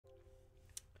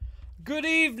Good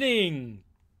evening,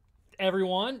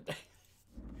 everyone.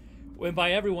 And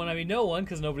by everyone, I mean no one,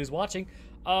 because nobody's watching.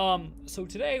 So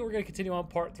today we're going to continue on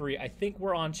part 3. I think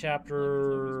we're on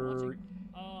chapter...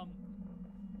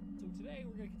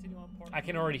 I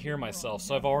can already hear myself,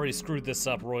 so I've already screwed this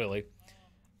up royally.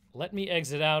 Let me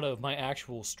exit out of my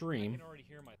actual stream.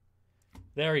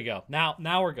 There you go. Now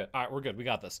we're good. All right, we're good. We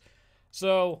got this.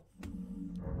 So,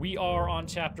 we are on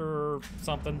chapter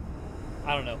something.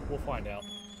 I don't know. We'll find out.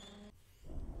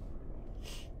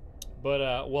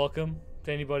 But, welcome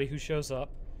to anybody who shows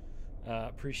up.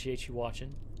 Appreciate you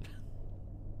watching.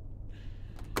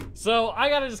 So, I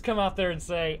gotta just come out there and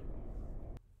say,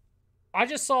 I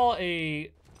just saw I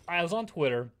was on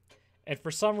Twitter, and for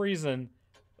some reason,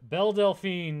 Belle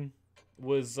Delphine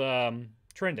was,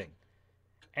 trending.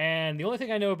 And the only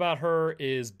thing I know about her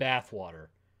is bathwater.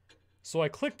 So I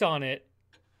clicked on it.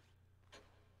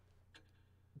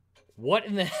 What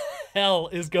in the hell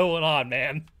is going on,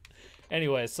 man?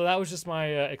 Anyway, so that was just my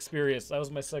experience. That was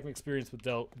my second experience with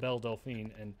Belle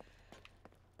Delphine, and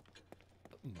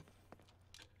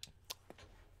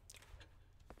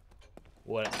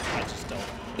what? I just don't.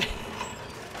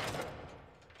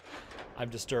 I'm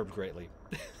disturbed greatly.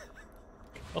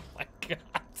 Oh my god.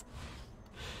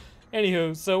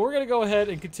 Anywho, so we're gonna go ahead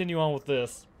and continue on with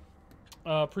this.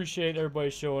 Appreciate everybody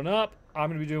showing up. I'm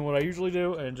gonna be doing what I usually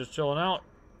do and just chilling out.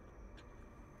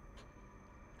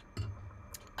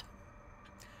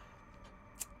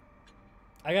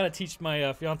 I gotta teach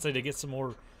my fiance to get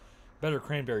some better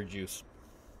cranberry juice.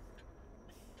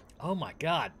 Oh my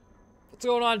god. What's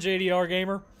going on, JDR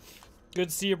Gamer? Good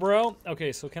to see you, bro.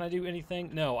 Okay, so can I do anything?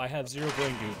 No, I have 0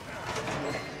 brain goop.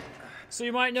 So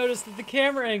you might notice that the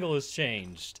camera angle has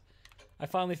changed. I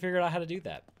finally figured out how to do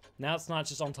that. Now it's not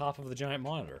just on top of the giant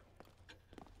monitor.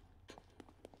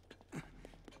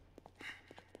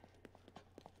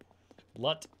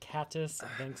 Lut Catus,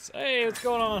 thanks. Hey, what's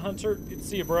going on, Hunter? Good to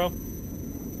see you, bro.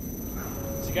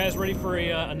 So you guys ready for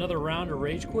another round of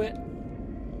Rage Quit?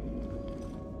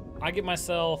 I get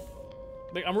myself...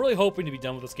 Like, I'm really hoping to be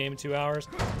done with this game in 2 hours,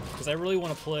 because I really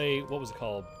want to play, what was it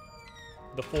called?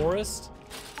 The Forest?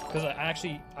 Because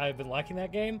I've been liking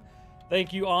that game.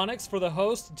 Thank you, Onyx, for the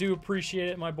host. Do appreciate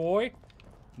it, my boy.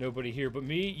 Nobody here but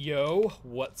me. Yo,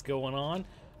 what's going on?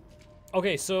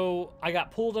 Okay, so I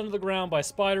got pulled under the ground by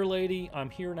Spider Lady. I'm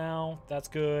here now. That's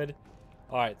good.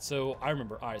 Alright, so I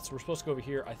remember. Alright, so we're supposed to go over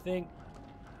here. I think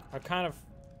I've kind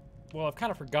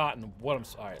of forgotten what I'm...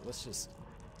 Alright, let's just...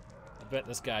 I bet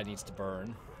this guy needs to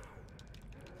burn.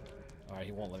 Alright,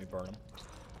 he won't let me burn him.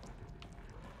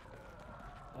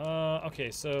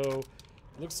 Okay, so...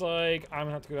 Looks like I'm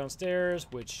gonna have to go downstairs,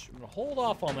 which I'm gonna hold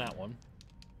off on that one.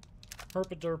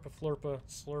 Herpa derpa flurpa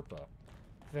slurpa.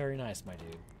 Very nice, my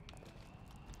dude.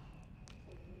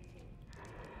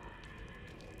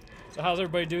 So how's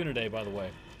everybody doing today, by the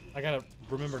way? I gotta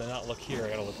remember to not look here, I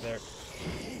gotta look there.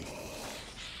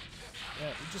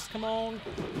 Yeah, just come on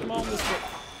this way.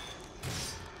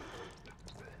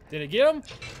 Did it get him?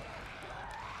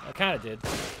 I kinda did.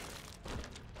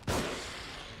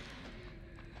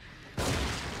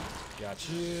 Got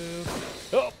you.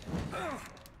 Oh!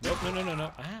 Nope,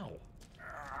 no. Ow.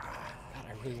 God,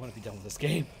 I really want to be done with this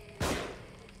game.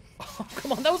 Oh,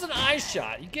 come on, that was an eye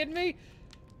shot. You kidding me?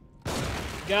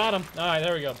 Got him. Alright,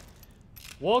 there we go.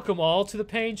 Welcome all to the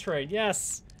pain train.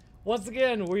 Yes. Once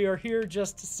again, we are here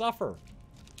just to suffer.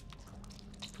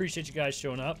 Appreciate you guys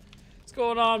showing up. What's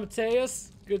going on,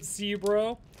 Mateus? Good to see you,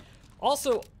 bro.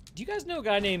 Also, do you guys know a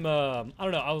guy named, I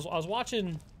don't know, I was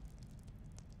watching...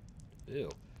 Ew.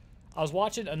 I was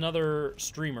watching another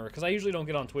streamer, because I usually don't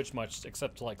get on Twitch much,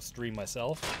 except to, like, stream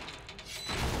myself.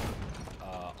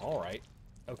 Alright.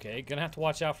 Okay, gonna have to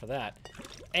watch out for that.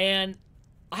 And,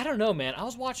 I don't know, man, I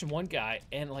was watching one guy,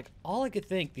 and, like, all I could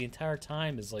think the entire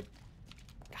time is, like,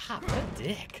 God, what a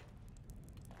dick.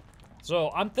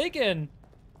 So, I'm thinking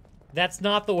that's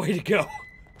not the way to go.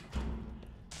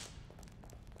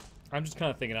 I'm just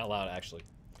kind of thinking out loud, actually.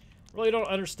 Really don't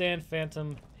understand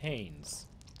Phantom Haynes.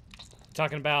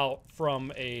 Talking about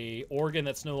from a organ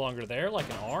that's no longer there, like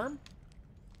an arm?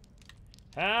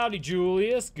 Howdy,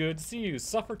 Julius. Good to see you.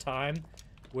 Suffer time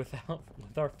with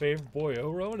our favorite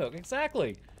boyo, Roanoke.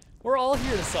 Exactly. We're all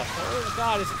here to suffer. Oh,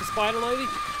 God, is it the Spider Lady?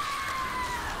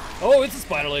 Oh, it's a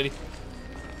Spider Lady.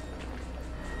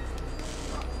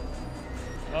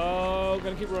 Oh,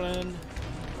 gonna keep running.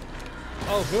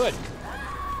 Oh, good.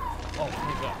 Oh,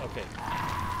 my God. Okay.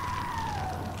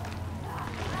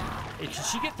 Hey, can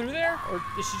she get through there? Or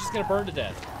is she just gonna burn to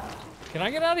death? Can I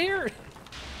get out of here?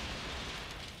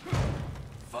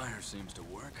 Fire seems to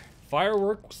work. Fire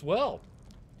works well.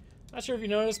 Not sure if you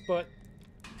noticed, but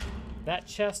That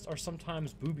chest are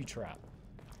sometimes booby trap.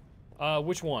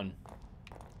 Which one?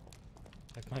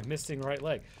 Like my missing right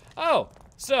leg. Oh,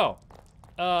 so,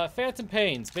 phantom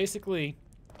pains. Basically,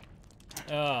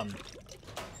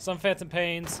 some phantom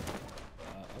pains.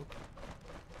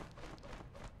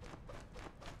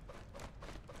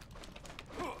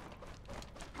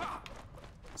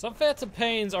 Some phantom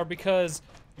pains are because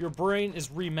your brain is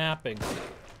remapping.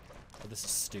 Oh, this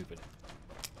is stupid.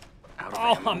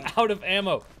 I'm out of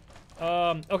ammo.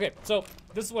 Okay, so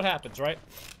this is what happens, right?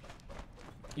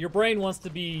 Your brain wants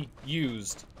to be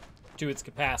used to its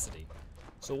capacity.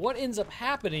 So what ends up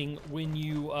happening when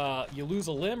you lose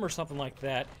a limb or something like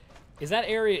that is that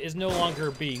area is no longer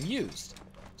being used.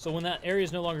 So when that area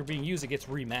is no longer being used, it gets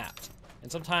remapped.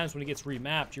 And sometimes when it gets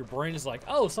remapped, your brain is like,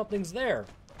 oh, something's there.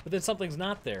 But then something's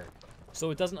not there. So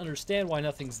it doesn't understand why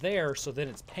nothing's there, so then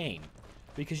it's pain.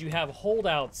 Because you have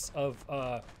holdouts of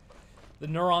the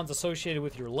neurons associated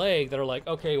with your leg that are like,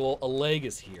 okay, well, a leg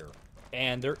is here.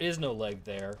 And there is no leg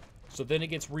there. So then it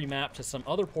gets remapped to some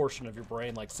other portion of your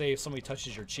brain. Like, say if somebody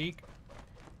touches your cheek,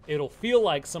 it'll feel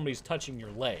like somebody's touching your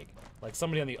leg. Like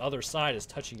somebody on the other side is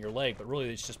touching your leg, but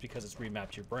really it's just because it's remapped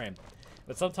to your brain.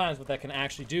 But sometimes what that can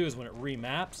actually do is when it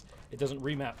remaps, it doesn't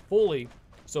remap fully.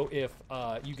 So if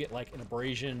you get like an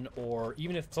abrasion, or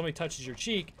even if somebody touches your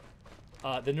cheek,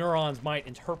 the neurons might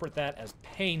interpret that as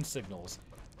pain signals.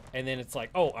 And then it's like,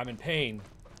 oh, I'm in pain,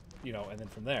 you know, and then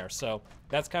from there. So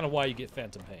that's kind of why you get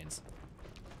phantom pains.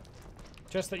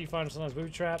 Chest that you find are sometimes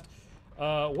booby trapped.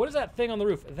 What is that thing on the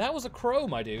roof? That was a crow,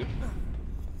 my dude.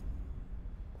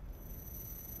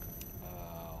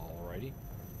 Alrighty.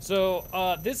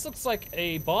 So this looks like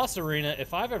a boss arena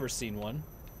if I've ever seen one.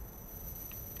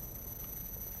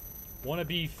 Want to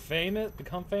be famous,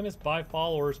 become famous, buy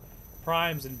followers,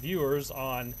 primes, and viewers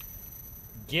on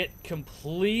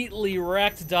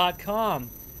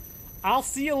getcompletely-wrecked.com. I'll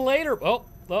see you later. Oh,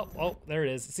 there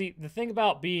it is. See, the thing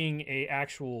about being a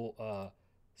actual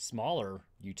smaller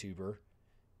YouTuber,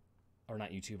 or not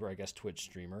YouTuber, I guess Twitch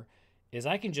streamer, is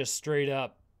I can just straight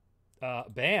up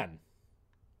ban.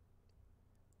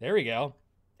 There we go.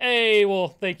 Hey, well,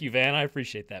 thank you, Van. I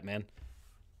appreciate that, man.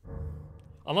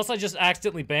 Unless I just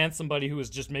accidentally banned somebody who was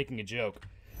just making a joke.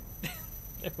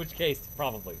 In which case,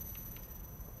 probably.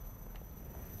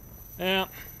 Yeah,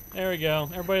 there we go.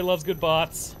 Everybody loves good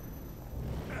bots.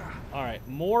 Alright,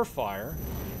 more fire.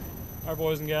 Alright,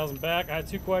 boys and gals, I'm back. I had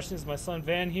 2 questions. Is my son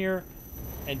Van here?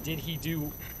 And did he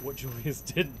do what Julius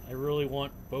did? I really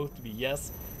want both to be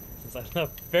yes, since I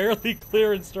have fairly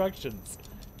clear instructions.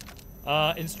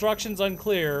 Instructions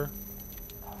unclear.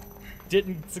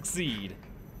 Didn't succeed.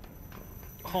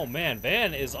 Oh man,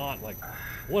 Van is on, like,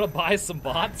 wanna buy some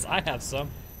bots? I have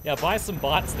some. Yeah, buy some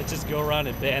bots that just go around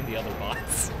and ban the other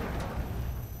bots.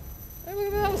 Hey, look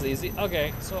at that, was easy.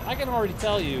 Okay, so I can already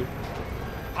tell you,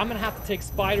 I'm gonna have to take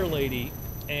Spider Lady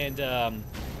and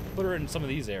put her in some of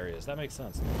these areas. That makes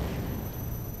sense.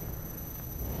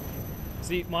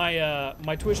 See, my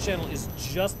my Twitch channel is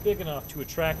just big enough to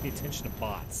attract the attention of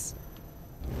bots,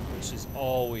 which is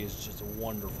always just a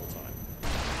wonderful time.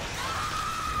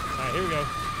 Alright, here we go.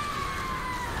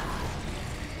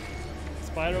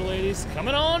 Spider ladies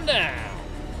coming on down.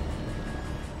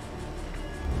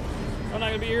 I'm not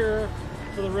gonna be here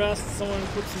for the rest. Someone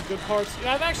clip some good parts. You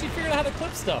know, I've actually figured out how to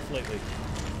clip stuff lately.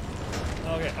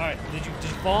 Okay, alright. Did you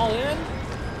fall in?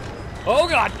 Oh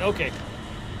god, okay.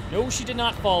 No, she did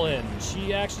not fall in.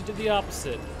 She actually did the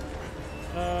opposite.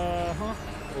 Oh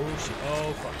shit.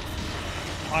 Oh fuck.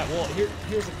 Alright, well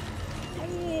here's a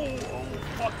oh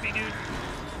fuck me, dude.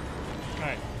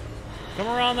 Alright. Come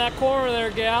around that corner there,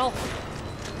 gal.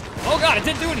 Oh god, it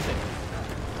didn't do anything.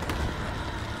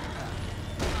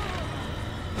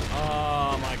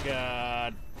 Oh my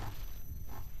god.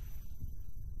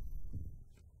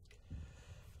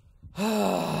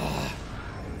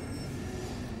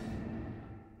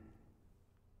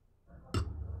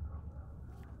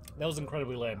 That was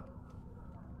incredibly lame.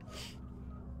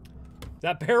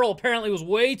 That barrel apparently was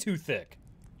way too thick.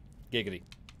 Giggity.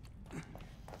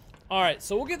 Alright,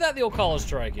 so we'll give that the old college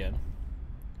try again.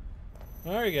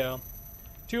 There you go.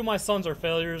 2 of my sons are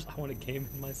failures. I want to game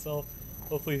myself.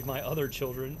 Hopefully my other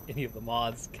children, any of the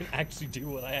mods, can actually do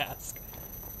what I ask.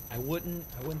 I wouldn't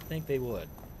think they would.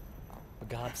 But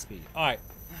Godspeed. Alright.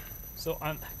 So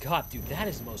God, dude, that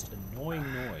is the most annoying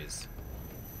noise.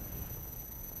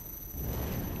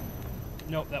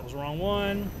 Nope, that was the wrong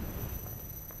one.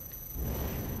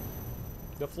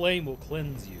 The flame will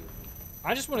cleanse you.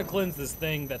 I just want to cleanse this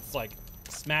thing that's like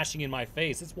smashing in my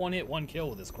face. It's 1 hit, 1 kill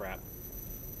with this crap.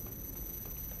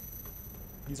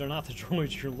 These are not the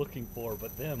droids you're looking for,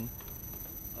 but them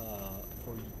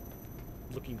for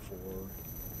looking for.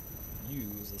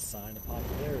 use a sign of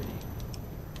popularity.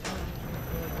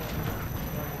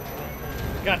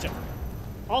 Gotcha.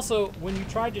 Also, when you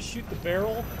tried to shoot the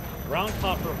barrel, round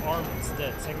caught her arm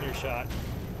instead. Secondary shot.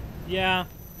 Yeah,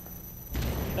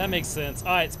 that makes sense.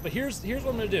 All right, but here's what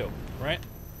I'm gonna do. Right?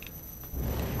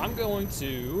 I'm going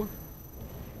to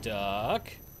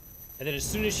duck, and then as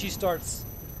soon as she starts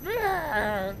coming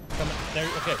there,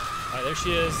 okay. All right, there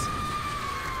she is.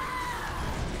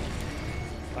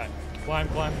 All right, climb,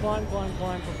 climb, climb, climb,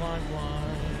 climb, climb,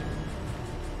 climb.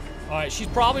 All right, she's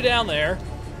probably down there.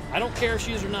 I don't care if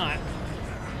she is or not.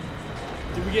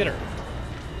 Did we get her?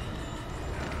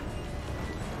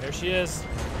 There she is.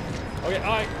 Okay,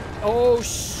 all right. Oh,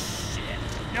 shit.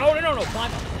 No, no, no, no,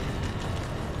 climb up.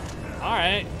 All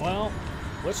right, well,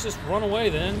 let's just run away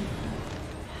then.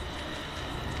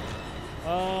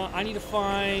 I need to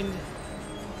find...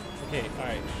 Okay, all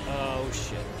right. Oh,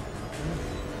 shit.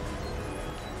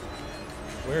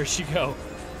 Where did she go?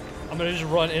 I'm gonna just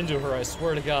run into her, I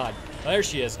swear to God. Oh, there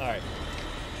she is, all right.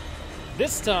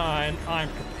 This time, I'm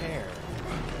prepared.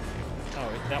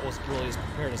 Oh, that wasn't really as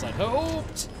prepared as I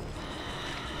hoped.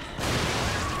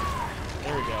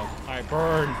 There we go. All right,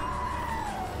 burn.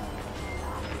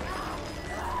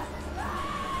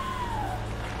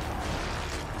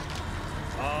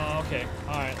 Okay.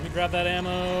 All right, let me grab that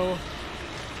ammo. All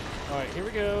right, here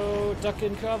we go. Duck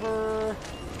in cover.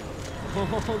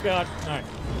 Oh, God. All right.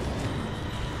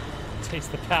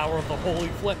 Taste the power of the holy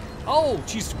flip. Oh,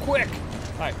 she's quick.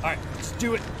 All right, let's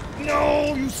do it.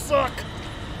 No, you suck.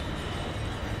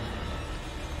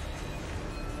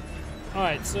 All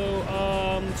right, so,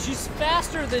 she's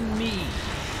faster than me.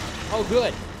 Oh,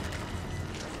 good.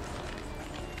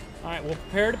 All right, we'll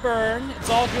prepare to burn. It's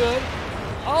all good.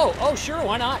 Oh, sure,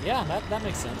 why not? Yeah, that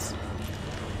makes sense.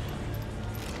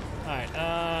 All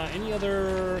right, any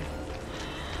other...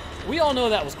 We all know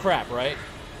that was crap, right?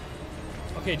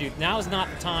 Okay, dude, now is not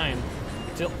the time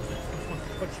to...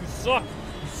 But you suck.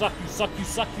 You suck, you suck, you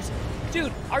suck, you suck.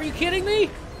 Dude, are you kidding me?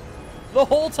 The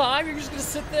whole time you're just gonna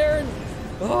sit there and...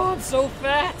 Oh, I'm so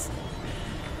fat.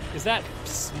 Is that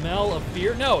smell of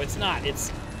fear? No, it's not.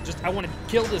 It's just I want to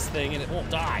kill this thing and it won't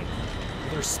die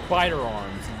with her spider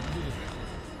arms.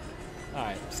 All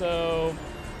right, so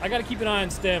I got to keep an eye on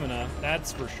stamina.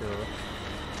 That's for sure.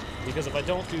 Because if I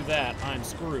don't do that, I'm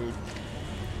screwed.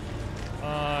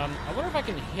 I wonder if I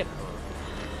can hit her.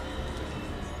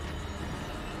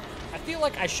 I feel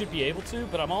like I should be able to,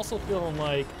 but I'm also feeling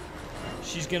like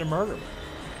she's gonna murder me.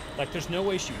 Like there's no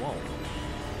way she won't.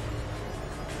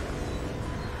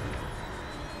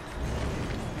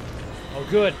 Oh,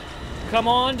 good. Come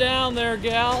on down there,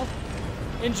 gal.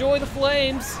 Enjoy the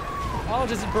flames. Oh,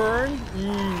 does it burn?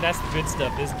 That's the good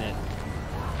stuff, isn't it?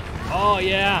 Oh,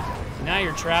 yeah. Now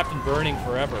you're trapped and burning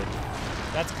forever.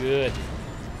 That's good.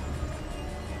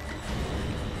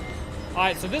 All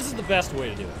right, so this is the best way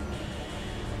to do it.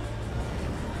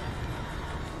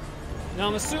 Now,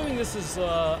 I'm assuming this is,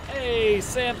 hey,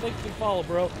 Sam, thank you for the follow,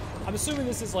 bro. I'm assuming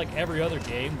this is like every other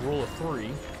game, rule of 3.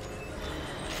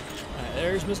 Alright,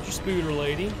 there's Mr. Spooter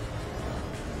Lady.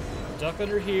 Duck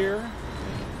under here.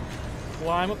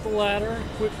 Climb up the ladder.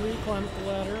 Quickly climb up the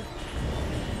ladder.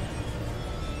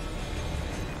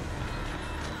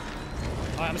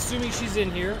 I'm assuming she's in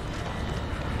here.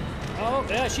 Oh,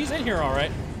 yeah, she's in here,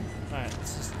 alright. Alright,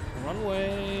 let's just run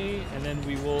away, and then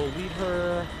we will lead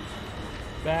her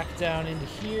back down into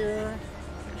here.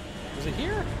 Was it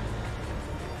here?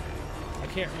 I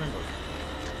can't remember.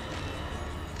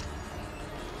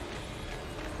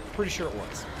 Pretty sure it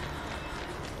was.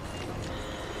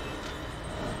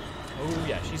 Oh,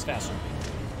 yeah, she's faster than me.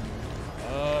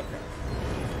 Okay.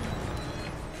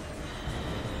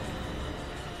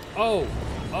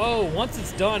 Oh, once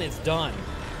it's done, it's done.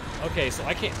 Okay, so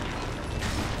I can't...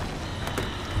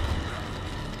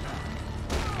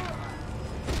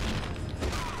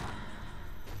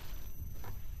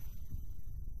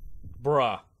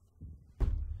 Bruh.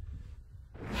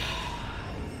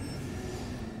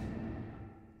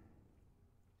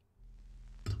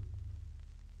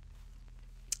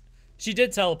 She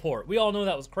did teleport. We all know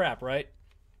that was crap, right?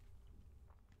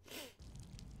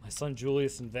 My son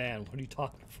Julius and Van. What are you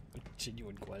talking about?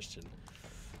 Genuine question.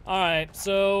 Alright,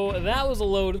 so that was a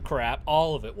load of crap.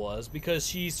 All of it was. Because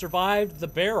she survived the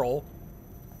barrel,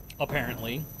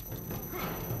 apparently.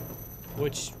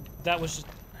 Which, that was just...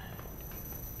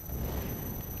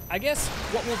 I guess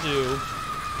what we'll do,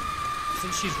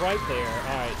 since she's right there...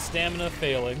 Alright, stamina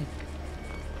failing.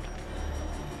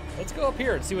 Let's go up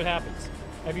here and see what happens.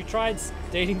 Have you tried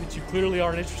stating that you clearly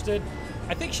aren't interested?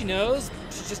 I think she knows,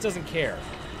 she just doesn't care.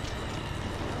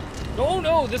 Oh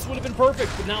no, this would have been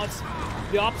perfect, but now it's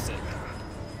the opposite.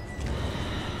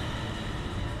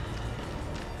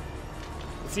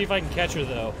 Let's see if I can catch her,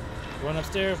 though. Run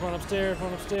upstairs, run upstairs,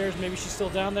 run upstairs. Maybe she's still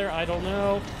down there. I don't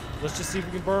know. Let's just see if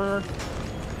we can burn her.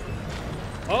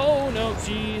 Oh, no,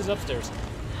 she's upstairs.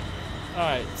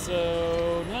 Alright,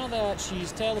 so now that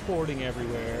she's teleporting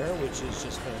everywhere, which is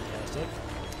just fantastic.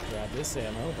 Grab this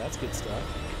ammo. That's good stuff.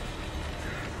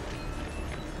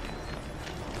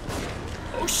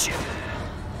 Oh, shit.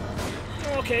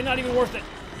 Okay, not even worth it.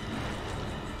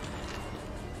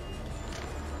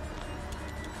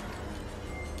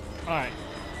 Alright,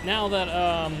 now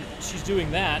that she's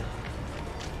doing that.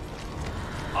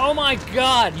 Oh my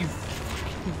god, you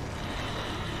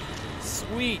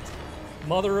sweet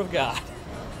mother of God.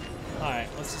 Alright,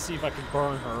 let's just see if I can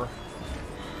burn her.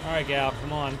 Alright, gal,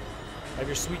 come on. I have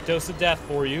your sweet dose of death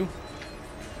for you.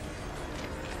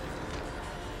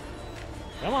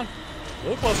 Come on, a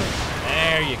little closer.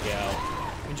 There you go.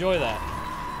 Enjoy that.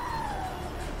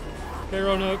 Okay,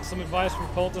 Roanoke, some advice from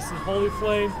cultists and Holy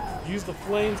Flame. Use the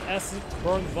flame's essence to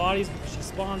burn the bodies. She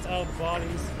spawns out of the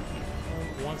bodies.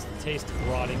 Wants the taste of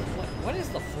rotting. What is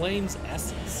the flame's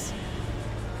essence?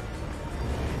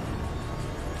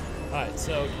 Alright,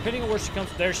 so depending on where she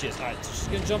comes, there she is. Alright, so she's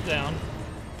gonna jump down.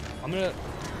 I'm gonna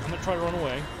try to run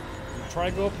away. I'm gonna try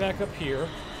to go back up here.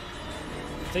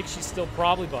 I think she's still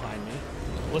probably behind me.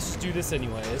 Let's just do this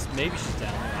anyways. Maybe she's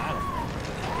down there. I don't know.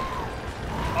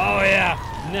 Oh yeah!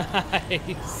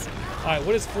 Nice! Alright,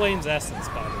 what is flame's essence,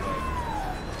 by the way?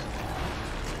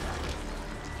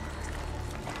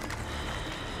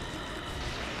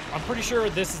 I'm pretty sure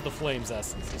this is the flame's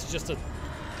essence. It's just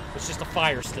a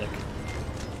fire stick.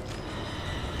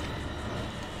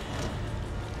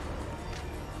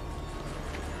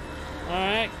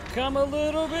 Alright, come a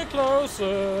little bit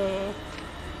closer.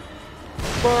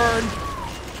 Burn!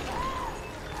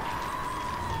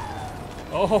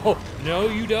 Oh, no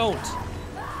you don't.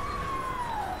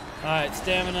 Alright,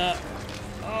 stamina.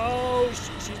 Oh,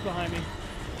 she's behind me.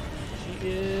 She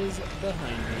is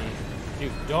behind me.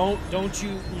 Dude, don't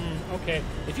you, okay.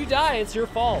 If you die, it's your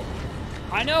fault.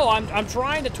 I know, I'm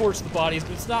trying to torch the bodies,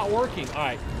 but it's not working.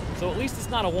 Alright, so at least it's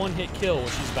not a one-hit kill,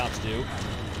 what she's about to do.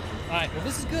 Alright, well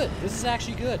this is good. This is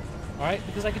actually good. Alright,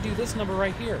 because I could do this number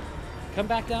right here. Come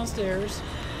back downstairs.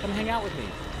 Come hang out with me.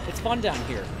 It's fun down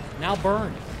here. Now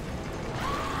burn.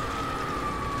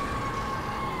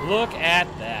 Look at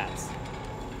that.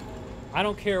 I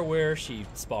don't care where she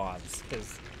spawns,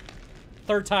 because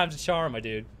third time's a charm, my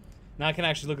dude. Now I can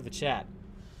actually look at the chat.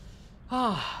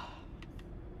 Ah,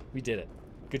 we did it.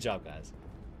 Good job, guys.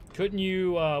 Couldn't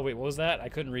you, wait, what was that? I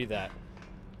couldn't read that.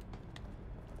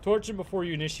 Torch him before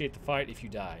you initiate the fight if you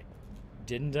die.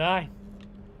 Didn't die.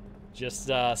 Just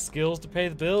skills to pay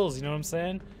the bills, you know what I'm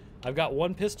saying? I've got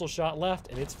one pistol shot left,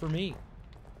 and it's for me.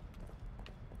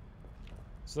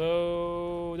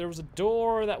 So, there was a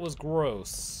door that was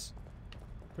gross.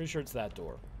 Pretty sure it's that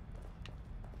door.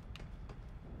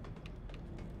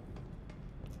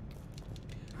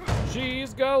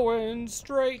 She's going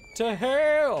straight to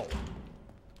hell!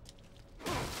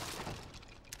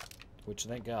 Which,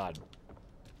 thank God.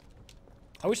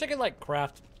 I wish I could, like,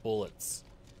 craft bullets.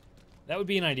 That would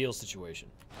be an ideal situation.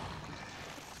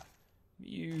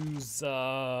 Use,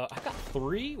 I got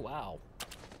 3? Wow.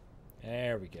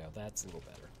 There we go. That's a little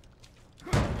better.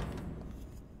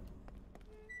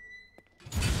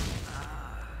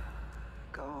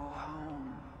 Go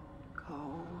home. Go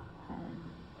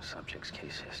home. Subject's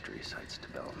case history cites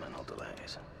developmental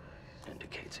delays.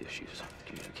 Indicates issues of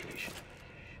communication,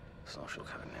 social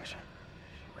cognition,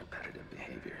 repetitive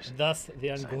behaviors. Thus, the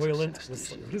ungoylant.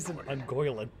 What is an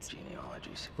ungoylant?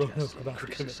 Genealogy Roanoke suggests about to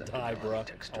increases commit die,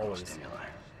 bruh. Always. stimuli,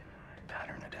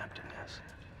 pattern adaptiveness.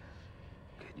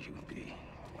 Could you be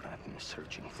what I've been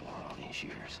searching for all these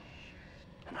years?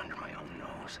 And under my own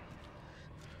nose.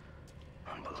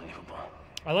 Unbelievable.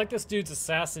 I like this dude's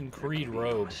Assassin's Creed There can be no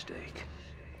robe. mistake.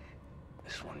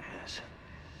 This one is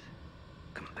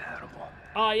compatible.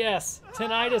 Ah, yes.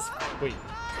 Tinnitus. Wait.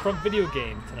 From video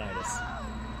game tinnitus.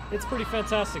 It's pretty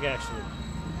fantastic, actually.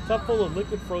 Top full of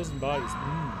liquid frozen bodies.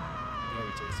 Mmm.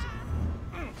 Very tasty.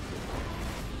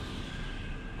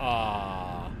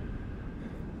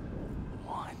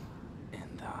 What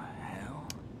in the hell?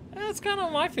 That's kind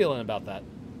of my feeling about that.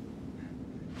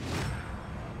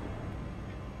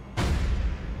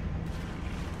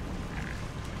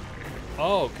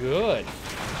 Oh, good.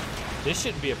 This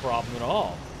shouldn't be a problem at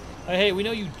all. Hey, we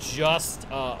know you just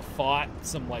fought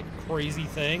some like crazy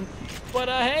thing, but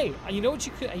hey, you know what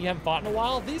you haven't fought in a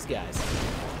while? These guys.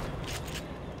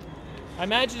 I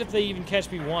imagine if they even catch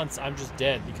me once, I'm just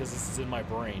dead because this is in my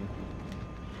brain.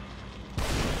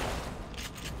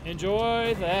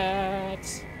 Enjoy that.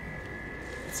 Let's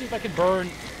see if I can burn.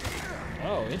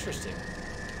 Oh, interesting.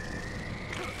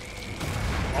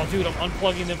 Oh, dude, I'm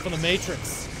unplugging them from the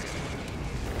Matrix.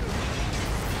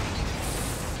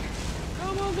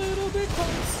 Come a little bit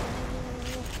closer.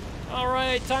 All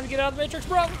right, time to get out of the Matrix,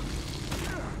 bro.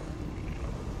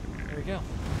 There we go.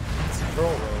 It's a girl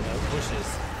road that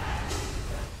pushes.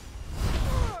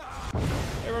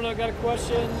 Hey, Roanoke, got a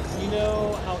question. You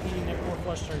know how eating necromorph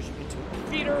flesh turns you into a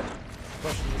feeder? The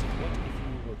question is, what if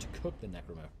you were to cook the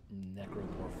necromorph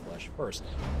flesh first?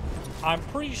 I'm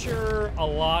pretty sure a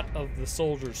lot of the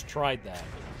soldiers tried that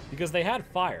because they had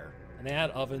fire and they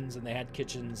had ovens and they had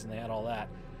kitchens and they had all that.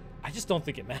 I just don't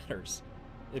think it matters.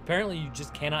 Apparently, you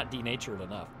just cannot denature it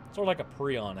enough. Sort of like a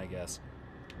prion, I guess.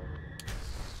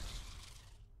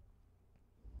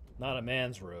 Not a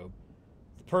man's robe.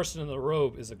 The person in the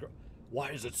robe is a girl.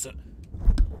 Why does it sound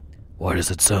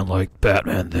like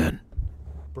Batman then?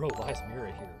 Bro, why is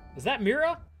Mira here? Is that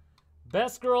Mira?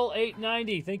 Best Girl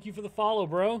 890. Thank you for the follow,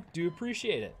 bro. Do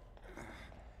appreciate it.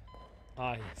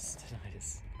 Ah, yes,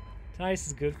 tinnitus. Tinnitus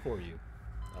is good for you,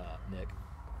 Nick.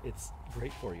 It's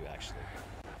great for you, actually.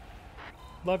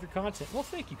 Love your content. Well,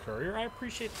 thank you, Courier. I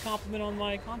appreciate the compliment on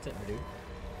my content, my dude.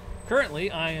 Currently,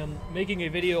 I am making a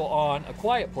video on A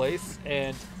Quiet Place,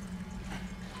 and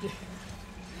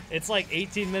it's like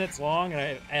 18 minutes long, and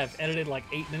I have edited like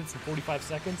 8 minutes and 45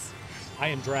 seconds. I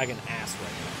am dragging ass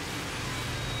right now.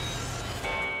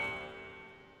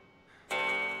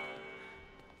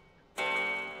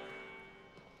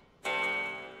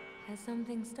 Has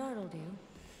something startled you?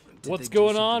 What's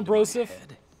going on, Broseph?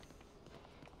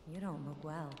 You don't look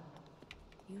well.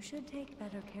 You should take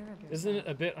better care of yourself. Isn't it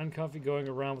a bit uncomfy going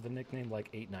around with a nickname like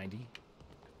 890?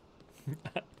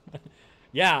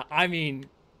 Yeah, I mean,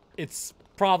 it's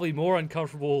probably more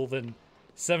uncomfortable than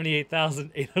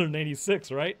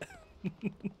 78,886, right?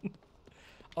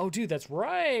 Oh, dude, that's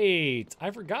right.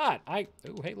 I forgot. Oh,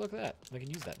 hey, look at that. I can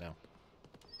use that now.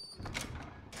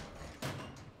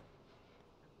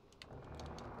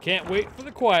 Can't wait for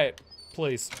the Quiet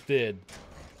Place vid.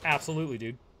 Absolutely,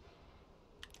 dude.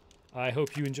 I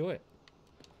hope you enjoy it.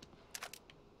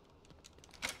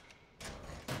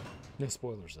 No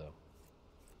spoilers, though.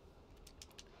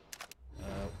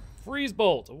 Freeze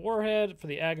Bolt. A warhead for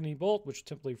the Agony Bolt, which will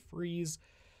typically freeze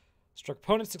struck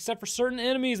opponents except for certain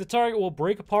enemies. The target will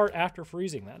break apart after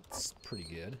freezing. That's pretty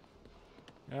good.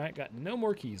 Alright, got no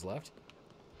more keys left.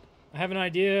 I have an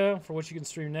idea for what you can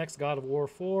stream next. God of War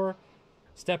 4.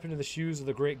 Step into the shoes of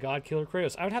the great God Killer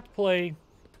Kratos. I would have to play...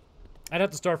 I'd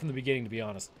have to start from the beginning, to be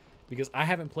honest. Because I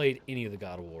haven't played any of the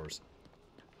God of Wars.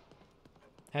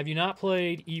 Have you not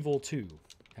played Evil 2?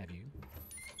 Have you?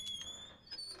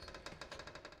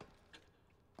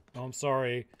 Oh, I'm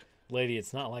sorry, lady.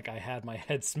 It's not like I had my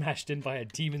head smashed in by a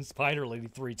demon spider lady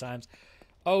 3 times.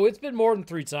 Oh, it's been more than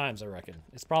 3 times, I reckon.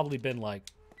 It's probably been like...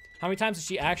 How many times has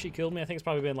she actually killed me? I think it's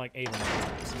probably been like 8 or 9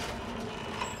 times.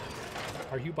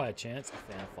 Are you by chance a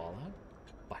fan of Fallout?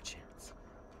 By chance.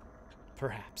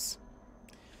 Perhaps.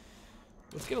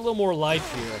 Let's get a little more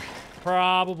life here.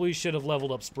 Probably should have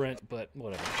leveled up sprint, but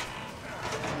whatever.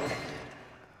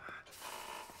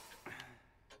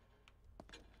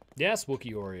 Yes,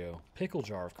 Wookie Oreo. Pickle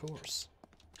jar, of course.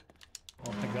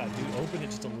 Oh my god, dude, open it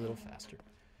just a little faster.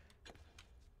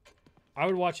 I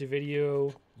would watch a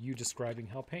video you describing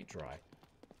how paint dry.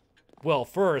 Well,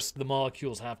 first, the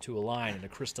molecules have to align in a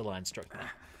crystalline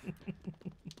structure.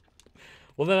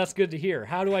 Well, then that's good to hear.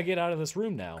 How do I get out of this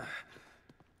room now?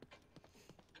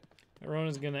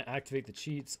 Rona's gonna activate the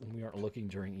cheats when we aren't looking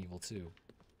during Evil 2.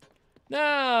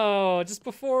 No, just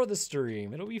before the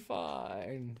stream. It'll be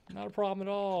fine. Not a problem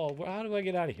at all. How do I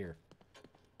get out of here?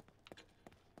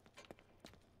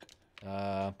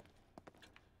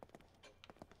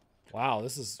 Wow,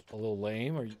 this is a little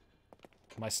lame.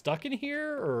 Am I stuck in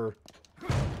here, or?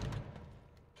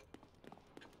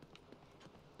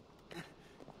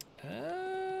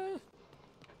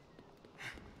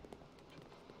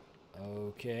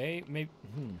 Okay, maybe.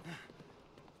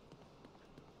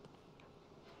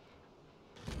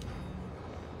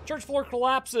 Church floor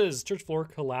collapses. Church floor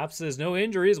collapses. No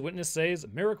injuries. Witness says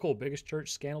miracle. Biggest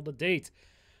church scandal to date.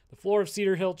 The floor of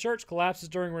Cedar Hill Church collapses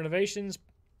during renovations.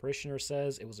 Parishioner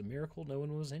says it was a miracle. No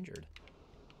one was injured.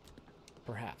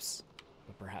 Perhaps,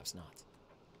 but perhaps not.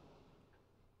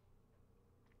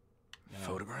 No.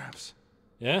 Photographs?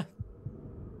 Yeah.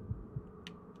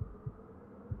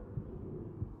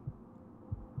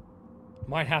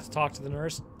 Might have to talk to the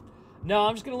nurse. No,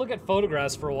 I'm just gonna look at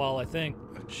photographs for a while, I think.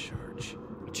 A church.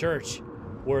 A church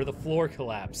where the floor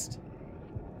collapsed.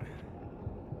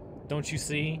 Don't you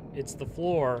see? It's the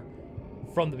floor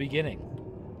from the beginning.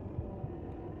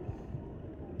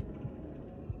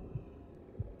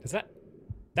 Is that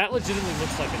legitimately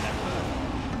looks like a network.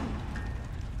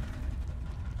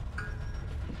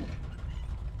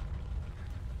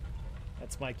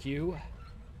 That's my cue.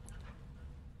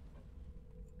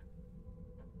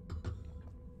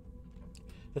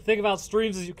 The thing about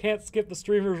streams is you can't skip the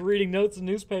streamers reading notes and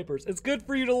newspapers. It's good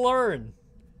for you to learn.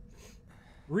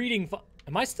 Reading.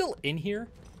 Am I still in here?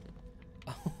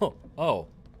 Oh. Oh.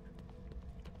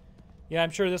 Yeah,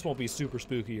 I'm sure this won't be super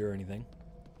spooky or anything.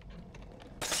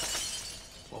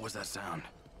 What was that sound?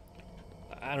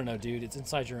 I don't know, dude. It's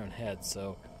inside your own head,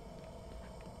 so...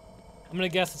 I'm gonna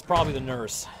guess it's probably the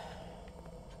nurse.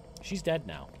 She's dead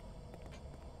now.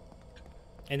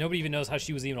 And nobody even knows how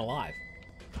she was even alive.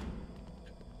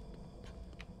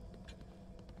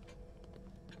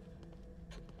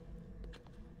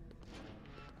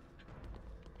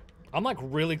 I'm like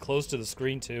really close to the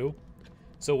screen too.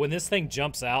 So when this thing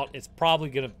jumps out, it's probably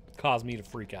gonna cause me to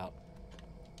freak out.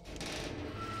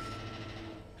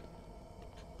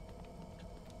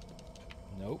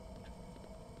 Nope.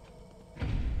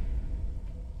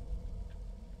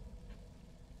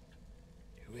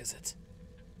 Who is it?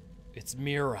 It's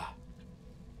Mira.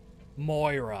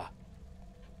 Moira.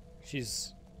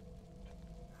 She's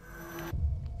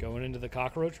going into the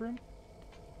cockroach room?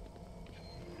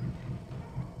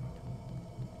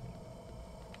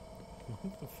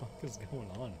 What the fuck is going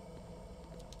on?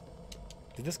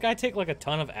 Did this guy take like a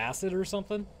ton of acid or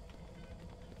something?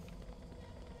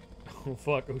 Oh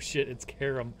fuck, oh shit, it's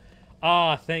Karam.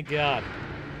 Ah, thank God.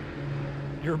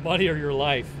 Your money or your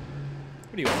life.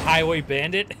 What are you, a highway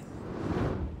bandit?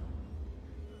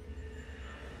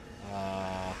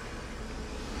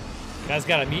 Guy's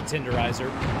got a meat tenderizer.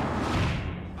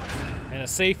 And a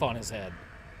safe on his head.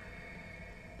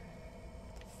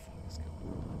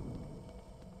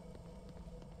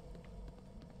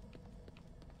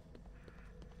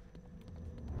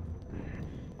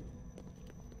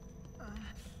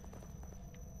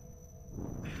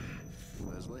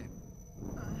 Leslie?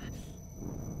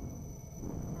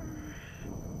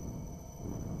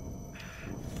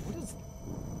 What is...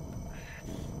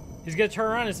 He's gonna turn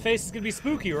around, his face is gonna be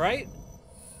spooky, right?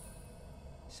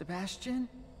 Sebastian?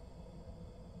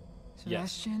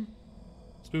 Yes. Sebastian?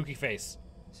 Spooky face.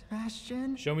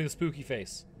 Sebastian? Show me the spooky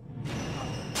face.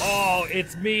 Oh,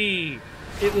 it's me!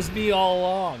 It was me all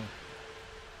along.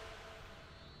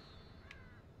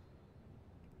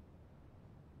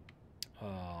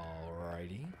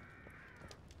 Alrighty.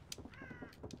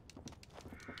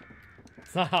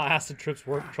 It's not how acid trips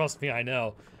work, trust me, I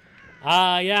know.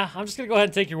 Yeah, I'm just gonna go ahead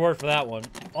and take your word for that one.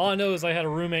 All I know is I had a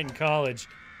roommate in college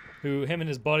who, him and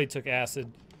his buddy took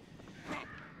acid.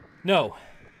 No,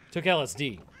 took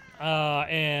LSD.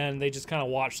 And they just kind of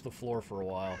watched the floor for a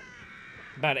while.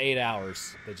 About 8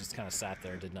 hours, they just kind of sat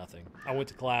there and did nothing. I went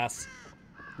to class,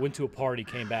 went to a party,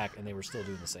 came back, and they were still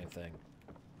doing the same thing.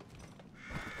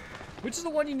 Which is the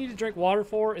one you need to drink water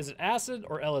for? Is it acid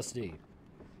or LSD?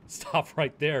 Stop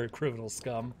right there, criminal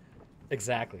scum.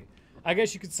 Exactly. I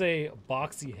guess you could say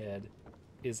Boxy Head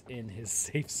is in his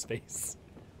safe space.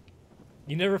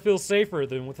 You never feel safer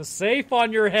than with a safe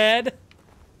on your head.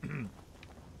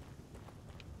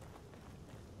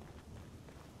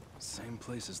 Same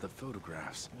place as the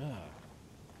photographs. Ah.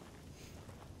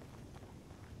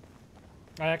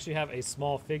 I actually have a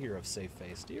small figure of Safe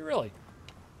Face. Do you really?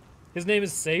 His name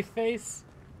is Safe Face?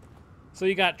 So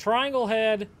you got Triangle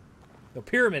Head, the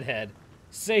Pyramid Head,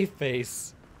 Safe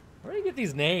Face. Where do you get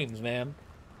these names, man?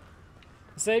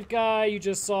 The safe guy you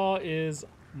just saw is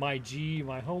my G,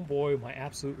 my homeboy, my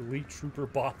absolute elite trooper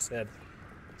Boxhead.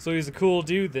 So he's a cool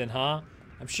dude then, huh?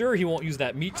 I'm sure he won't use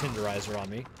that meat tenderizer on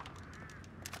me.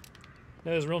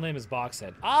 No, his real name is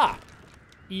Boxhead. Ah!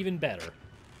 Even better.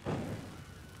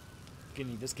 Gonna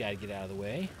need this guy to get out of the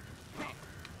way.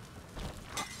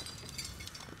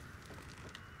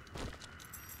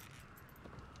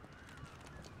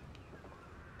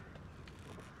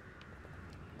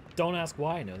 Don't ask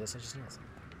why I know this, I just know this.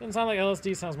 Doesn't sound like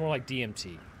LSD, sounds more like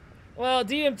DMT. Well,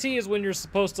 DMT is when you're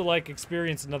supposed to, like,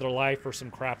 experience another life or some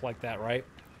crap like that, right?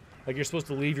 Like, you're supposed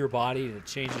to leave your body and it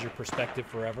changes your perspective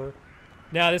forever.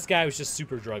 Now, this guy was just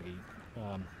super druggy.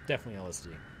 Definitely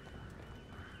LSD.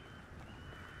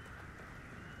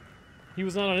 He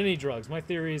was not on any drugs. My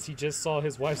theory is he just saw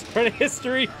his wife's credit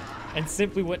history and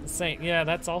simply went insane. Yeah,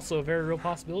 that's also a very real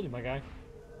possibility, my guy.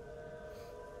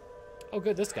 Oh,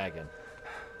 good, this guy again.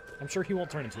 I'm sure he won't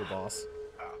turn into a boss.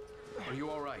 Are you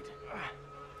all right?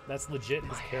 That's legit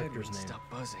his character's name. Stop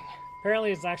buzzing.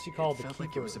 Apparently, it's actually called the Felt Keeper.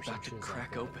 like it was or about to some shit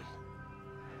crack like that. open.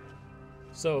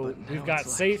 So But we've now got it's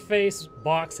like Safe Face,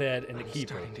 Boxhead, and the I'm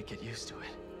Keeper. starting to get used to it.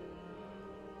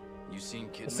 You seen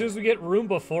Kid? As soon as we get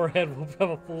Roomba Forehead, we'll have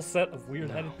a full set of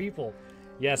weird-headed people.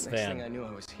 Yes, Next thing I man. knew,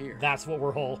 I was here. That's what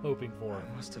we're all hoping for.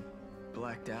 I must have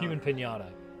blacked out. Human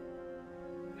pinata.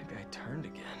 Maybe I turned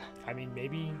again. I mean,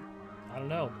 maybe, I don't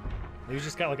know. Maybe he's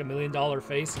just got like $1 million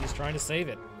face and he's trying to save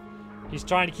it. He's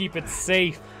trying to keep it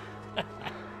safe.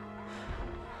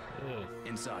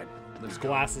 Inside. Let's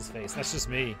glasses face. That's just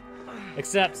me.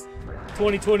 Except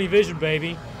 20/20 vision,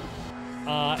 baby.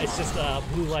 It's just a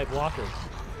blue light blocker.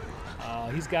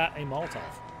 He's got a Molotov.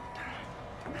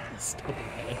 Stupid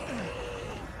man.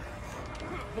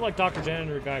 I feel like Dr.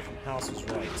 Janitor guy from House was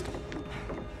right.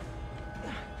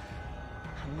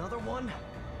 Another one?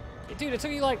 Hey, dude, it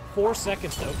took you like 4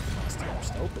 seconds to open last time.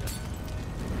 Just open it.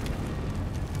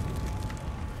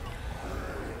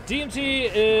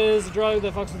 DMT is a drug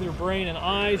that fucks with your brain and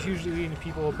eyes, usually leading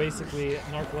people basically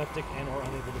narcoleptic and or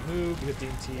unable to move, because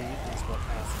DMT is what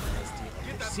acid and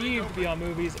LSD are perceived to be on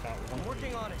movies about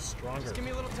one stronger. Just give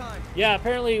me a little time. Yeah,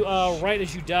 apparently right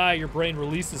as you die, your brain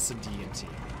releases some DMT.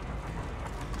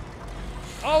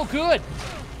 Oh, good!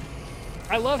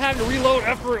 I love having to reload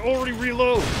after I already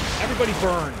reload. Everybody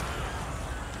burned,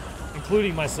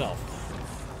 including myself.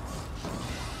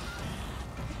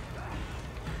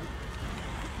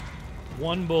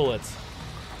 One bullet.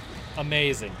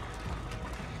 Amazing.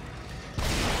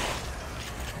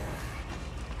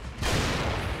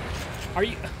 Are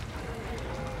you...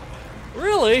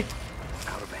 Really?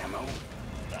 Out of ammo.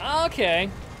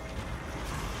 Okay.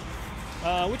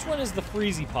 Which one is the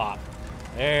freezy pop?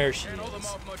 There she Can't hold them is.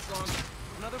 off much longer.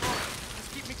 Another moment.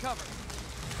 Just keep me covered.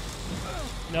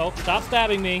 Nope, stop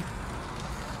stabbing me.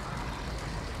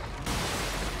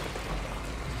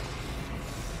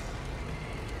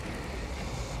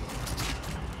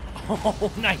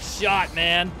 Oh, nice shot,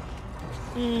 man.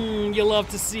 You love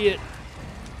to see it.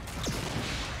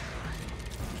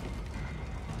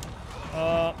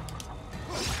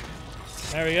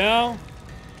 There we go.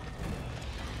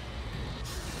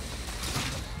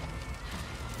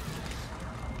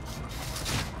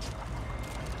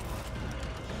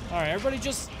 Alright, everybody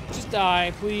just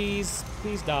die, please.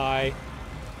 Please die.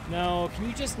 No, can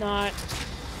you just not?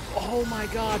 Oh my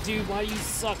god, dude, why do you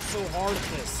suck so hard at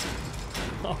this?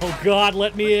 Oh god,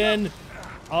 let me in.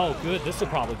 Oh, good, this will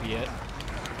probably be it.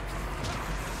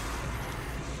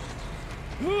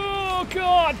 Oh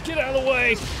god, get out of the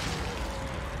way.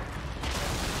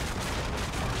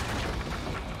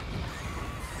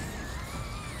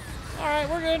 Alright,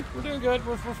 we're good. We're doing good.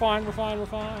 We're fine. We're fine. We're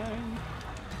fine.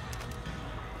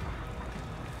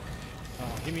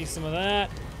 Oh, give me some of that.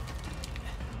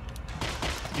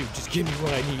 Dude, just give me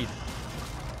what I need.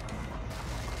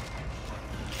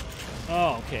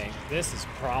 Oh, okay. This is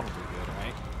probably good,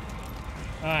 right?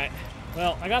 Alright.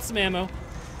 Well, I got some ammo.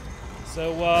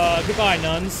 So, goodbye,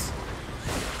 nuns.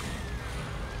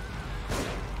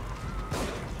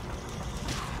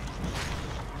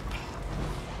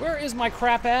 Where is my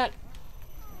crap at?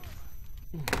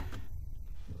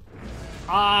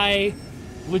 I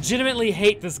legitimately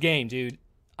hate this game, dude.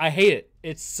 I hate it.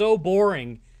 It's so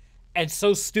boring and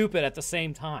so stupid at the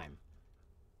same time.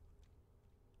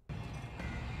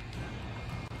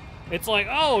 It's like,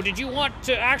 oh, did you want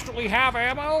to actually have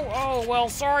ammo? Oh, well,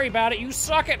 sorry about it. You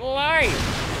suck at life.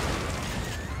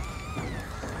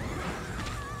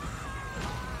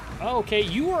 Okay,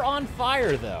 you were on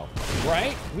fire, though,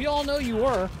 right? We all know you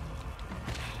were.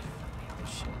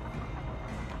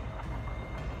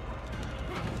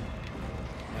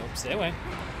 Nope, stay away.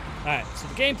 All right, so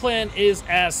the game plan is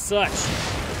as such.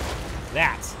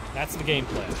 That's the game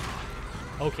plan.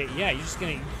 Okay, yeah, you're just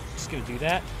gonna do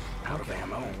that. Out of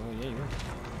ammo. Oh, yeah, you're...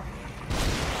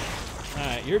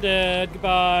 Alright, you're dead.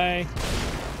 Goodbye.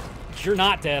 You're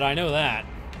not dead, I know that.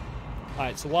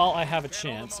 Alright, so while I have a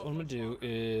chance, what I'm gonna do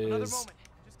is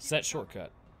set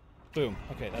shortcut. Boom.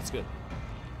 Okay, that's good.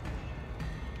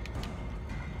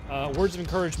 Words of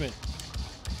encouragement.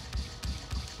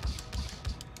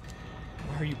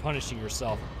 Why are you punishing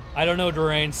yourself? I don't know,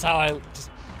 Durain. It's how I just...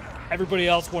 Everybody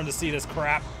else wanted to see this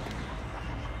crap.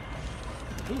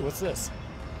 Ooh, what's this?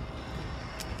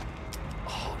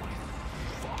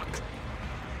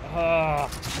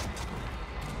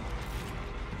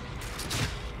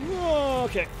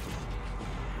 Okay.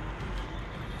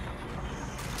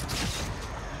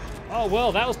 Oh,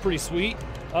 well, that was pretty sweet.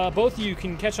 Both of you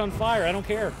can catch on fire. I don't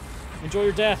care. Enjoy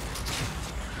your death.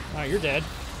 Alright, you're dead.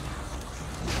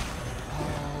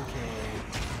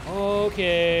 Okay.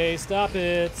 Okay, stop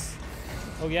it.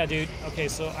 Oh, yeah, dude. Okay,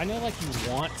 so I know, like, you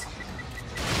want...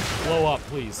 Blow up,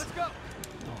 please. Let's go.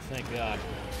 Oh, thank God.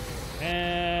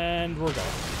 And we're going.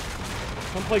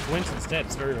 Come play Gwent instead.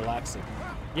 It's very relaxing.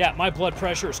 Yeah, my blood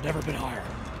pressure has never been higher.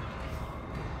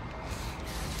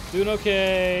 Doing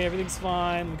okay. Everything's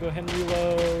fine. Let me go ahead and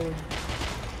reload.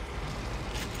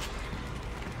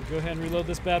 Let me go ahead and reload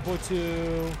this bad boy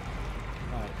too.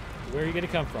 Alright. Where are you gonna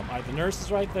come from? All right, the nurse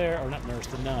is right there, or not nurse,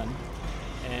 the nun.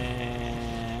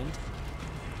 And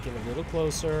get a little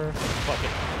closer. Fuck it.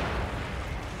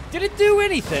 Did it do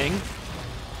anything?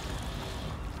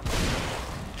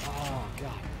 Oh,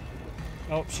 God.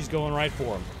 Oh, she's going right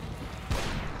for him.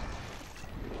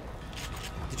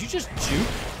 Did you just juke?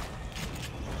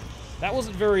 That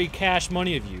wasn't very cash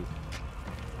money of you.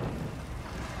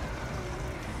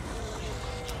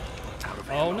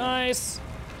 Oh, nice.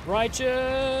 Righteous.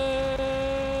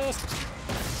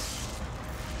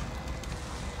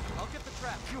 I'll get the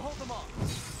trap. You hold them off.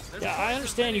 Yeah, I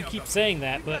understand you keep saying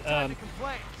that, but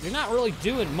you're not really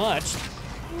doing much.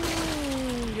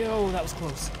 Yo, that was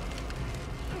close.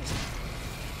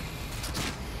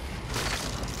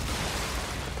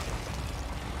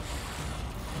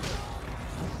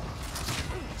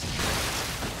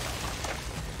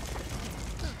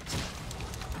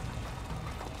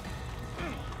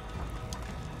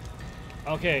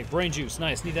 Okay, brain juice,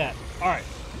 nice. Need that. All right,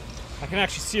 I can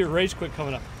actually see a rage quit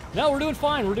coming up. No, we're doing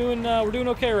fine. We're doing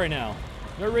okay right now.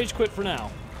 No rage quit for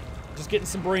now. Just getting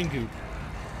some brain goop.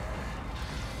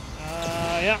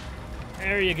 Yeah.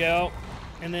 There you go.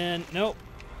 And then nope.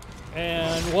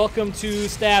 And welcome to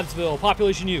Stabsville,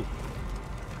 population U.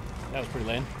 That was pretty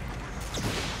lame.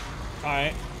 All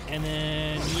right. And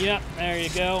then yep, there you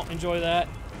go. Enjoy that.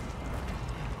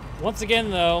 Once again,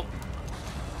 though.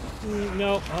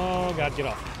 No. Oh God, get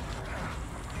off.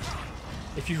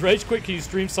 If you rage quit, can you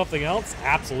stream something else?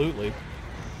 Absolutely.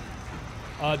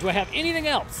 Do I have anything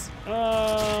else?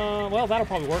 Well, that'll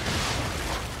probably work.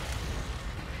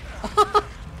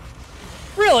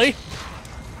 Really?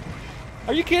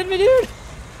 Are you kidding me, dude?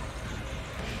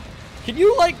 Can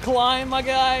you, like, climb, my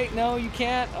guy? No, you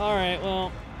can't? Alright,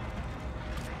 well.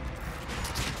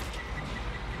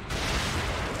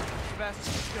 Fast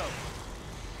as go.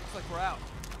 Looks like we're out.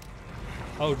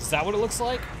 Oh, is that what it looks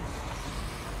like?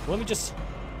 Let me just...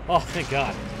 Oh, thank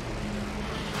God.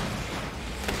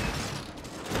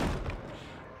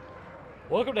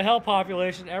 Welcome to hell,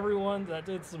 population. Everyone that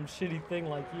did some shitty thing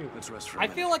like you. Let's rest for a I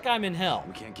minute. feel like I'm in hell.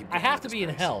 We can't keep I going have with to this be in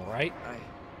pace. hell, right? I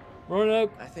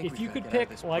Roanoke, think if we you gotta could get out of pick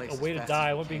this like place a way as to fast die,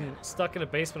 as one we being can. stuck in a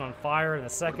basement on fire, and the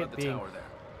What second about the being tower there?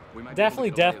 We might be able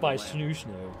definitely to get a lay death of by the land.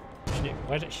 snoo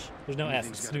snoo. There's no S,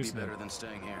 Anything's it's gotta snoo be snoo. better than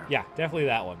staying here. Yeah, definitely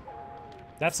that one.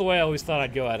 That's the way I always thought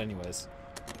I'd go out anyways.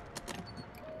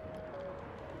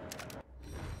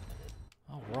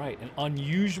 Alright, an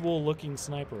unusual looking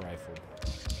sniper rifle.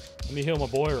 Let me heal my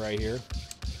boy right here.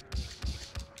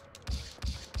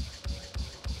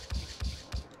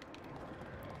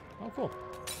 Oh, cool.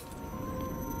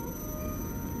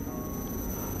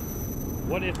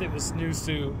 What if it was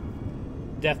snoo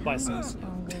death by snoo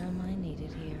How much longer am I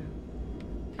needed here?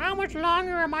 How much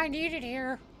longer am I needed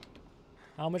here?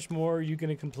 How much more are you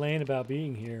gonna complain about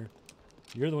being here?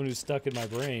 You're the one who's stuck in my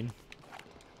brain.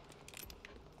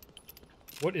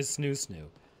 What is snoo snoo?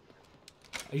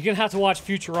 You're gonna have to watch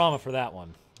Futurama for that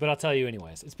one, but I'll tell you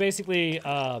anyways. It's basically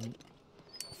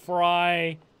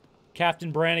Fry,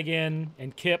 Captain Brannigan,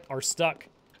 and Kip are stuck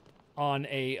on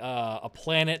a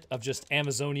planet of just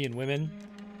Amazonian women,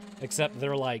 except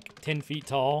they're like 10 feet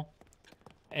tall,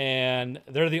 and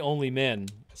they're the only men.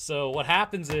 So what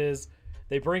happens is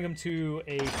they bring them to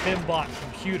a fembot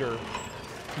computer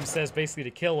who says basically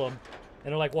to kill them,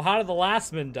 and they're like, well, how did the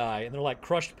last men die? And they're like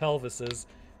crushed pelvises,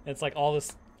 and it's like all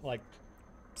this like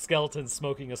skeletons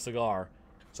smoking a cigar.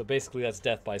 So basically that's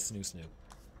death by snoo snoo.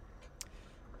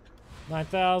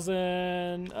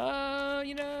 9,000,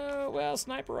 you know, well,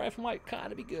 sniper rifle might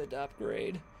kind of be good to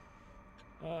upgrade.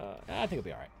 I think it'll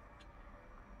be alright.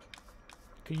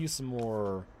 Could use some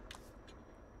more.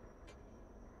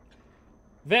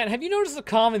 Van, have you noticed a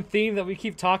common theme that we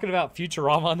keep talking about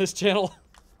Futurama on this channel?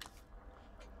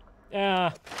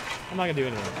 I'm not gonna do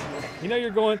anything. You know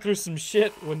you're going through some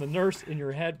shit when the nurse in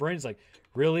your head brain's like,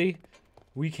 really?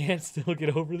 We can't still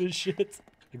get over this shit?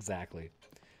 Exactly.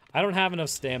 I don't have enough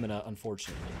stamina,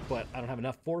 unfortunately, but I don't have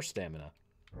enough force stamina.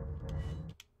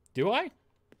 Do I?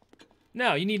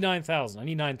 No, you need 9,000. I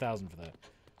need 9,000 for that.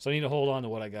 So I need to hold on to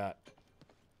what I got.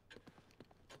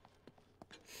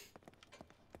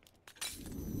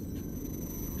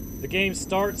 The game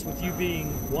starts with you being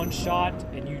one shot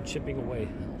and you chipping away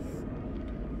health.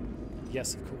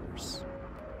 Yes, of course.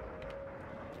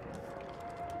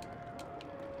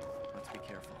 Let's be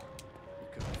careful. We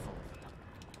could be full of them.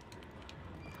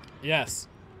 Yes.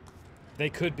 They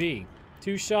could be.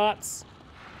 2 shots.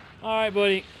 Alright,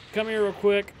 buddy. Come here real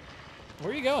quick.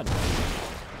 Where are you going?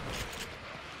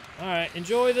 Alright,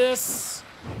 enjoy this.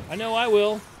 I know I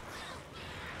will.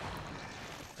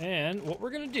 And what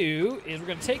we're gonna do is we're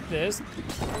gonna take this.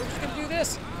 We're just gonna do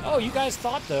this. Oh, you guys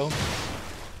thought though.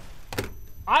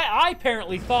 I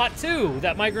apparently thought, too,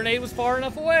 that my grenade was far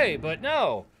enough away, but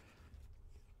no.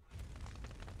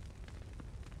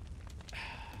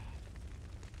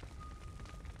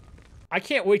 I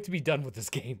can't wait to be done with this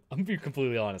game. I'm gonna be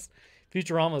completely honest.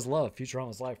 Futurama is love. Futurama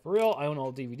is life. For real, I own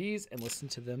all DVDs and listen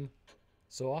to them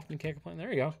so often. Can't complain.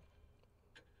 There you go.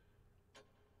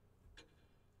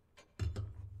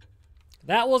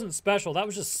 That wasn't special. That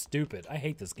was just stupid. I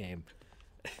hate this game.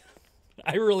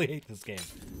 I really hate this game.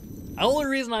 The only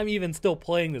reason I'm even still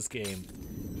playing this game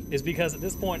is because at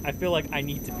this point I feel like I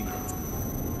need to beat it.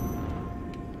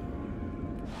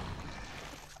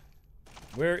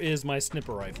 Where is my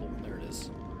sniper rifle? There it is.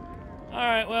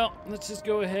 Alright, well, let's just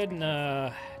go ahead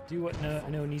and do what I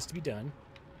know needs to be done.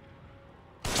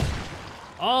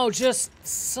 Oh, just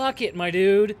suck it, my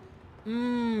dude.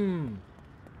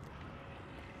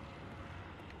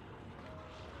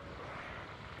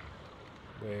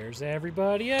 Where's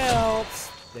everybody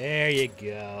else? There you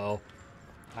go.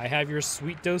 I have your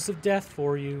sweet dose of death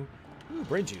for you. Ooh,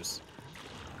 brain juice.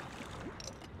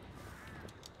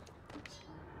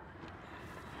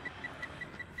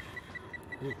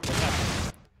 Ooh, what's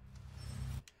happening?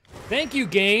 Thank you,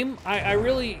 game. I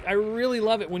really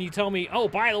love it when you tell me, oh,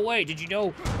 by the way, did you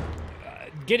know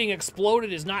getting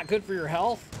exploded is not good for your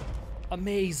health?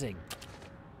 Amazing.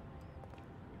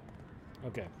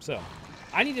 Okay, so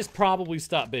I need to probably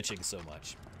stop bitching so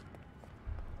much.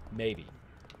 Maybe.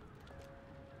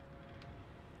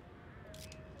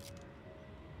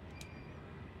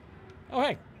 Oh,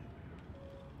 hey.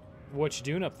 What you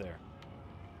doing up there?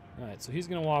 Alright, so he's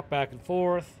gonna walk back and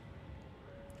forth.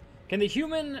 Can the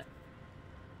human...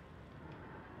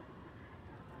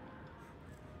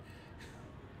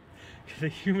 Can the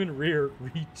human rear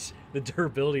reach the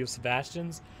durability of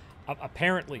Sebastian's?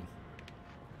 Apparently.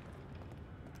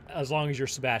 As long as you're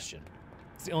Sebastian.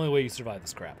 It's the only way you survive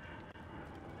this crap.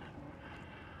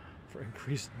 For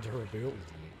increased durability.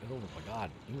 Oh my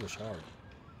god, English hard.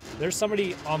 There's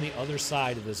somebody on the other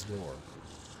side of this door.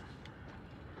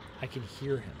 I can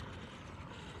hear him.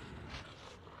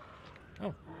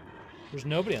 Oh. There's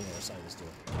nobody on the other side of this door.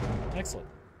 Excellent.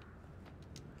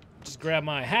 Just grab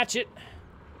my hatchet.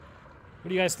 What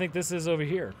do you guys think this is over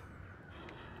here?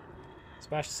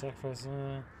 Sebastian sacrifice.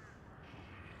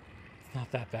 It's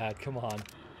not that bad. Come on.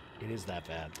 It is that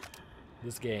bad.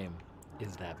 This game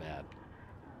is that bad.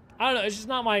 I don't know. It's just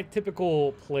not my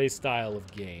typical play style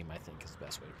of game, I think is the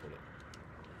best way to put it.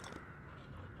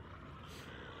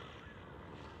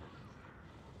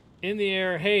 In the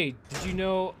air. Hey, did you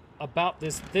know about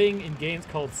this thing in games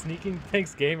called sneaking?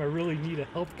 Thanks, game. I really need a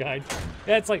help guide.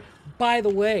 Yeah, it's like, by the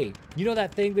way, you know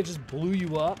that thing that just blew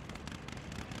you up?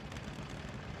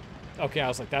 Okay, I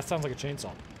was like, that sounds like a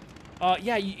chainsaw.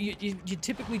 Yeah, you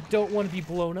typically don't want to be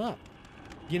blown up.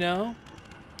 You know?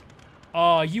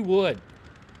 You would.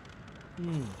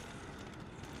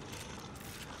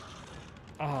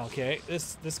 Oh, okay.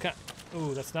 This kind...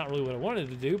 Ooh, that's not really what I wanted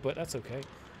to do, but that's okay.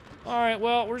 Alright,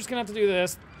 well, we're just gonna have to do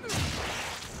this.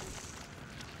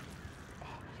 Oh,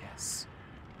 yes.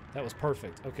 That was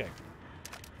perfect. Okay.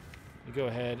 You go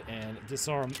ahead and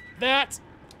disarm that.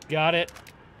 Got it.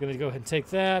 Gonna go ahead and take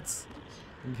that.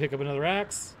 And pick up another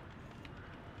axe.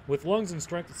 With lungs and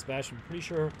strength of Sebastian, I'm pretty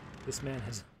sure this man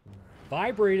has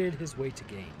vibrated his way to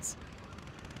gains.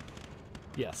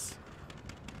 Yes.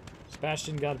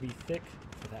 Sebastian gotta be thick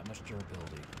for that much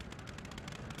durability.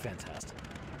 Fantastic.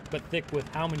 But thick with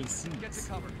how many seeds? Get to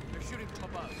cover. They're shooting from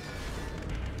above.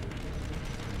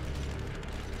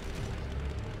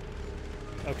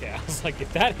 Okay, I was like,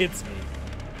 if that hits me.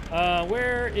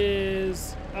 Where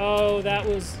is... Oh, that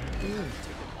was...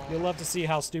 You'll love to see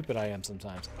how stupid I am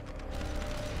sometimes.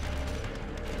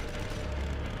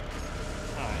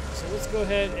 Alright, so let's go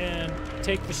ahead and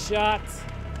take the shot.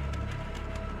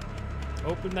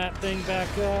 Open that thing back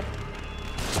up.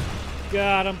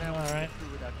 Got him. Alright.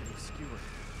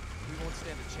 We won't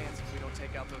stand a chance if we don't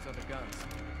take out those other guns.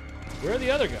 Where are the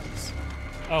other guns?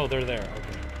 Oh, they're there.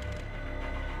 Okay.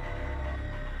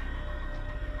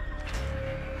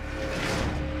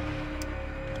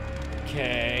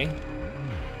 Okay.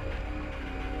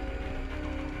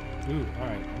 Ooh,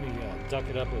 alright. Let me duck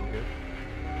it up over here.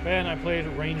 Man, I played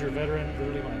Ranger Veteran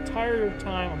literally my entire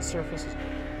time on the surface.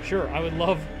 Sure, I would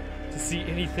love to see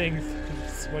anything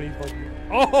sweaty fucking...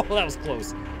 Oh, that was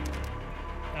close.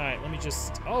 Alright, let me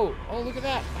just... Oh, look at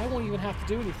that. I won't even have to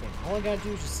do anything. All I gotta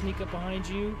do is just sneak up behind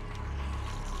you.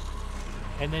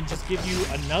 And then just give you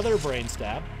another brain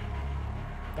stab.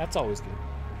 That's always good.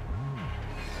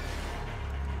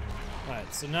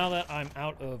 Alright, so now that I'm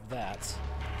out of that...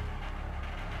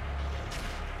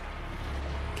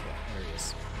 Okay, there he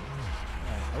is.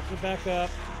 Alright, open it back up.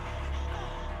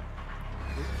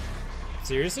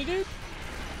 Seriously, dude?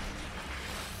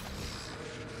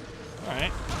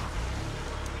 Alright.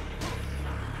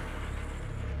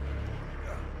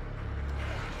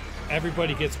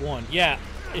 Everybody gets one. Yeah,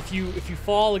 if you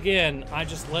fall again, I'm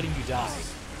just letting you die.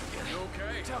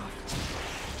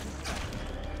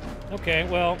 Okay,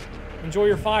 well, enjoy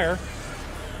your fire.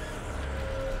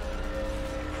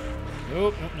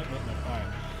 Nope, nope, nope, nope, nope. Alright.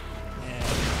 And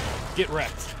get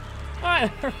wrecked. Alright,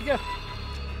 there we go.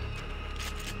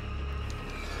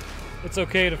 It's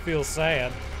okay to feel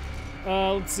sad.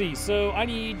 Let's see. So I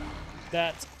need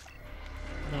that.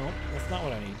 No, that's not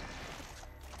what I need.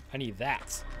 I need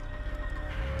that.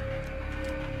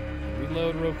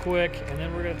 Reload real quick, and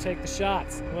then we're gonna take the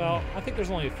shots. Well, I think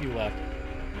there's only a few left.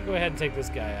 I'm gonna go ahead and take this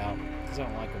guy out, because I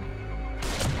don't like him.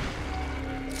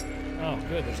 Oh,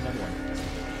 good, there's another one.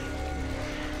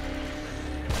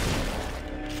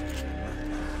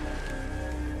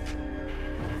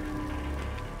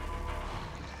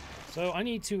 So I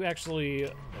need to actually...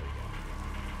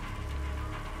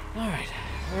 Alright,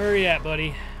 where are you at,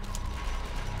 buddy?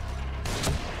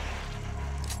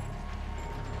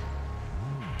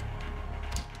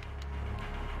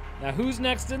 Now who's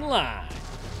next in line?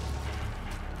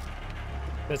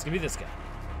 That's gonna be this guy.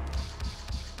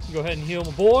 Go ahead and heal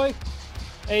my boy.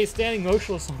 Hey, standing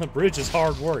motionless on the bridge is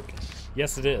hard work.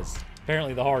 Yes, it is.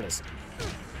 Apparently the hardest.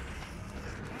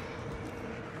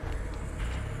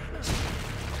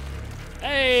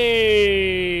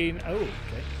 Hey! Oh, okay.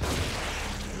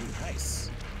 Ooh, nice.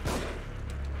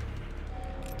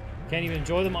 Can't even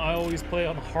enjoy them. I always play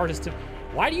on the hardest.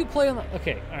 Why do you play on the...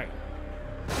 Okay, alright.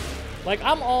 Like,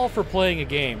 I'm all for playing a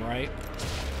game, right?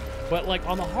 But, like,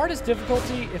 on the hardest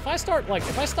difficulty, if I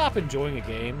stop enjoying a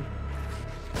game,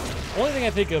 the only thing I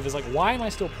think of is, like, why am I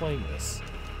still playing this?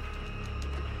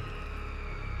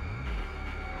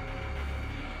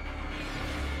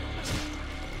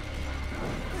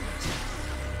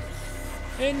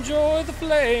 Enjoy the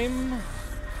flame.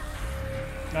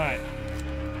 Alright.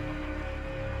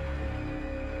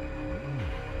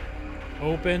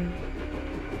 Open.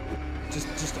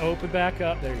 Just open back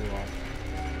up. There you are.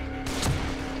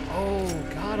 Oh,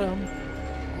 got him.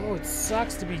 Oh, it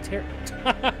sucks to be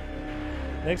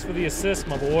Thanks for the assist,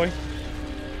 my boy.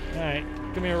 Alright,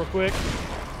 come here real quick.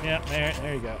 Yeah,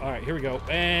 there you go. Alright, here we go.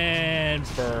 And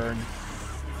burn.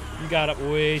 You got up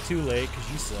way too late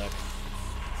because you suck.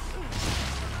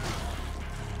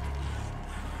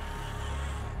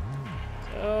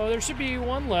 So there should be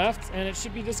one left, and it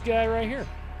should be this guy right here.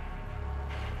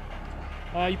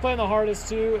 You play on the hardest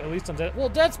too, at least on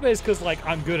Dead Space, because, like,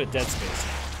 I'm good at Dead Space.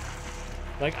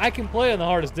 Like, I can play on the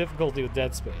hardest difficulty with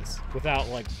Dead Space without,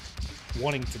 like,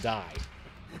 wanting to die.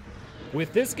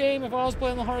 With this game, if I was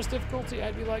playing the hardest difficulty,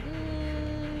 I'd be like,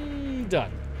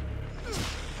 done.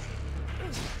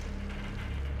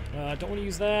 Don't want to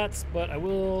use that, but I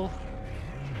will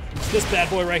use this bad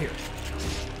boy right here.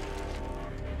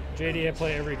 JD, I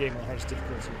play every game on the hardest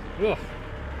difficulty. Ugh.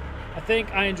 I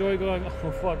think I enjoy going,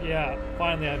 oh fuck yeah,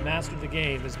 finally I mastered the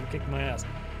game, this is kicking my ass.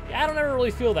 Yeah, I don't ever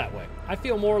really feel that way. I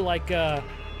feel more like,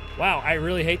 wow, I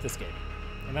really hate this game.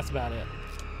 And that's about it.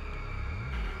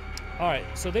 Alright,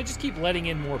 so they just keep letting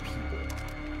in more people.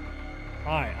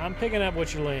 Alright, I'm picking up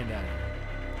what you're laying down here.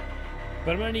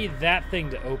 But I'm gonna need that thing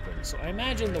to open. So I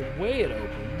imagine the way it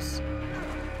opens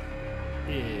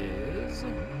is...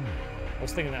 I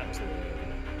was thinking that was the way it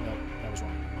opened. Nope, that was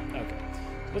wrong. Okay. So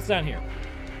what's down here?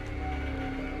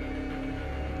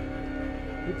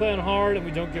 We play on hard and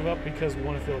we don't give up because we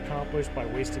want to feel accomplished by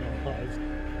wasting our lives.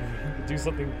 And we can do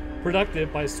something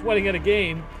productive by sweating at a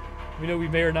game we know we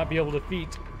may or not be able to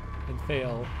defeat and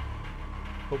fail.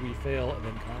 But we fail and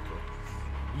then conquer.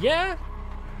 Yeah?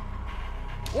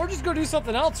 Or just go do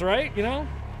something else, right? You know?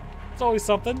 It's always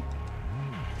something.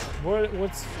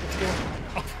 What's going on?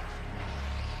 Oh.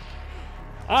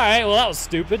 Alright, well that was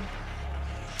stupid.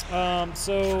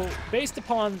 So, based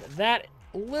upon that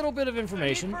little bit of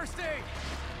information...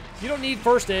 You don't need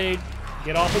first aid.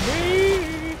 Get off of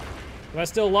me! Am I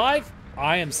still alive?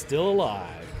 I am still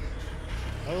alive.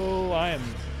 Oh, I am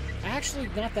actually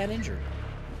not that injured.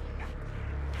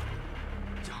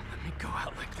 Don't let me go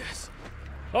out like this.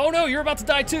 Oh no, you're about to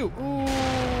die too. Ooh.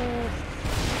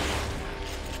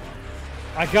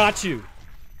 I got you.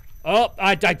 Oh,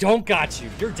 I don't got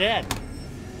you. You're dead.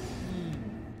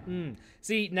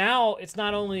 See, now it's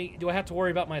not only do I have to worry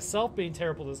about myself being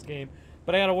terrible at this game,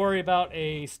 but I gotta worry about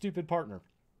a stupid partner.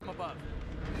 Above.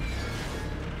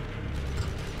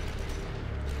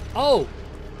 Oh!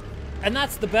 And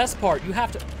that's the best part. You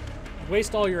have to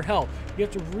waste all your health. You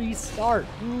have to restart.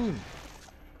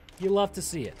 You love to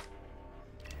see it.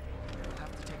 You'll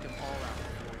have to take them all out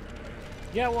before you can.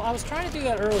 Yeah, well, I was trying to do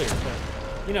that earlier, but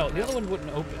You know, the other one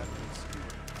wouldn't open.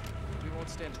 We won't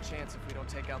stand a chance if we don't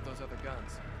take out those other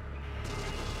guns.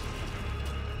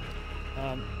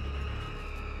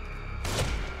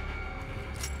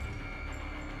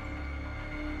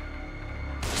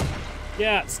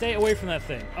 Yeah, stay away from that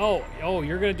thing. Oh,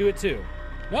 you're gonna do it too.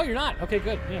 No, you're not. Okay,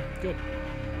 good. Yeah, good.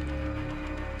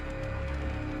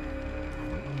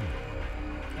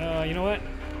 You know what?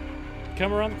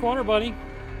 Come around the corner, buddy.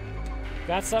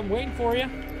 Got something waiting for you.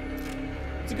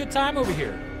 It's a good time over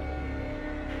here.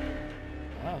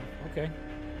 Oh, okay.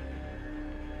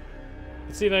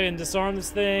 Let's see if I can disarm this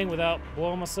thing without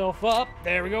blowing myself up.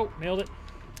 There we go. Nailed it.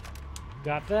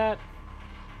 Got that.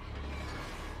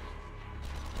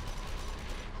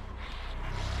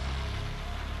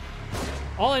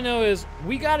 All I know is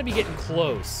we got to be getting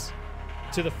close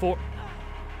to the fort.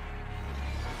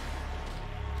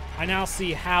 I now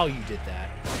see how you did that.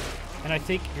 And I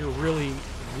think you're really,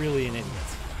 really an idiot.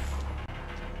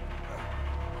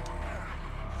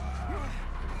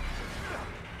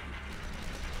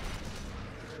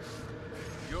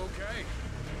 You okay?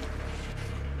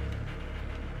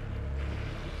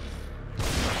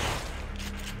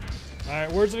 All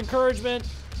right, words of encouragement.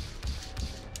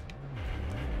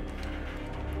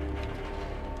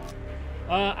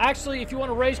 Actually, if you want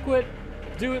to rage quit,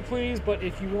 do it, please. But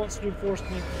if you want some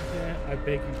enforcement, I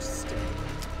beg you to stay.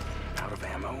 Out of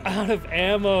ammo? Out of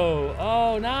ammo.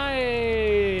 Oh,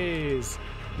 nice.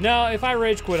 No, if I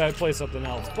rage quit, I'd play something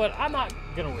else. But I'm not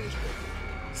going to rage quit.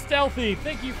 Stealthy,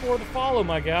 thank you for the follow,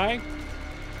 my guy.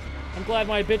 I'm glad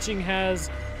my bitching has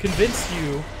convinced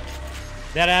you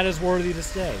that that is worthy to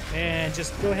stay. And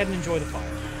just go ahead and enjoy the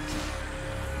fire.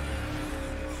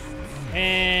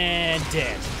 And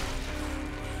dead.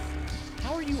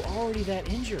 How are you already that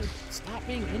injured? Stop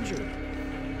being injured.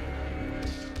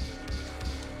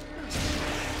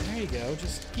 There you go.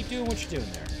 Just keep doing what you're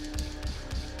doing there.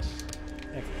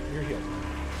 Excellent. You're healed.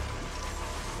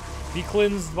 Be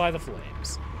cleansed by the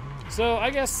flames. So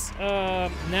I guess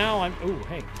now I'm... Ooh,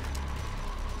 hey.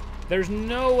 There's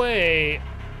no way...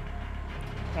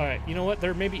 Alright, you know what?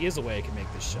 There maybe is a way I can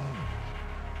make this shot.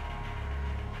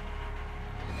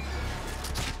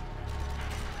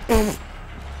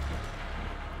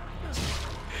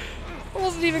 It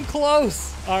wasn't even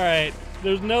close. Alright,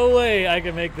 there's no way I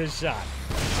can make this shot.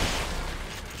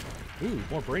 Ooh,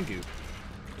 more brain goop.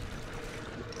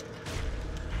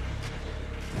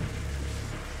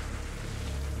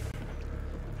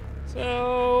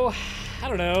 So, I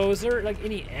don't know. Is there like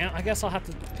any ammo? I guess I'll have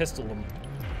to pistol them.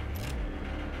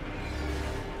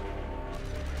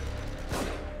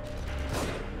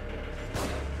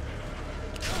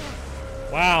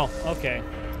 Wow, okay.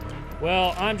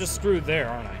 Well, I'm just screwed there,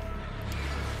 aren't I?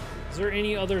 Is there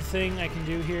any other thing I can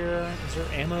do here? Is there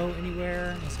ammo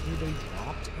anywhere? Has anybody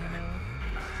dropped ammo?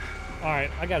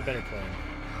 Alright, I got a better plan.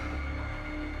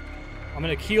 I'm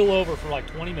gonna keel over for like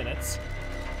 20 minutes.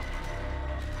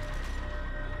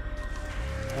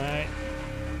 Alright.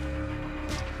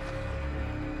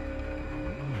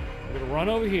 I'm gonna run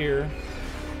over here.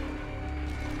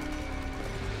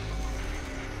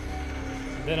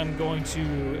 Then I'm going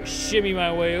to shimmy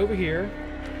my way over here.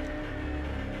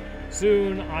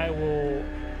 Soon I will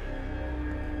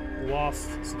lost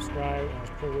subscribe. I was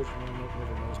privileged to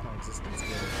never noticed my existence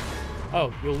again.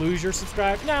 Oh, you'll lose your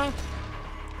subscribe? No.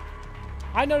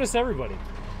 I notice everybody.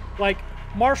 Like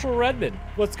Marshall Redmond.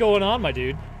 What's going on, my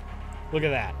dude? Look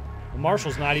at that. Well,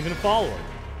 Marshall's not even a follower.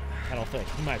 I don't think.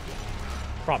 He might be.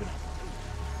 Probably not.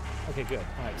 Okay, good.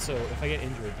 Alright, so if I get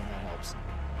injured, then that helps.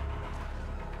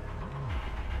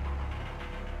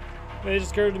 It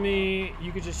just occurred to me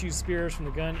you could just use spears from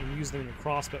the gun and use them in your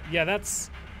crossbow. Yeah, that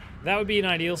would be an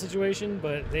ideal situation,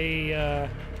 but they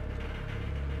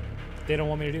don't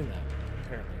want me to do that,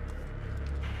 apparently.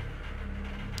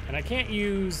 And I can't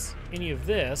use any of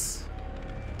this.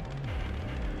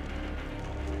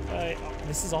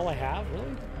 This is all I have, really?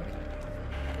 Okay.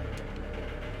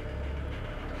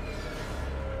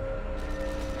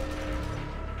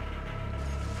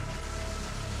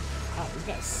 Wow, these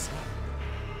guys suck.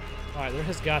 Alright, there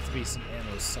has got to be some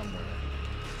ammo somewhere.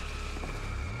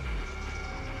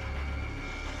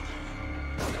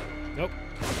 Nope.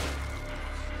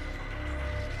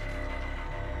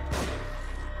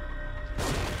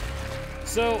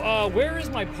 So, where is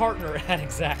my partner at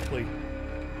exactly?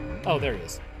 Oh, there he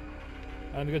is.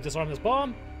 I'm gonna disarm this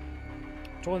bomb.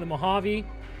 Join the Mojave.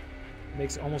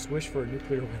 Makes it almost wish for a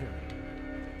nuclear winter.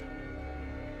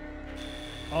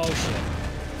 Oh, shit.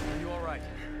 Are you alright?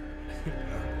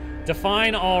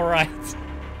 Define all right.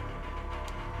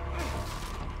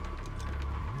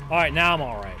 All right, now I'm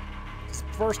all right.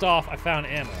 First off, I found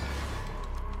ammo.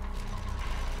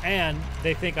 And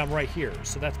they think I'm right here,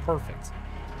 so that's perfect.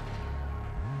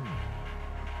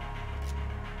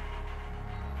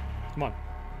 Come on.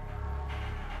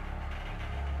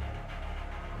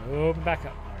 Open back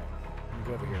up. All right, let me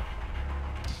go over here.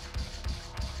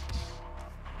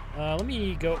 Let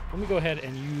me go ahead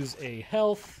and use a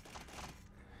health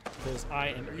because I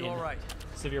am in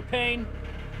severe pain.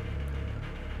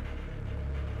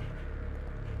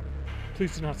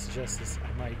 Please do not suggest this.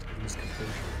 I might lose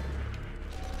composure.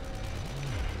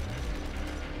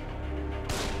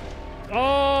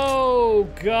 Oh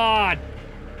God!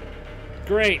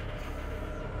 Great.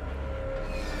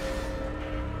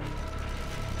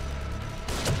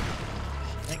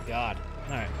 Thank God.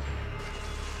 All right.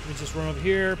 Let me just run over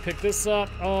here, pick this up.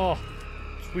 Oh,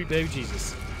 sweet baby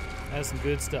Jesus. That's some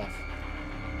good stuff.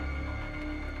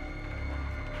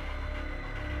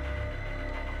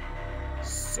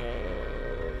 So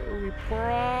we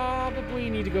probably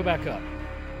need to go back up.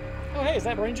 Oh, hey, is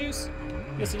that brain juice?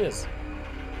 Yes, it is.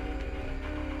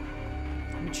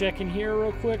 Let me check in here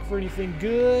real quick for anything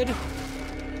good.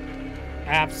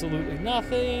 Absolutely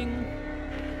nothing.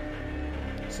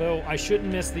 So I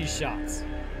shouldn't miss these shots.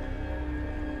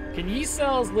 Can yeast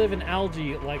cells live in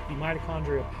algae like the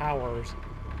mitochondria powers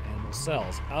animal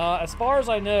cells? As far as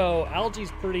I know, algae's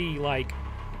pretty, like,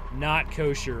 not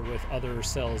kosher with other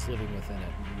cells living within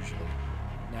it, usually.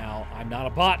 Now, I'm not a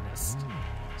botanist,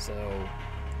 so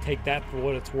take that for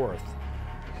what it's worth.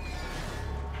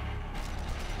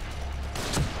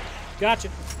 Gotcha.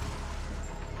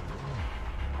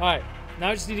 Alright, now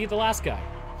I just need to get the last guy.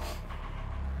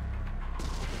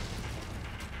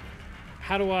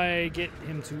 How do I get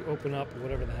him to open up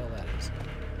whatever the hell that is?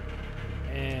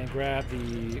 And grab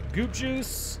the goop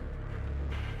juice.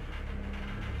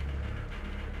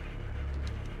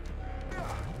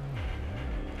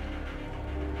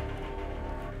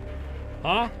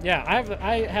 Huh? Yeah,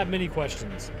 I have many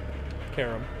questions,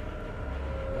 Karam.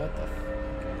 What the f?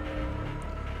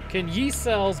 Can yeast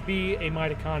cells be a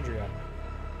mitochondria?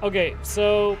 Okay,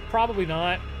 so probably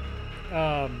not.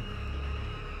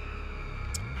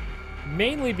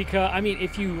 Mainly because, I mean,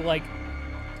 if you, like,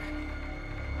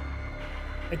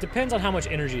 it depends on how much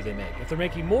energy they make. If they're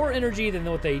making more energy than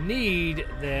what they need,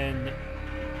 then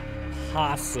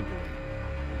possibly.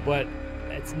 But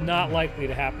it's not likely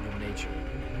to happen in nature.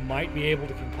 You might be able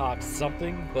to concoct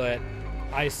something, but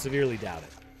I severely doubt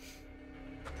it.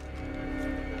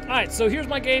 Alright, so here's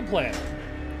my game plan.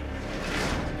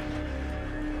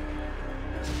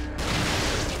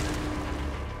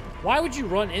 Why would you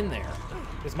run in there?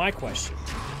 Is my question.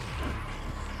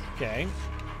 Okay.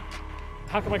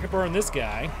 How come I can burn this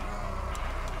guy?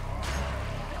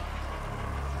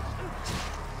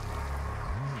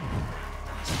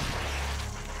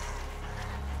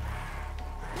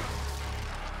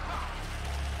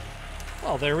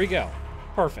 Well, there we go.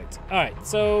 Perfect. Alright,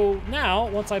 so now,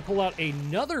 once I pull out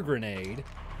another grenade,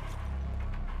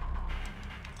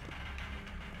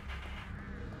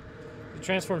 to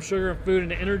transform sugar and food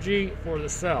into energy for the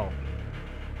cell.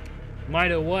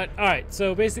 Mito what? Alright,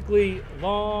 so basically,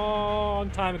 long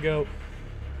time ago,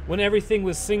 when everything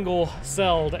was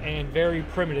single-celled and very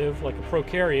primitive, like a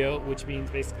prokaryote, which means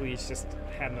basically it's just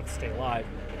had enough to stay alive,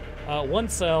 one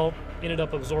cell ended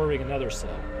up absorbing another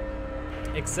cell.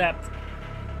 Except,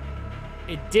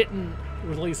 it didn't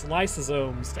release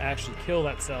lysosomes to actually kill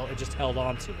that cell, it just held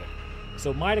on to it.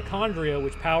 So mitochondria,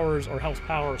 which powers or helps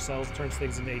power cells, turns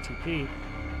things into ATP,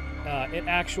 it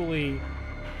actually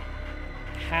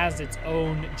has its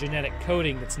own genetic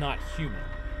coding that's not human.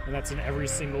 And that's in every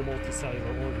single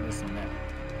multicellular organism now.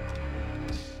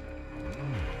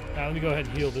 Now let me go ahead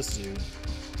and heal this dude.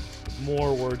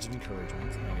 More words of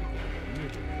encouragement. There you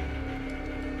go.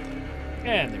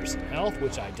 And there's some health,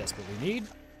 which I desperately need.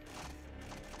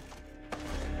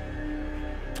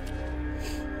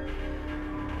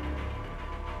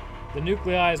 The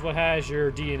nuclei is what has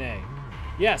your DNA.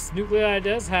 Yes, nuclei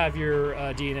does have your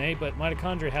DNA, but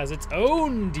mitochondria has its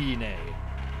own DNA.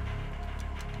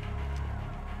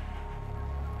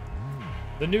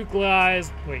 The nuclei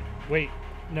is... Wait.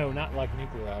 No, not like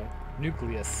nuclei.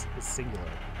 Nucleus is singular.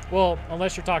 Well,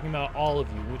 unless you're talking about all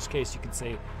of you, in which case you can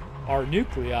say our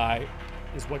nuclei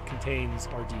is what contains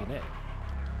our DNA.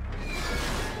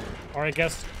 Or I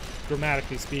guess,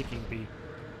 grammatically speaking, be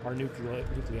our nuclei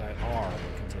are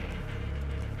what contain.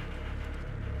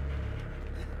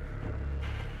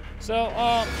 So,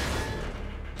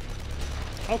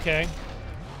 okay.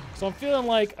 So I'm feeling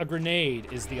like a grenade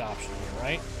is the option here,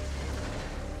 right?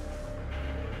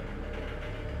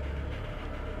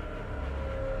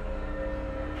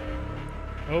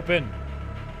 Open.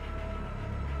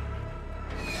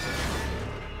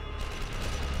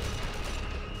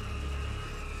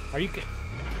 Are you kidding?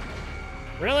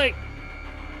 Really?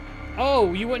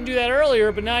 Oh, you wouldn't do that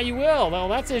earlier, but now you will. Well,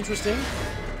 that's interesting.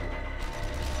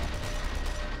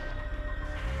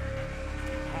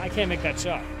 I can't make that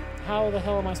shot. How the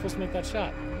hell am I supposed to make that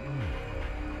shot?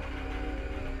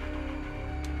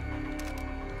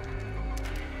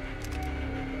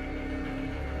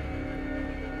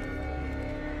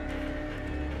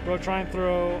 Bro, try and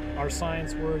throw our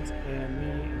science words and me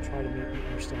and try to make me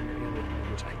understand your alien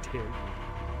language. I did.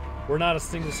 We're not a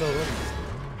single cell organism.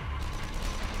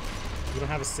 We don't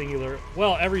have a singular...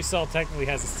 Well, every cell technically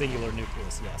has a singular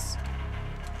nucleus, yes.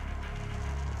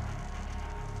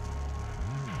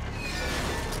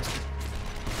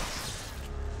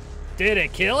 Did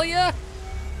it kill ya?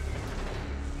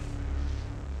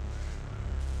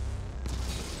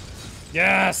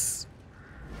 Yes!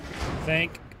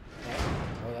 Thank...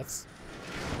 Oh, that's...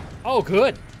 Oh,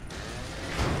 good!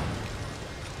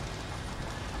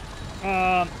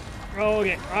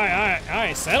 Okay.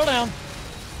 Alright, settle down.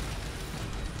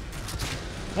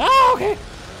 Oh, okay!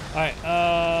 Alright,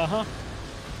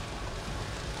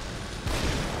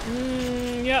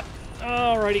 yep.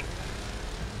 Alrighty.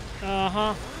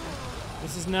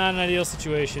 This is not an ideal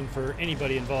situation for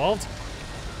anybody involved.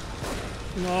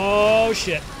 Oh,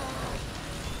 shit.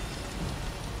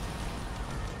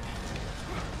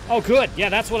 Oh, good. Yeah,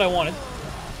 that's what I wanted.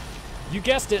 You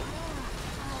guessed it.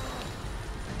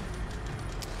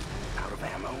 Out of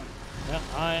ammo. Yeah,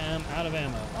 I am out of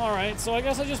ammo. Alright, so I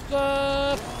guess I just,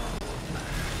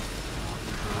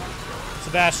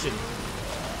 Sebastian,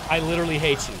 I literally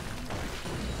hate you.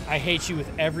 I hate you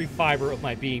with every fiber of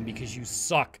my being because you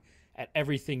suck at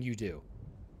everything you do.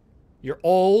 You're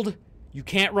old, you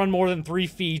can't run more than 3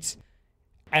 feet,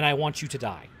 and I want you to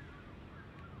die.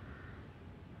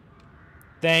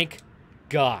 Thank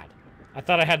God. I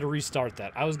thought I had to restart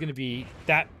that. I was gonna be,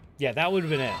 that would have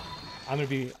been it. I'm gonna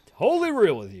be totally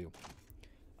real with you.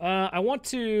 I want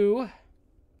to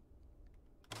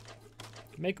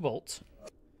make a bolt.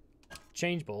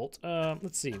 Change bolt.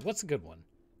 Let's see, what's a good one?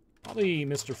 Probably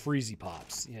Mr. Freezy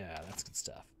Pops. Yeah, that's good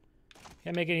stuff.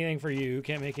 Can't make anything for you,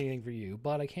 can't make anything for you,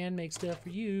 but I can make stuff for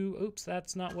you. Oops,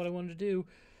 that's not what I wanted to do.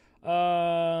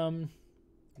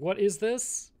 What is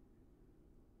this?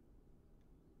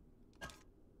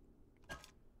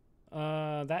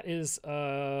 That is,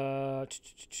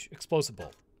 explosive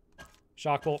bolt.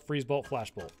 Shock bolt, freeze bolt,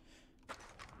 flash bolt.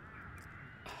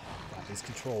 God, these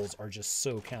controls are just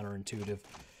so counterintuitive.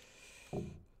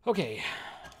 Okay.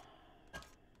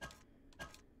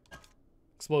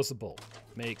 Explosive bolt.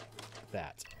 Make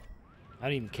that. I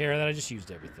don't even care that I just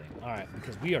used everything. Alright,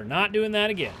 because we are not doing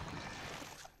that again.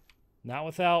 Not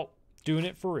without doing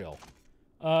it for real.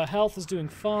 Health is doing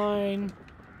fine.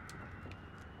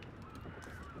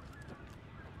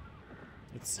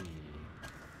 Let's see.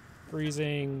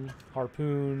 Freezing,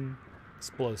 harpoon,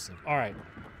 explosive. Alright,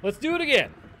 let's do it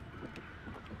again.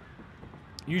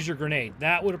 Use your grenade.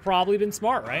 That would have probably been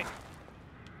smart, right?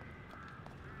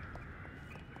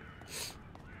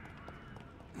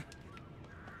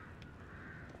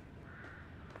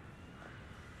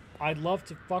 I'd love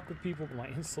to fuck with people, but my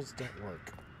insults don't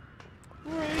work.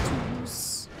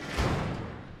 Right.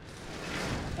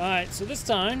 Alright, so this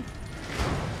time,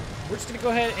 we're just gonna go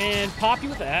ahead and pop you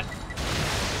with that.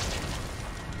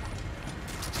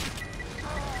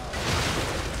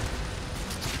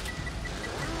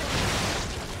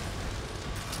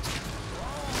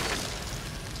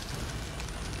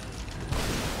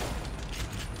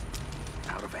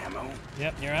 Out of ammo.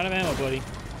 Yep, you're out of ammo, buddy.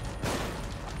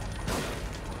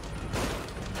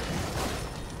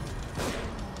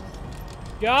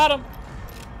 Got him.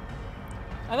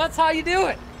 And that's how you do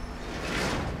it.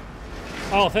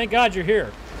 Oh, thank God you're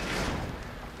here.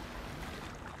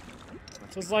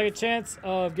 So it's like a chance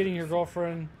of getting a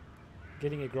girlfriend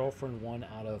 1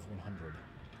 out of 100.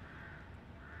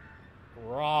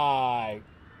 Right.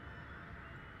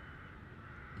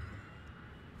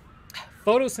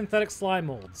 Photosynthetic slime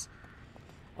molds.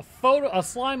 A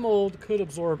slime mold could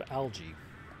absorb algae.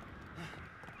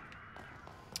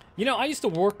 You know, I used to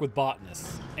work with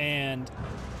botanists, and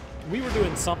we were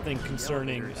doing something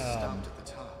concerning,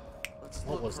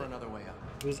 what was it?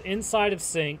 It was inside of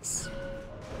sinks.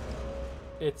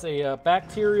 It's a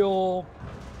bacterial...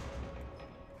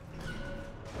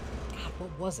 God,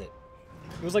 what was it?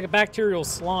 It was like a bacterial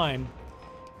slime,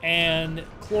 and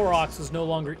Clorox was no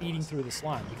longer eating through the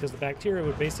slime, because the bacteria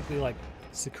were basically like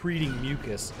secreting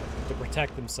mucus to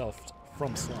protect themselves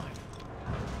from slime.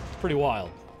 It's pretty wild.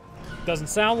 Doesn't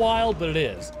sound wild, but it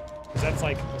is. Because that's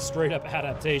like a straight up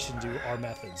adaptation to our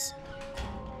methods.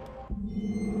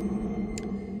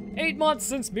 8 months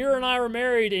since Mira and I were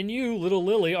married, and you, little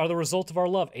Lily, are the result of our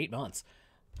love. 8 months.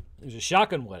 It was a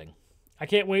shotgun wedding. I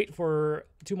can't wait for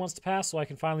 2 months to pass so I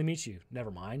can finally meet you.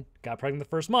 Never mind. Got pregnant the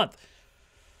first month.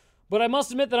 But I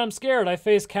must admit that I'm scared. I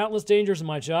face countless dangers in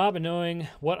my job, and knowing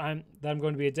that I'm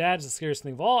going to be a dad is the scariest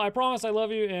thing of all. I promise I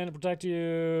love you and protect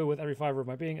you with every fiber of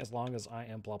my being as long as I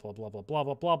am blah, blah, blah, blah, blah,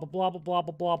 blah, blah, blah, blah, blah, blah,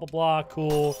 blah, blah, blah, blah.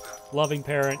 Cool. Loving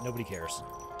parent. Nobody cares.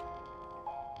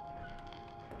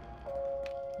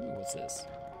 Ooh, what's this?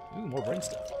 Ooh, more brain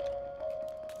stuff.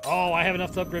 Oh, I have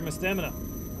enough to upgrade my stamina.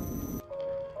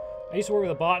 I used to work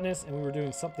with a botanist, and we were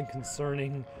doing something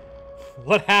concerning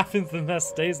what happens in the nest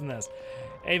stays in the nest.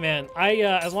 Hey, man,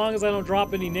 as long as I don't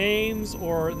drop any names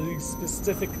or the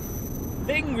specific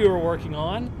thing we were working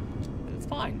on, it's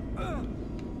fine.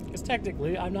 Because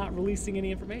technically, I'm not releasing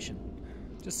any information.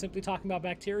 Just simply talking about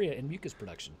bacteria and mucus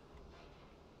production.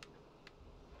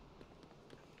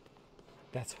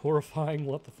 That's horrifying.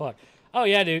 What the fuck? Oh,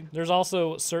 yeah, dude. There's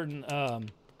also certain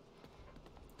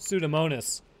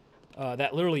Pseudomonas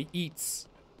that literally eats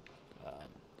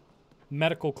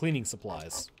medical cleaning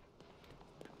supplies.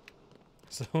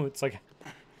 So it's like,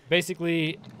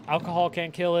 basically, alcohol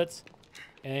can't kill it,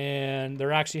 and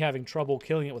they're actually having trouble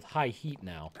killing it with high heat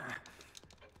now.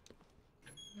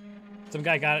 Some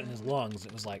guy got it in his lungs.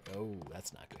 It was like, oh,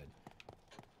 that's not good.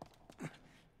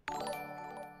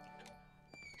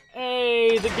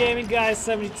 Hey, the gaming guy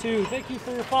 72. Thank you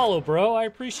for your follow, bro. I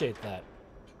appreciate that.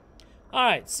 All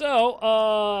right,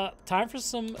 so time for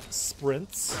some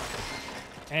sprints,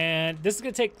 and this is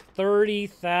gonna take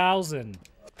 30,000.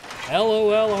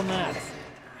 LOL on that.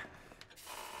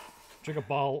 Drink a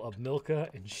bottle of Milka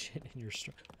and shit in your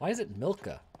straw. Why is it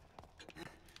Milka?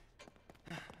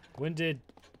 When did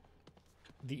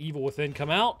The Evil Within come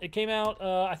out? It came out,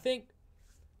 I think...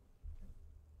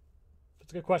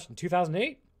 That's a good question.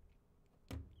 2008?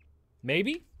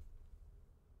 Maybe?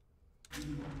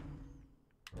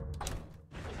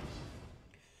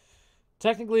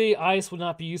 Technically, ice would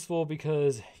not be useful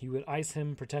because you would ice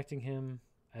him, protecting him,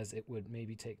 as it would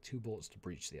maybe take 2 bullets to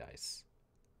breach the ice.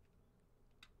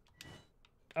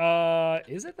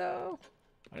 Is it though?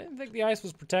 I didn't think the ice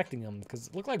was protecting him because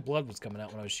it looked like blood was coming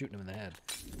out when I was shooting him in the head.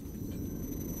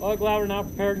 Well, glad we're now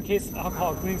prepared in case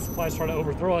alcohol cleaning supplies try to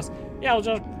overthrow us. Yeah,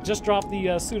 I'll just drop the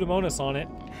Pseudomonas on it,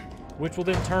 which will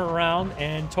then turn around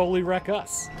and totally wreck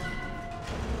us.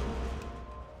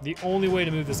 The only way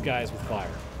to move this guy is with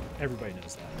fire. Everybody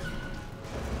knows that.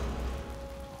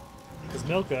 Because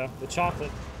Milka, the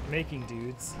chocolate making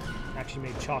dudes, actually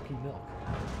made chalky milk.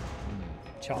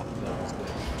 Chalky milk is good.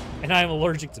 And I am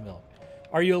allergic to milk.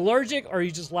 Are you allergic or are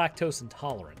you just lactose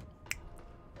intolerant?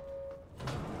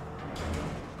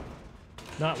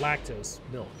 Not lactose,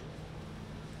 milk.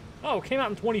 Oh, it came out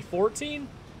in 2014?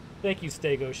 Thank you,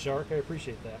 Stego Shark. I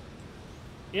appreciate that.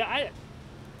 Yeah,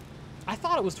 I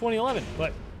thought it was 2011,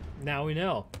 but now we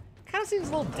know. Kind of seems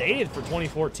a little dated for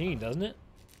 2014, doesn't it?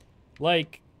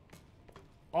 Like...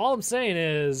 All I'm saying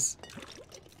is,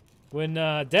 when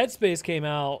Dead Space came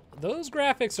out, those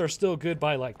graphics are still good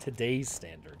by, like, today's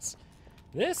standards.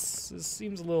 This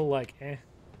seems a little like, eh.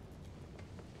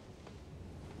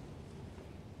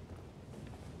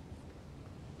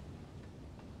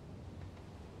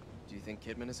 Do you think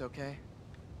Kidman is okay?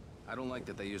 I don't like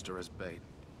that they used her as bait.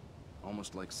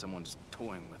 Almost like someone's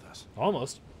toying with us.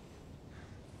 Almost.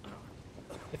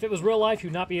 If it was real life,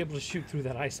 you'd not be able to shoot through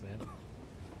that ice, man.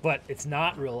 But it's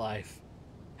not real life.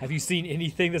 Have you seen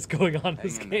anything that's going on in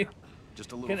this game?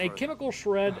 Just a little Can a further. chemical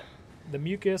shred the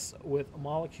mucus with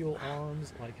molecule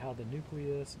arms, like how the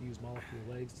nucleus use molecule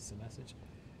legs to send message?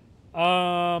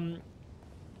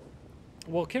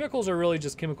 Well, chemicals are really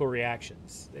just chemical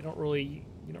reactions. They don't really,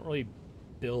 you don't really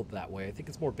build that way. I think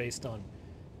it's more based on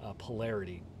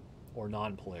polarity or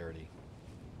non-polarity.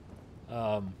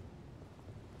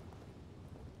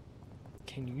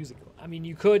 Can you use it? I mean,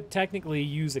 you could technically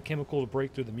use a chemical to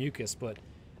break through the mucus, but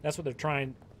that's what they're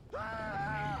trying.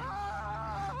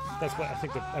 That's what I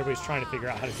think that everybody's trying to figure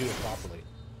out how to do it properly.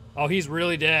 Oh, he's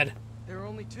really dead. There are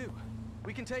only 2.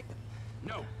 We can take them.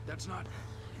 No, that's not.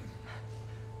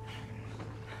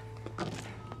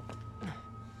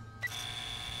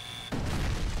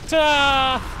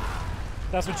 Ta!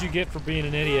 That's what you get for being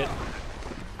an idiot.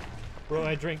 Bro,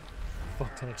 I drink a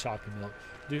fuck ton of chocolate milk.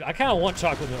 Dude, I kind of want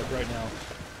chocolate milk right now.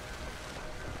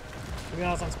 To be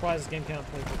honest, I'm surprised this game came out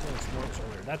in 2014 and more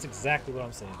earlier. That's exactly what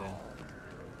I'm saying, Dan.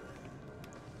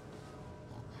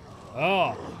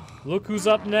 Oh, look who's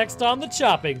up next on the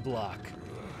chopping block.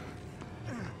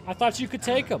 I thought you could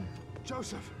take him.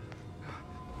 Joseph.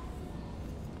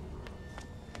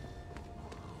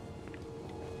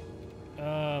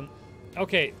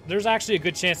 Okay, there's actually a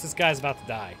good chance this guy's about to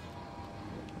die.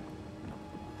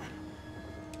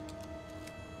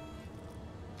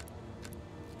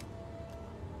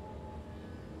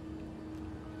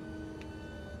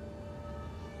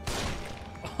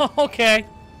 Okay.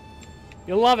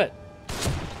 You'll love it.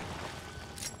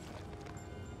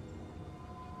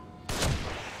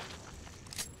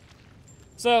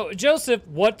 So, Joseph,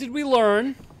 what did we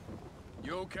learn?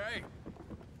 You okay?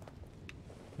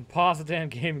 Pause the damn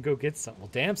game and go get some. Well,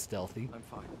 damn stealthy. I'm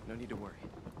fine. No need to worry.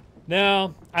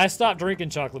 No, I stopped drinking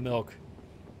chocolate milk.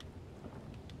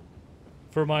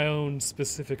 For my own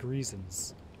specific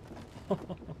reasons. That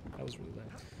was really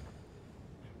bad.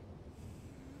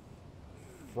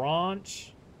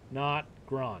 Franch, not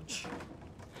Granch.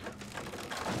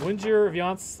 When's your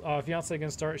fiance gonna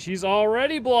start? She's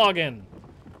already blogging.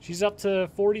 She's up to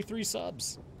 43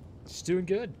 subs. She's doing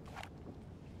good.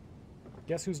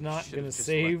 Guess who's not gonna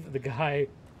save the guy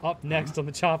up next on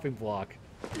the chopping block?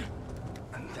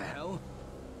 What the hell?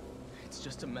 It's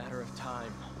just a matter of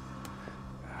time.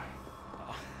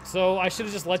 So I should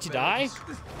have just let you die?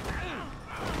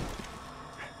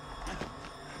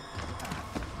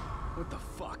 What the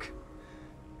fuck?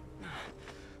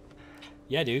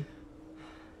 Yeah, dude.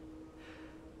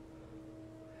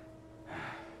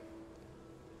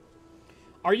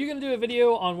 Are you gonna do a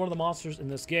video on one of the monsters in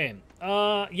this game?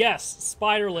 Yes,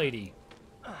 Spider Lady.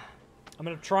 I'm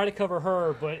gonna try to cover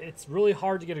her, but it's really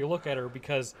hard to get a look at her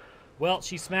because, well,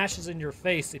 she smashes in your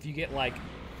face if you get like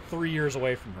 3 years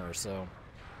away from her, so.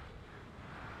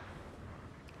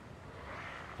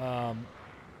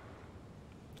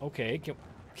 Okay,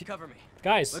 Cover me.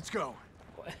 guys, Let's go.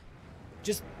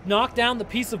 just knock down the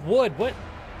piece of wood. What?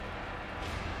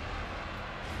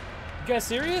 You guys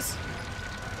serious?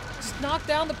 Just knock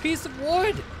down the piece of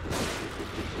wood.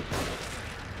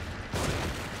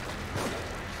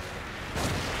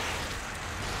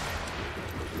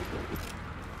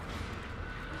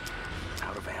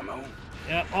 Out of ammo?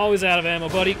 Yeah, always out of ammo,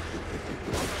 buddy.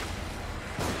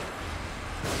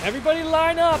 Everybody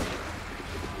line up.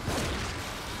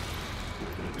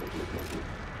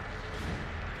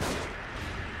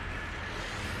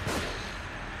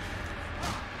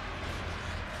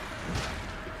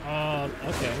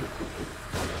 Okay.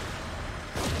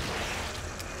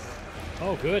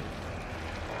 Oh, good.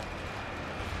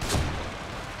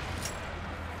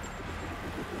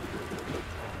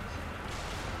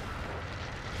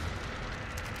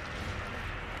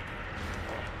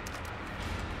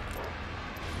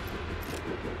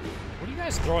 What are you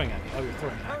guys throwing at me? Oh, you're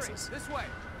throwing axes. This way.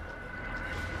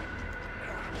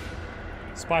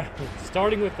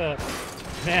 Starting with the,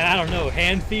 man, I don't know,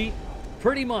 hand feet?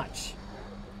 Pretty much.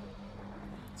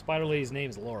 Spider Lady's name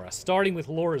is Laura. Starting with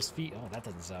Laura's feet. Oh, that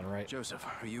doesn't sound right. Joseph,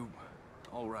 are you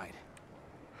all right?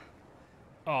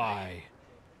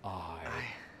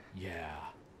 Yeah.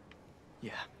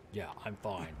 Yeah. I'm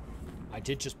fine. I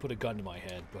did just put a gun to my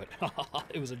head, but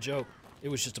it was a joke. It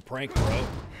was just a prank, bro.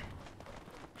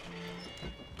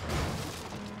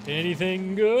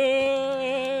 Anything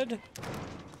good?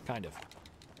 Kind of.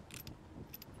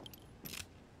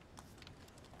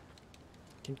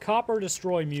 Can copper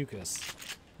destroy mucus?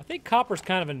 I think copper's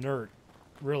kind of inert,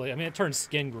 really. I mean, it turns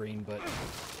skin green, but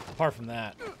apart from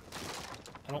that,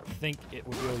 I don't think it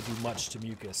would really do much to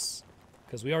mucus.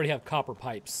 Because we already have copper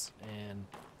pipes, and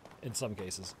in some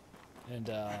cases. And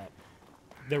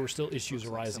there were still issues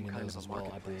arising in those as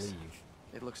well, I believe.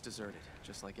 It looks deserted,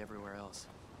 just like everywhere else.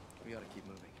 We ought to keep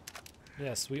moving.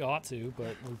 Yes, we ought to,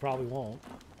 but we probably won't.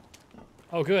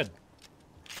 Oh, good.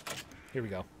 Here we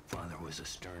go. Father was a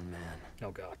stern man.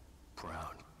 Oh, God.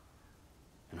 Proud.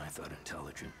 And I thought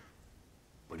intelligent.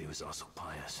 But he was also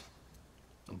pious.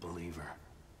 A believer.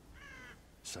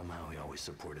 Somehow he always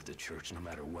supported the church no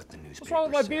matter what the newspaper What's wrong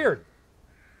with my said. beard?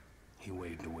 He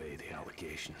waved away the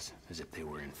allegations as if they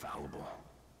were infallible.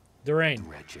 Durain. The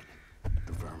wretched.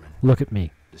 The vermin. Look at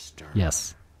me. The stern.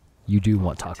 Yes, you do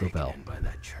want were Taco taken Bell. in by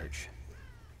that church.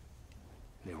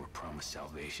 They were promised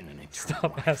salvation and eternal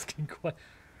Stop life. asking questions.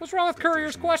 What's wrong with But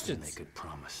Courier's there's nothing questions? They could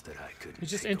promise that I couldn't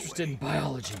He's just take interested away. in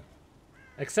biology.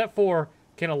 Except for,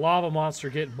 can a lava monster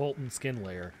get molten skin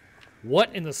layer?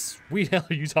 What in the sweet hell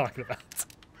are you talking about?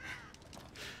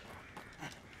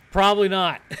 Probably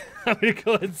not. I'm gonna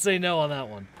go ahead and say no on that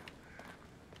one.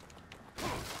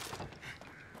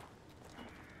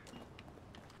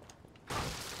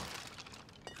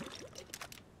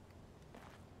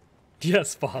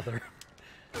 Yes, Father.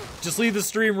 Just leave the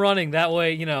stream running. That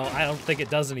way, you know, I don't think it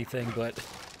does anything, but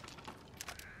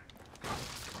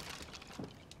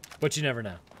you never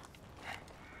know.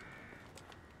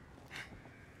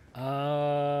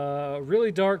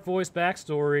 Really dark voice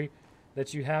backstory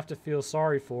that you have to feel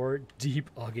sorry for. Deep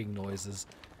ugging noises.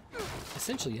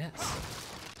 Essentially, yes.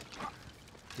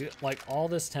 Dude, like, all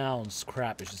this town's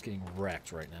crap is just getting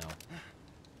wrecked right now.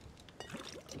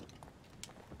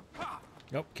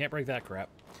 Nope, can't break that crap.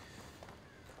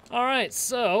 All right,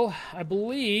 so I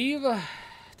believe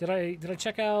did I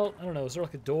check out? I don't know. Is there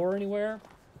like a door anywhere?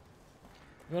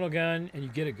 You want a gun and you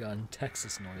get a gun.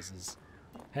 Texas noises.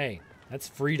 Hey, that's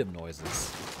freedom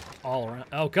noises all around.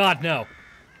 Oh God, no.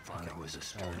 Father was a Oh,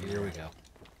 sturdy here we man, go.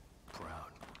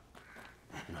 proud,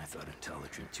 and I thought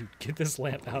intelligent. Dude, get this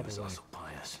lamp He out of was the way. also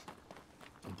pious,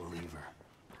 a believer.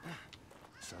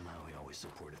 Somehow he always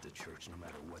supported the church, no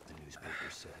matter what the newspaper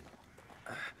said.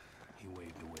 He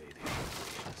waved away the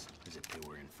accusations as if they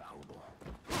were infallible.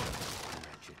 The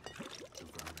wretched, the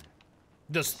vermin.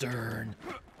 The stern,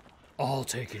 all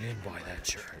taken in by that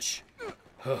church.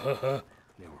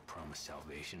 They were promised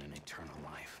salvation and eternal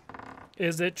life.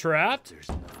 Is it trapped? There's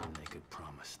nothing they could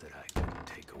promise that I couldn't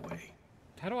take away.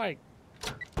 How do I?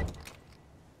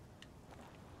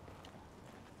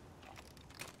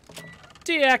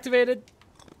 Deactivated.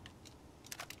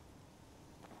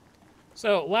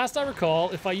 So, last I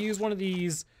recall, if I use one of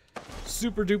these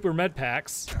super duper med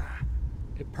packs,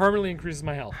 it permanently increases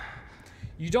my health.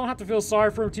 You don't have to feel sorry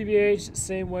for him, TBH.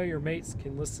 Same way your mates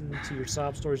can listen to your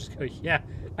sob stories. Just go, yeah,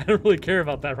 I don't really care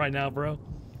about that right now, bro.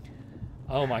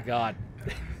 Oh my God.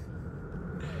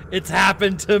 It's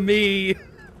happened to me.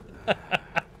 Yeah,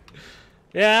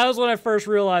 that was when I first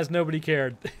realized nobody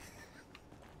cared.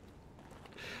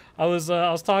 I was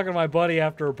talking to my buddy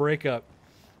after a breakup,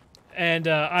 and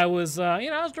I was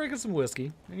drinking some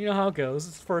whiskey. And you know how it goes.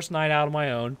 It's the first night out on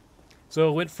my own, so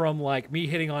it went from like me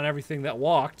hitting on everything that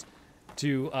walked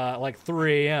to like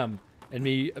 3 a.m. and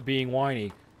me being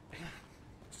whiny.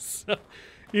 So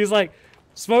he's like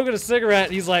smoking a cigarette.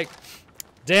 And he's like,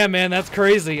 "Damn, man, that's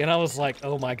crazy." And I was like,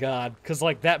 "Oh my God," because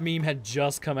like that meme had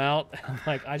just come out. I'm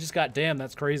like, I just got damn,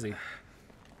 that's crazy.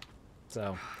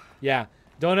 So, yeah.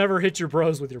 Don't ever hit your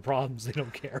bros with your problems. They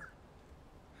don't care.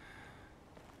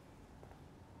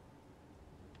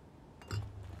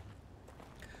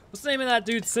 What's the name of that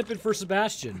dude sipping for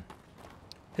Sebastian?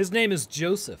 His name is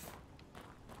Joseph.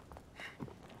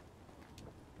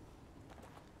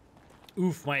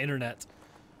 Oof, my internet.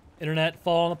 Internet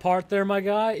falling apart there, my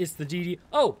guy. It's the DD.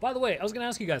 Oh, by the way, I was going to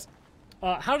ask you guys,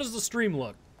 how does the stream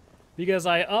look? Because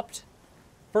I upped.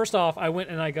 First off, I went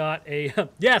and I got a...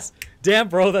 Yes! Damn,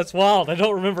 bro, that's wild. I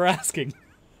don't remember asking.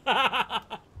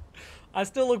 I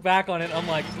still look back on it. I'm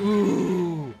like,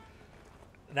 ooh.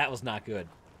 That was not good.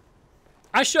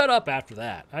 I shut up after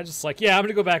that. I just like, yeah, I'm going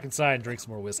to go back inside and drink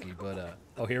some more whiskey. But,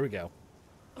 oh, here we go.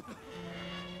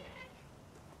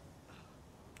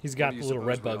 He's got the little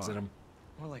red bugs in him.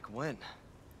 More like when?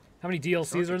 How many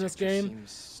DLCs are in this game?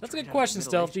 That's a good question,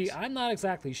 Stealthy. I'm not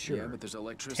exactly sure. Yeah, but there's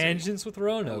electricity. Tangents with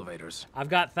Roanoke. Elevators. I've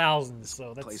got thousands,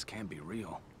 so This place that's... can't be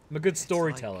real. I'm a good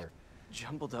storyteller.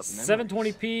 Jumbled up memories.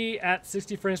 720p at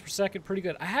 60 frames per second, pretty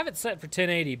good. I have it set for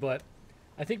 1080, but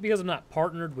I think because I'm not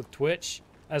partnered with Twitch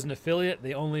as an affiliate,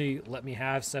 they only let me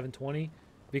have 720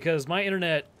 because my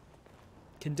internet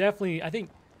can definitely, I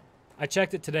think, I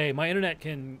checked it today, my internet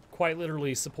can quite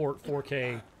literally support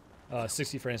 4K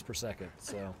 60 frames per second,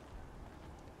 so.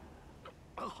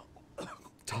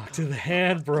 Talk to the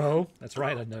hand, bro. That's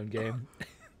right, unknown game.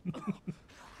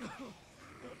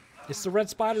 It's the red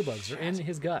spider bugs. They're in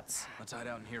his guts. Let's hide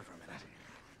out in here for a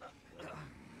minute.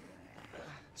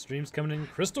 Stream's coming in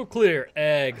crystal clear.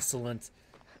 Excellent.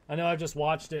 I know I've just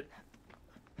watched it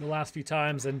the last few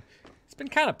times, and it's been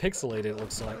kind of pixelated, it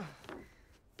looks like.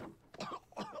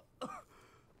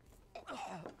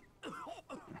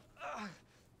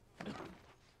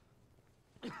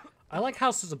 I like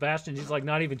how Sebastian, he's like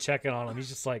not even checking on him. He's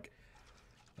just like,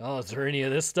 oh, is there any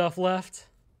of this stuff left?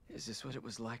 Is this what it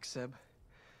was like, Seb?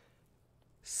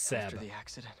 Seb. After the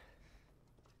accident?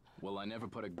 Well, I never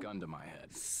put a gun to my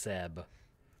head. Seb.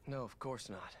 No, of course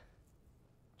not.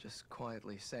 Just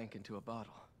quietly sank into a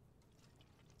bottle.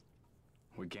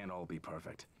 We can't all be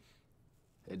perfect.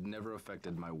 It never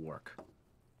affected my work.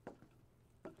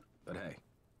 But hey,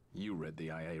 you read the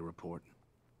IA report.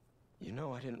 You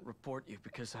know I didn't report you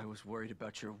because I was worried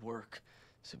about your work,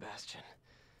 Sebastian.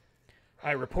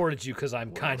 I reported you because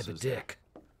I'm What kind else of a is there? dick.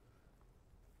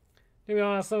 To be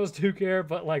honest, I was too care,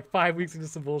 but like 5 weeks into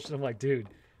some bullshit, I'm like, dude,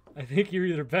 I think you're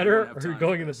either better have or you're time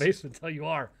going for in the this. basement until you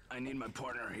are. I need my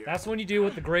partner here. That's when you do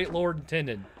what the great Lord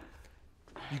intended.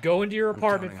 You go into your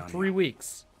apartment counting for on 3 you.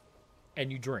 weeks,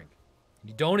 and you drink.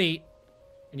 You don't eat,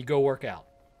 and you go work out.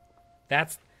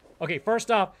 That's... Okay, first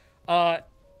off,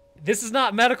 this is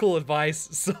not medical advice,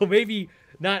 so maybe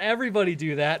not everybody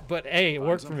do that, but hey, it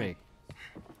worked for me.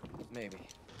 Maybe.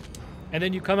 And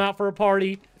then you come out for a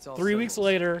party It's all 3 weeks symbols.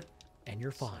 later, and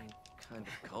you're fine. Kind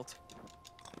of cult.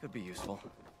 Could be useful.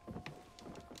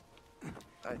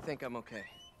 I think I'm okay.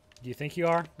 Do you think you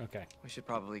are? Okay. We should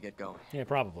probably get going. Yeah,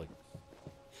 probably.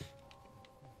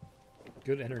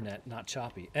 Good internet, not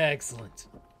choppy. Excellent.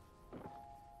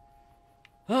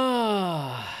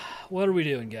 Ah, what are we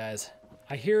doing, guys?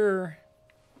 I hear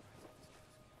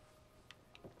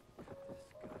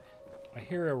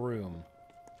a room.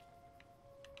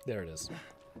 There it is.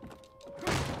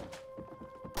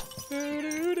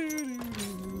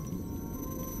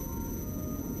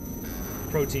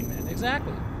 Protein Man.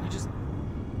 Exactly. You just...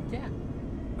 Yeah.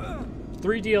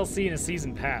 3 DLC and a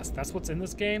season pass. That's what's in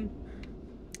this game?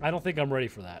 I don't think I'm ready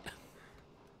for that.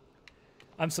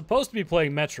 I'm supposed to be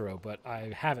playing Metro, but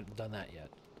I haven't done that yet.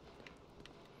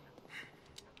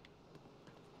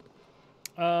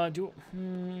 I don't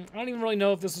even really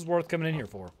know if this is worth coming in here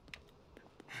for.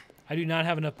 I do not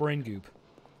have enough brain goop.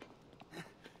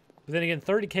 But then again,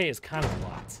 30K is kind of a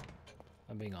lot.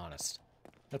 I'm being honest.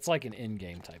 That's like an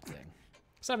in-game type thing.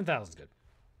 7,000 is good.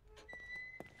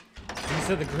 You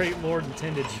said the great Lord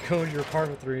intended you go into your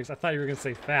apartment 3 weeks. I thought you were going to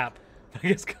say FAP. But I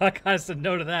guess God kind of said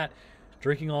no to that.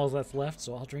 Drinking all that's left,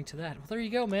 so I'll drink to that. Well, there you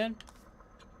go, man.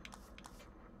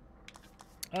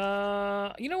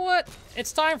 You know what?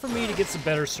 It's time for me to get some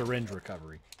better syringe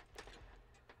recovery.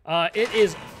 It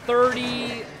is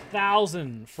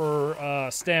 30,000 for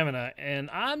stamina, and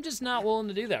I'm just not willing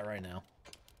to do that right now.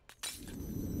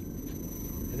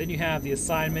 And then you have the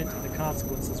assignment and the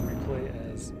consequences where you play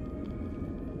as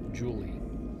Julie.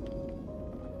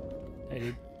 Hey,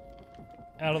 dude.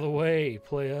 Out of the way,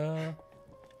 playa.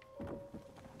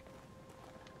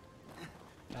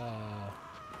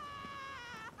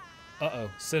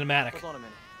 Uh-oh, cinematic. Hold on a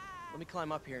minute. Let me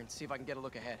climb up here and see if I can get a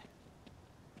look ahead.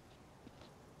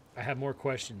 I have more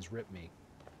questions, rip me.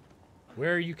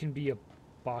 Where you can be a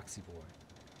boxy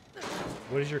boy.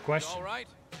 What is your question? You all right?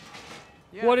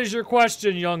 Yeah. What is your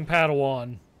question, young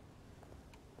Padawan?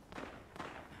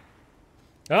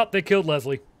 Oh, they killed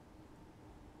Leslie.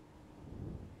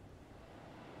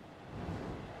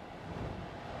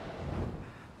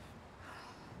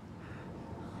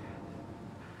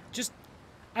 Just,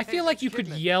 I feel like you could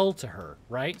yell to her,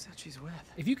 right? Who's that she's with?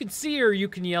 If you can see her, you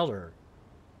can yell to her.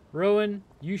 Rowan,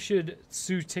 you should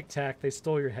sue Tic Tac. They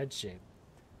stole your head shape.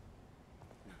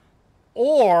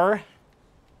 Or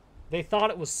they thought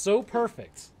it was so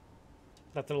perfect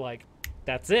that they're like,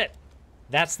 that's it.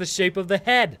 That's the shape of the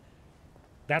head.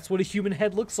 That's what a human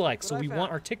head looks like. So we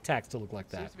want our Tic Tacs to look like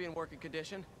that. Seems to be in working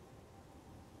condition.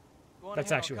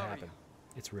 That's actually what happened.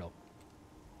 It's real.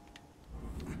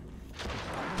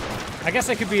 I guess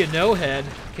I could be a no head,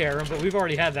 Karen, but we've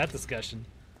already had that discussion.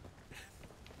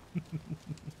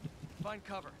 Find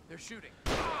cover. They're shooting.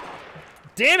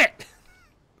 Damn it!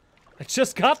 I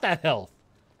just got that health.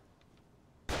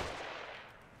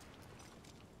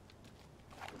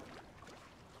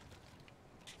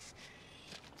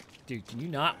 Dude, can you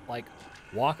not, like,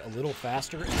 walk a little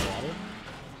faster in water?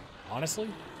 Honestly?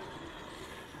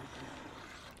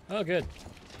 Oh, good.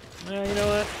 You know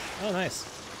what? Oh,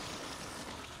 nice.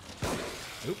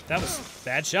 Oop, that was a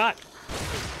bad shot.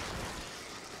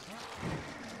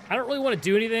 I don't really want to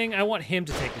do anything. I want him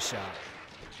to take the shot.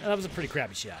 That was a pretty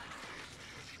crappy shot.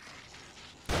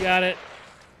 You got it.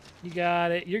 You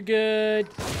got it. You're good.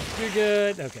 You're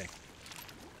good. Okay.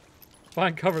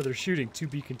 Find cover. They're shooting. To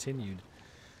be continued.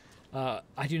 I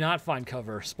do not find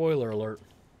cover. Spoiler alert.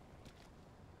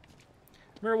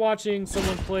 I remember watching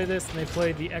someone play this, and they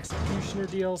played the Executioner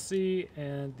DLC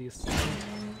and the Assignment.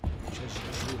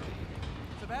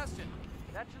 Sebastian,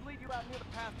 that should lead you out near the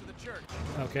path to the church.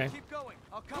 Okay. Keep going.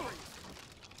 I'll cover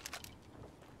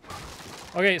you.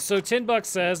 Okay, so $10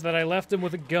 says that I left him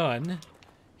with a gun.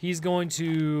 He's going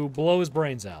to blow his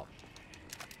brains out.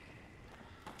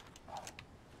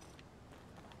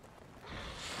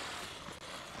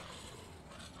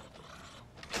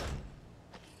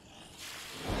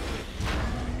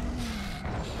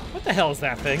 What the hell is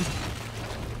that thing?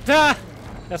 Ah!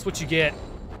 That's what you get.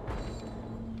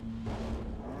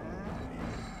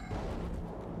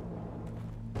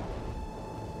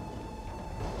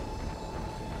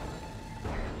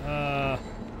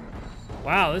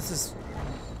 Wow, this is...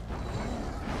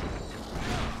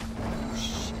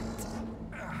 Shit.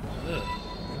 Ugh.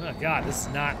 Oh, God, this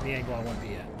is not the angle I want to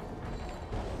be at.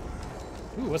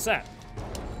 Ooh, what's that?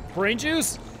 Brain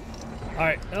juice?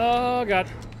 Alright, oh, God.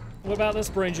 What about this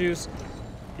brain juice?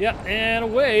 Yep, and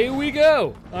away we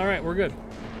go. Alright, we're good.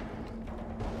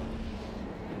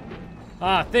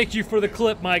 Ah, thank you for the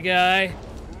clip, my guy.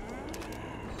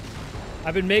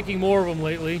 I've been making more of them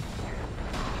lately.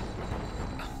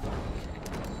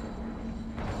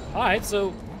 Alright,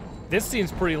 so this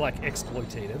seems pretty, like,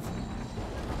 exploitative.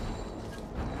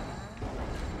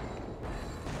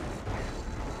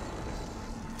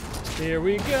 Here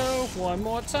we go, one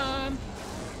more time.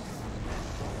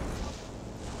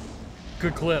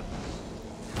 good clip.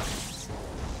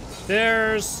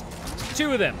 There's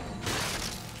 2 of them.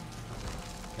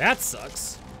 That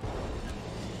sucks.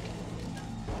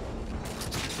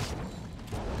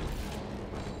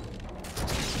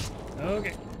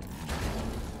 Okay.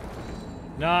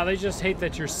 Nah, they just hate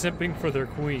that you're simping for their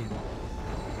queen.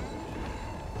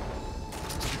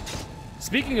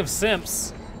 Speaking of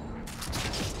simps,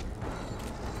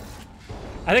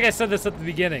 I think I said this at the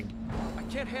beginning. I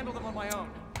can't handle them on my own.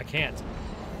 I can't.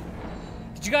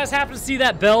 Did you guys happen to see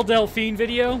that Belle Delphine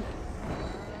video?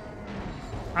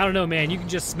 I don't know, man. You can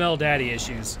just smell daddy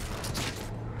issues.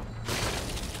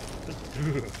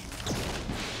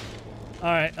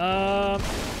 Alright, oh,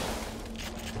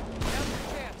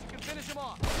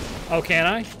 can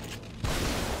I?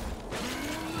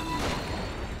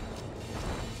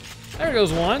 There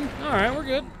goes one. Alright, we're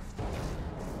good.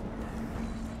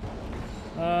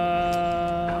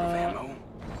 I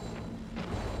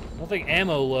don't think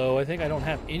ammo low. I think I don't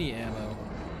have any ammo.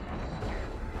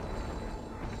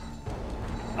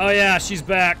 Oh yeah, she's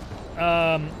back.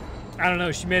 I don't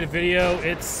know. She made a video.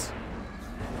 It's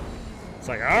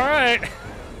like, all right.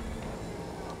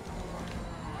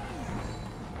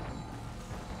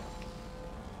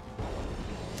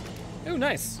 Ooh,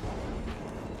 nice.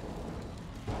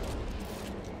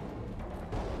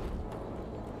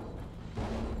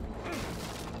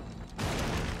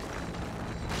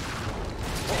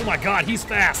 Oh my god, he's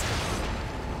fast.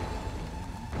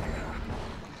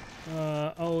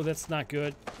 Oh, that's not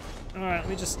good. All right, let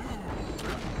me just...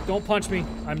 Don't punch me.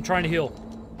 I'm trying to heal.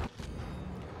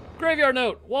 Graveyard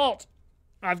note. Walt,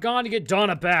 I've gone to get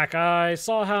Donna back. I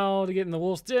saw how to get in the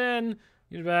wolf's den.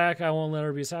 Get her back. I won't let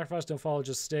her be sacrificed. Don't follow.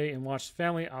 Just stay and watch the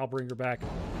family. I'll bring her back.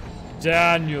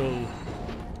 Daniel.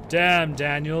 Damn,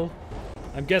 Daniel.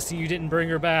 I'm guessing you didn't bring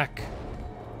her back.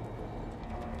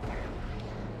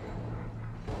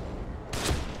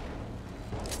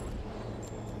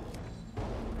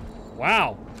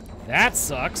 Wow. That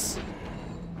sucks.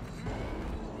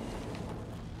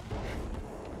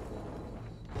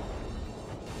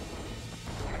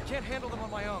 I can't handle them on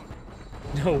my own.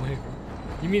 No way.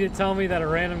 You mean to tell me that a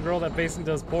random girl that basically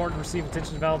does porn to receive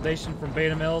attention and validation from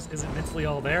beta males isn't mentally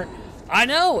all there? I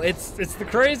know! It's the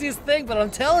craziest thing, but I'm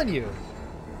telling you.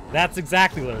 That's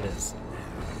exactly what it is.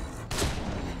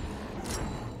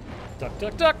 Duck,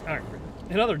 duck, duck. Alright.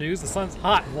 In other news, the sun's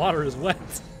hot and water is wet.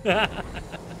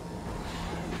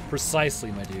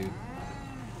 Precisely, my dude.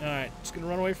 Alright, just gonna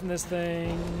run away from this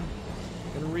thing.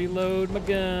 Gonna reload my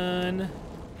gun.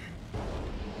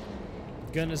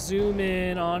 Gonna zoom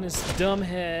in on his dumb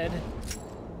head.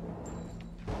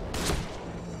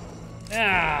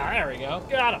 Ah, there we go.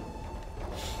 Got him.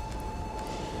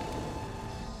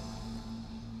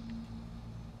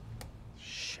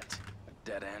 Shit. A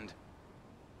dead end.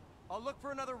 I'll look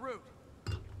for another route.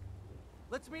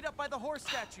 Let's meet up by the horse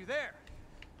statue there.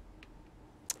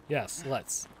 Yes,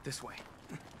 let's. This way.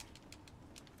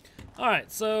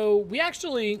 Alright, so we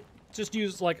actually just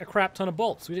used like a crap ton of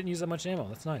bolts. We didn't use that much ammo.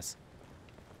 That's nice.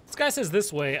 This guy says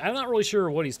this way. I'm not really sure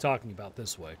what he's talking about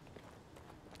this way.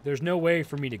 There's no way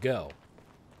for me to go.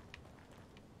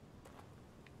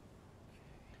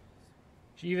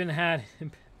 She even had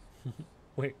him...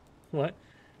 Wait, what?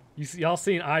 Y'all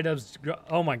seen iDubbbz...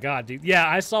 Oh my god, dude. Yeah,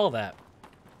 I saw that.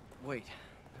 Wait,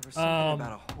 there was something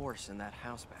about a horse in that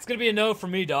house back. It's gonna be a no for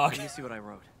me, dog. Let me see what I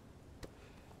wrote.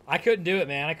 I couldn't do it,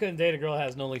 man. I couldn't date a girl that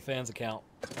has an OnlyFans account.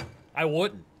 I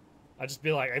wouldn't. I'd just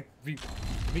be like... I'd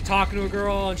be talking to a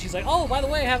girl, and she's like, oh, by the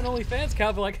way, I have an OnlyFans account.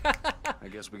 I'd be like, I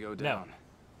guess we go down. No,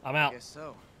 I'm out. I guess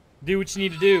so. Do what you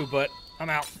need to do, but I'm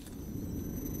out.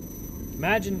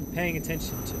 Imagine paying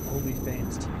attention to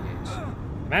OnlyFans,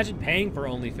 TBH. Imagine paying for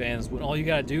OnlyFans when all you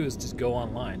gotta do is just go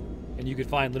online, and you could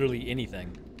find literally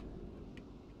anything.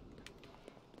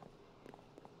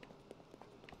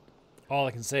 All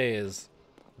I can say is,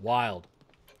 wild.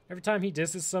 Every time he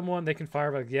disses someone, they can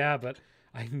fire back, yeah, but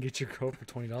I can get your girl for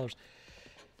 $20.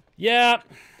 Yeah,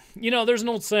 you know, there's an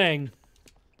old saying,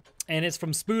 and it's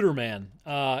from Spooderman.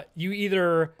 You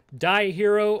either die a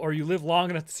hero or you live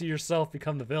long enough to see yourself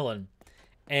become the villain.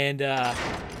 And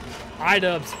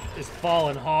iDubbbz is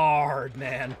falling hard,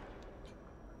 man.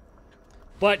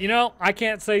 But, you know, I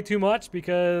can't say too much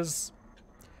because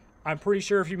I'm pretty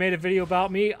sure if you made a video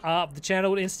about me, the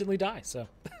channel would instantly die, so.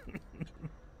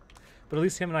 But at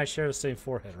least him and I share the same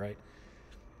forehead, right?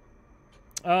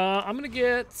 I'm gonna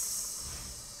get...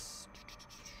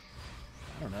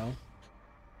 I don't know.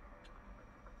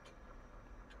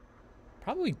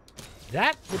 Probably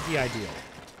that would be ideal.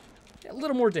 Yeah, a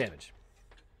little more damage.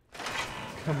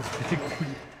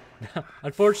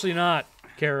 Unfortunately not,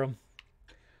 Karam.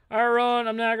 Alright, Ron,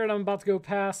 I'm knackered. I'm about to go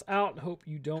pass out. Hope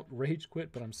you don't rage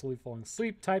quit, but I'm slowly falling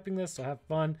asleep typing this, so have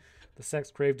fun. The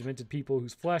sex-craved, demented people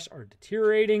whose flesh are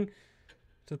deteriorating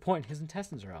to the point his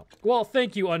intestines are out. Well,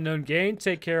 thank you, Unknown Game.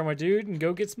 Take care, my dude, and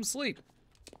go get some sleep.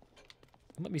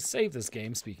 Let me save this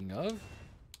game, speaking of.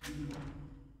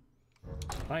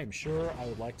 I am sure I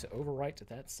would like to overwrite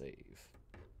that save.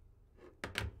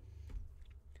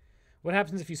 What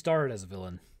happens if you started as a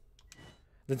villain?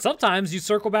 Then sometimes you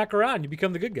circle back around, you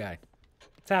become the good guy.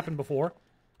 It's happened before.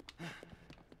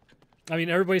 I mean,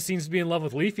 everybody seems to be in love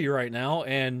with Leafy right now,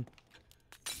 and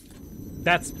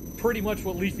that's pretty much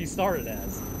what Leafy started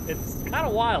as. It's kind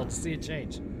of wild to see it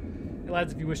change. Hey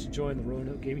lads, if you wish to join the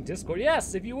Roanoke Gaming Discord,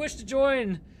 yes, if you wish to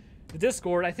join the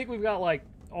Discord, I think we've got like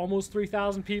almost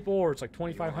 3,000 people, or it's like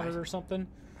 2,500 or something.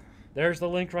 There's the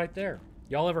link right there.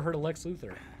 Y'all ever heard of Lex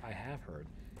Luthor? I have heard.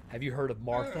 Have you heard of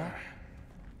Martha?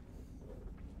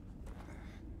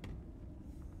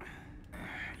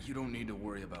 You don't need to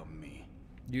worry about me.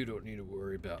 You don't need to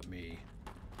worry about me.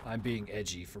 I'm being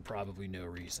edgy for probably no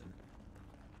reason.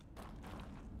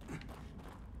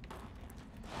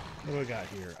 What do I got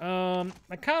here?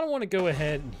 I kind of want to go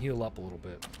ahead and heal up a little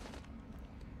bit.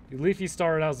 Leafy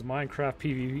started out as a Minecraft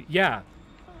PvP. Yeah,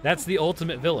 that's the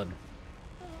ultimate villain.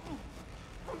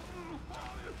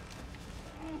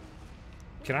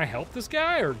 Can I help this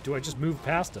guy, or do I just move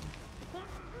past him?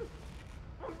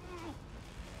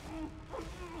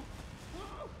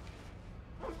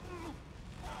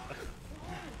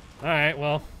 Alright,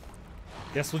 well,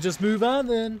 guess we'll just move on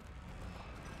then.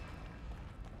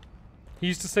 He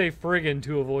used to say friggin'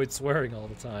 to avoid swearing all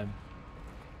the time.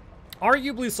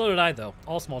 Arguably, so did I, though.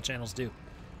 All small channels do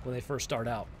when they first start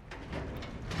out.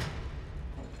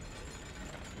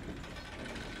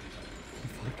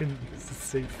 Fucking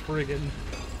say friggin'.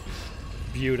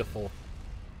 Beautiful.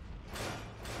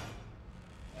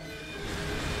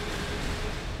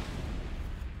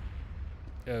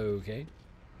 Okay.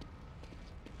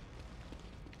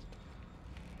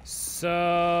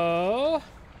 So...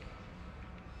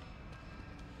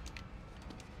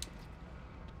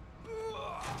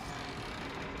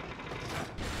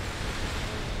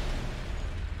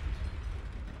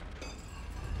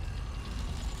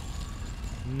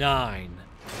 Nine.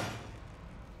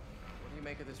 What do you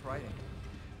make of this writing?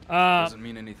 Doesn't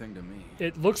mean anything to me.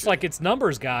 It looks like it's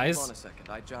numbers, guys. Hold on a second.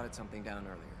 I jotted something down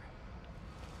earlier.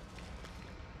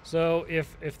 So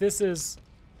if this is...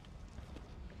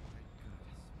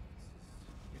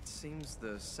 It seems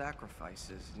the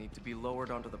sacrifices need to be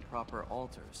lowered onto the proper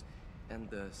altars, and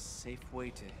the safe way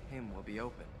to him will be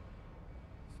open.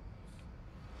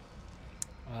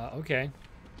 Okay.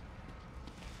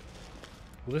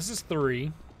 Well, this is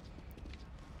 3.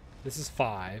 This is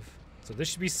 5. So this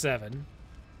should be 7.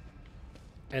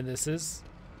 And this is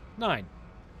 9.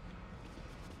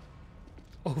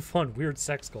 Oh, fun. Weird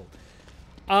sex cult.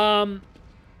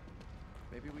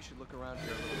 Maybe we should look around here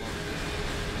a little longer.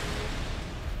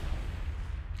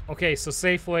 Okay, so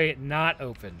Safeway not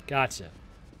open. Gotcha.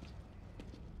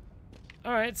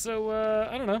 Alright, so,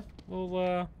 I don't know.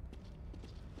 We'll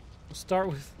start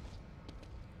with...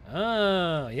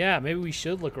 Oh, yeah, maybe we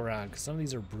should look around, because some of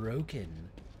these are broken.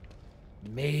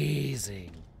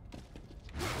 Amazing.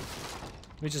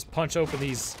 Let me just punch open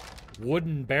these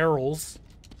wooden barrels.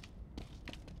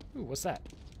 Ooh, what's that?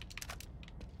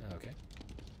 Okay.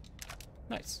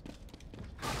 Nice.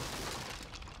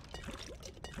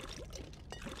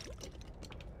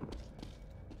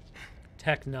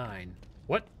 Tech 9.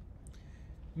 What?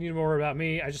 You need more about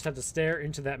me. I just have to stare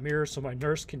into that mirror so my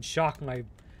nurse can shock my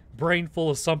brain full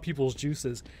of some people's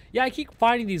juices. Yeah, I keep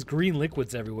finding these green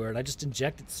liquids everywhere, and I just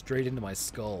inject it straight into my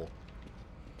skull.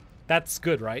 That's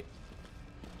good, right?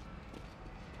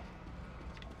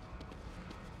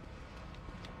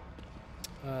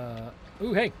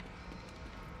 Ooh, hey.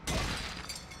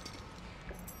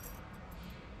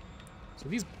 So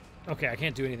these... Okay, I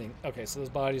can't do anything. Okay, so those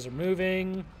bodies are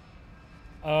moving.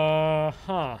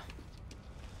 Huh.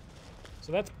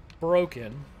 So that's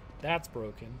broken. That's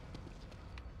broken.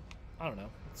 I don't know.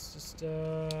 Let's just,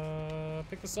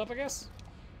 pick this up, I guess?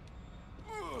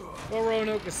 Well,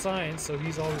 Roanoke is science, so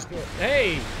he's always good.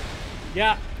 Hey!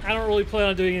 Yeah, I don't really plan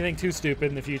on doing anything too stupid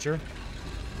in the future.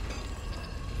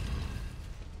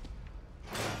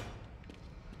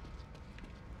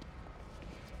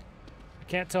 I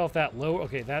can't tell if that low...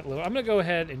 Okay, that low... I'm gonna go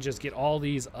ahead and just get all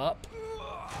these up.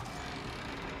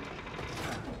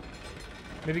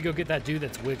 Maybe go get that dude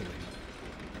that's wiggling.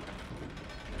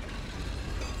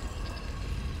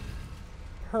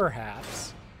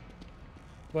 Perhaps.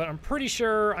 But I'm pretty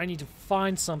sure I need to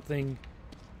find something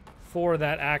for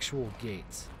that actual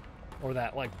gate. Or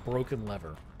that, like, broken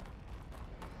lever.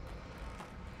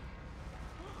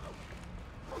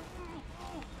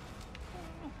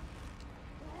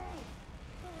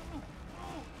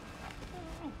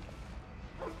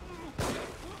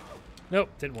 Nope,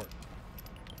 didn't work.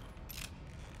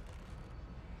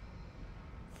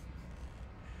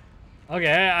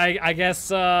 Okay, I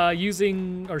guess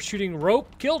using or shooting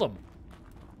rope killed him.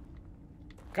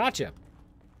 Gotcha.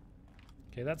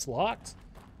 Okay, that's locked.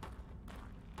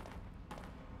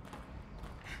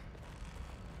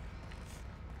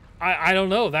 I don't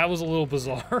know. That was a little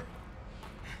bizarre.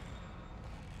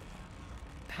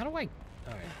 How do I...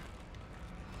 Alright.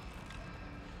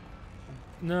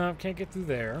 No, can't get through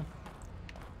there.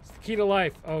 It's the key to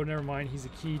life. Oh, never mind. He's a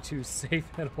key to safe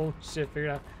head. Holy shit, figured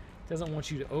out. Doesn't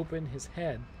want you to open his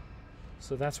head.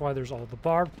 So that's why there's all the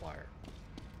barbed wire.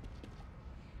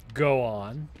 Go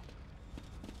on.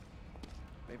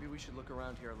 Maybe we should look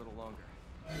around here a little longer.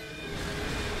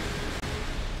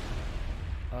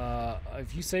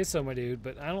 If you say so, my dude,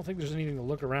 but I don't think there's anything to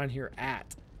look around here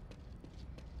at.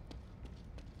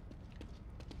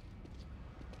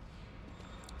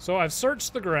 So I've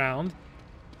searched the ground.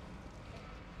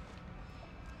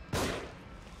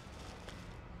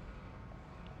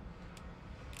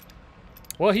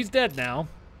 Well, he's dead now.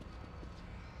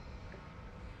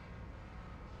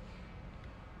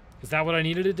 Is that what I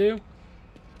needed to do?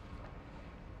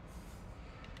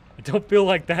 I don't feel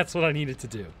like that's what I needed to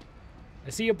do. I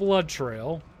see a blood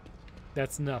trail.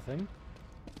 That's nothing.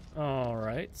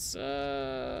 Alright,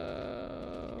 so...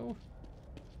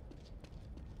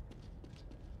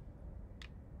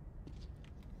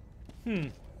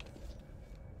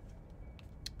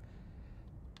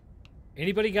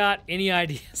 Anybody got any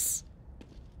ideas?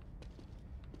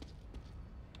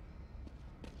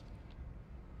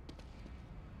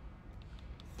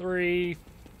 Three,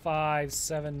 5,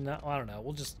 7, I don't know.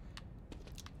 We'll just...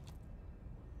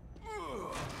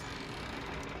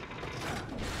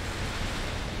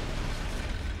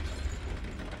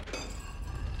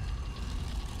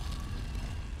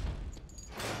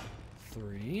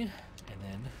 Three, and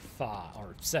then 5,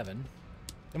 or 7.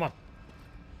 Come on.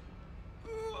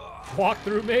 Walk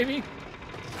through, maybe?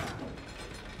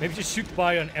 Maybe just shoot the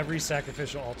body on every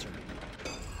sacrificial altar.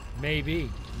 Maybe.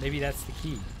 Maybe that's the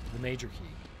key. The major key.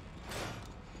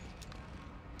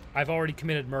 I've already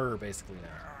committed murder, basically,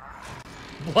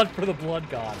 now. Blood for the blood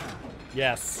god.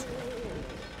 Yes.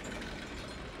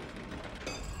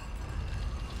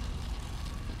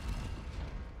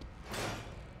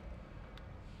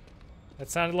 That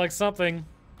sounded like something.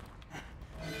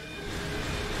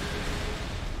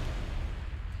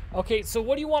 Okay, so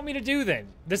what do you want me to do then?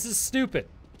 This is stupid.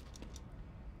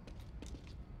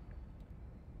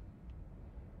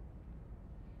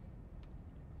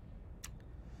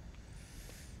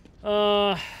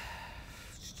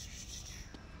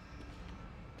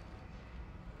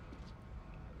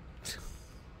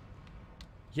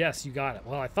 Yes, you got it.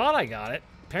 Well, I thought I got it.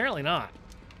 Apparently not.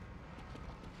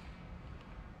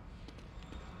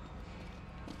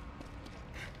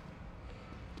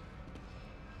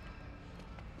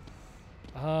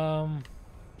 I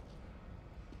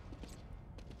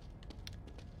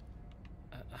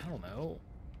don't know.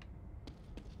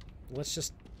 Let's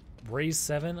just raise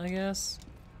 7, I guess.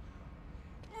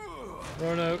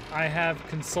 Roanoke, I have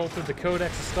consulted the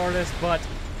Codex of Stardust, but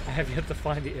I have yet to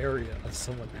find the area of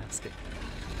someone asking.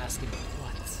 Asking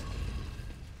what?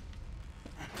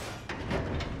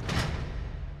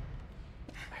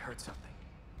 I heard something.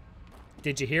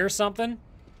 Did you hear something?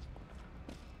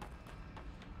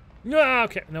 No,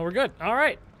 okay. No, we're good. All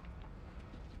right.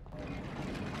 It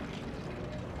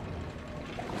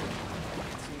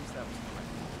seems that was correct.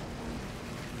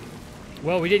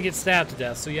 Well, we didn't get stabbed to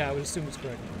death, so yeah, I would assume it's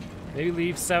correct. Maybe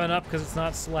leave 7 up because it's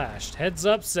not slashed. Heads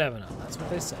up, 7 up. That's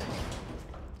what they say.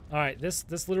 All right,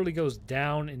 this literally goes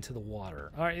down into the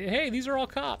water. All right, hey, these are all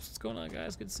cops. What's going on,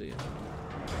 guys? Good to see you.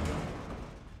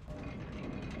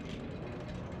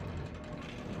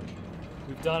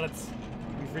 We've done it.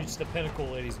 We've reached the pinnacle,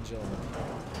 ladies and gentlemen.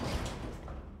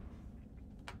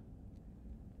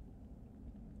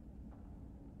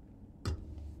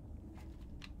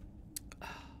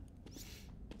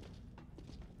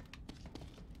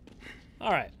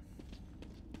 All right.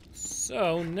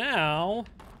 So now,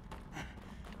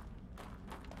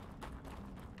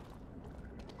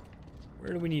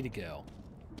 where do we need to go?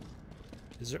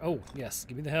 Is there? Oh, yes.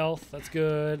 Give me the health. That's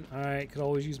good. All right. Could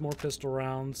always use more pistol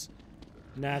rounds.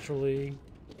 Naturally.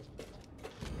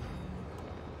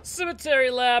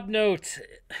 Cemetery lab note.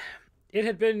 It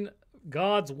had been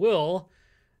God's will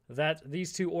that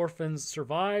these 2 orphans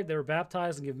survived. They were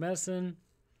baptized and give medicine.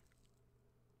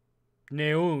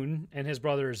 Neun and his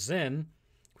brother Zin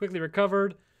quickly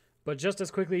recovered, but just as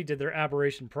quickly did their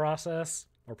aberration progress.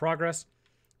 Of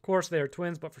course, they are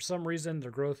twins, but for some reason,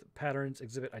 their growth patterns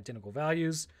exhibit identical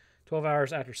values. 12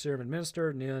 hours after serum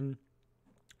administered, Neun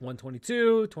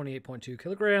 122, 28.2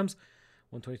 kilograms.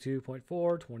 122.4,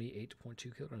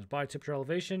 28.2 kilograms. Body temperature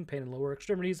elevation, pain in lower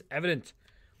extremities, evident.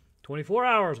 24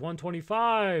 hours,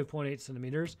 125.8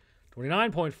 centimeters,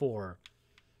 29.4.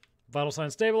 Vital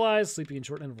signs stabilized, sleeping in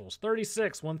short intervals.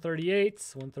 36,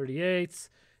 138,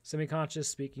 semi-conscious,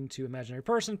 speaking to imaginary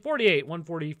person. 48,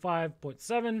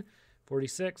 145.7,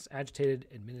 46, agitated,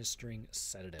 administering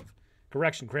sedative.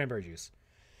 Correction, cranberry juice.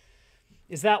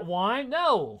 Is that wine?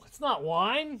 No, it's not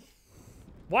wine.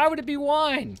 Why would it be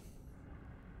wine?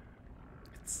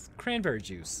 It's cranberry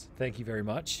juice. Thank you very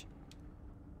much.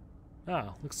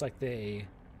 Oh, looks like they...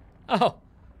 Oh,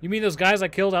 you mean those guys I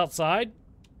killed outside?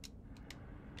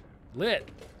 Lit.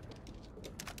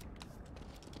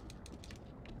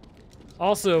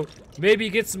 Also, maybe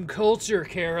get some culture,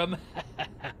 Karam.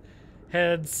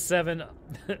 Head 7,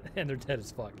 and they're dead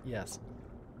as fuck. Yes.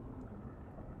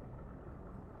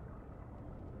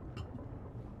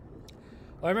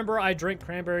 I remember I drank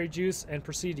cranberry juice and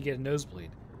proceeded to get a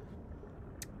nosebleed.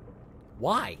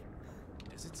 Why?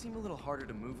 Does it seem a little harder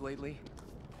to move lately?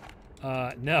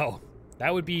 No.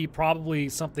 That would be probably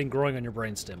something growing on your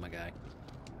brainstem, my guy.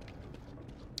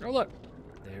 Oh, look.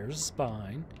 There's a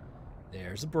spine.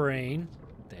 There's a brain.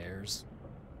 There's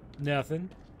nothing.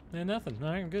 And nothing. All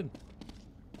right, I'm good.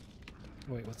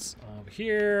 Wait, what's over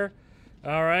here?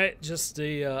 All right, just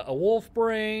a wolf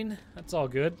brain. That's all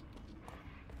good.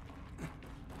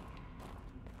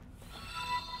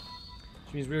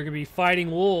 Which means we're going to be fighting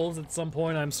wolves at some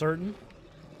point, I'm certain.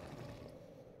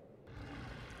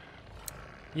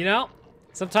 You know,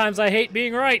 sometimes I hate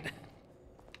being right.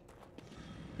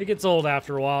 It gets old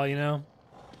after a while, you know.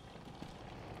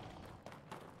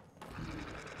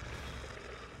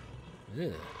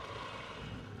 Ugh.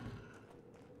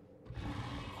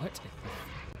 What?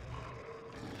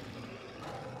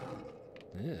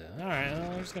 Yeah, alright,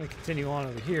 well, I'm just going to continue on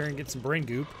over here and get some brain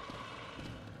goop.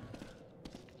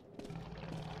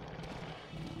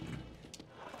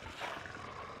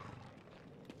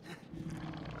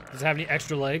 Does it have any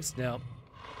extra legs? No.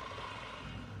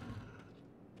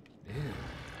 Ew.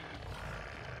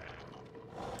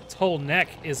 Its whole neck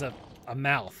is a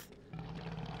mouth.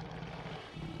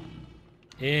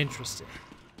 Interesting.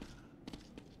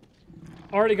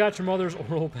 Already got your mother's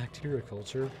oral bacteria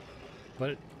culture,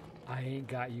 but I ain't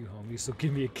got you, homie, so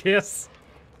give me a kiss.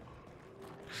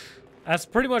 That's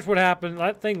pretty much what happened.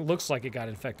 That thing looks like it got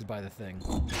infected by the thing.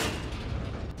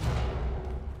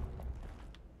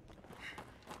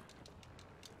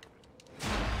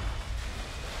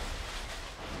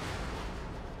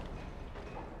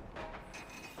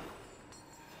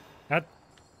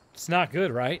 That's not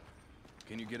good, right?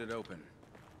 Can you get it open?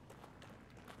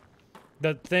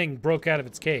 The thing broke out of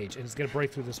its cage, and it's gonna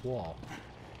break through this wall.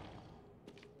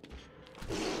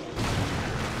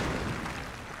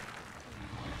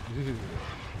 Ooh.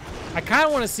 I kind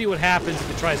of want to see what happens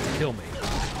if it tries to kill me.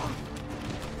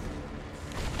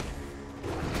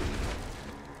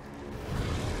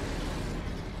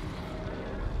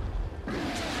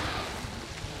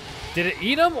 Did it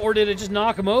eat him, or did it just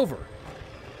knock him over?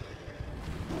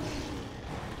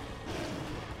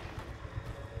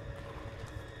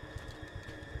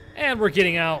 And we're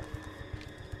getting out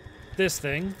this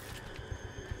thing.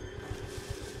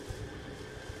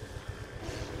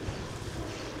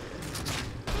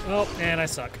 Oh, and I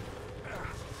suck.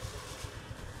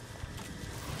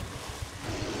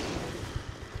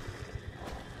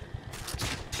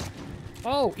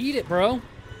 Oh, eat it, bro.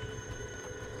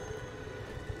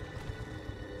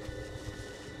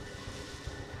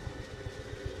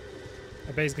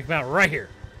 I bet he's gonna come out right here.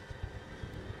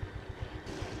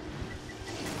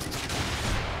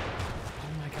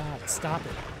 Stop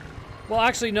it. Well,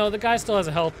 actually, no, the guy still has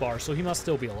a health bar, so he must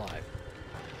still be alive.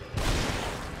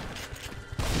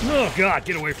 Oh, God,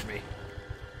 get away from me.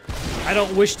 I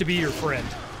don't wish to be your friend.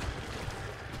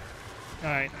 All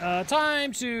right,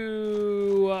 time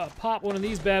to pop one of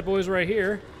these bad boys right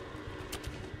here.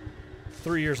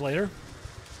 3 years later.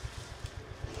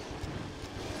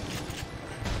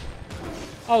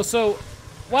 Oh, so,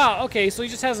 wow, okay, so he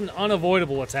just has an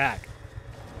unavoidable attack.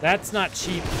 That's not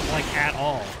cheap, like, at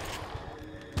all.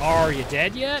 Are you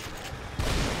dead yet?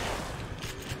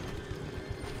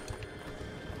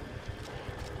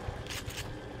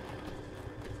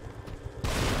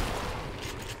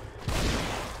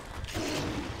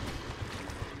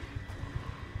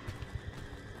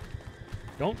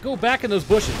 Don't go back in those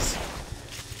bushes.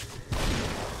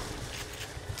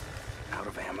 Out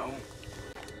of ammo?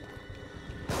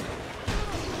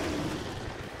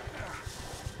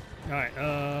 Alright,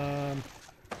 there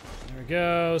we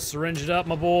go. Syringe it up,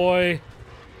 my boy.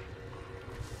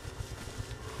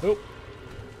 Oh.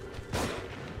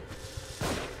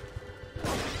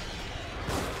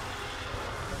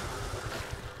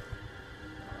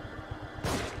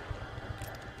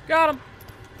 Got him.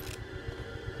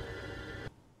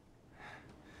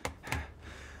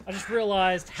 I just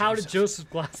realized, how did Joseph's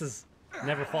glasses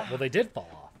never fall? Well, they did fall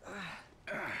off.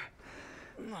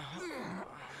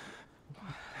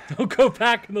 Don't go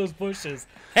back in those bushes.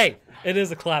 Hey, it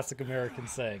is a classic American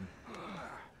saying.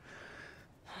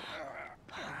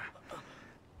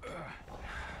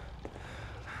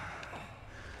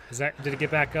 Did it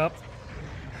get back up?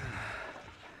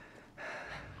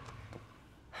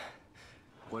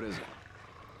 What is it?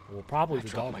 Well, probably I the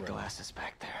dropped dog. my road. glasses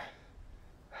back there.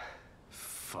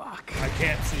 Fuck. I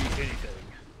can't see anything.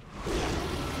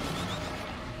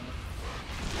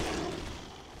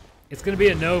 It's gonna be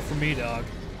a no for me, dog.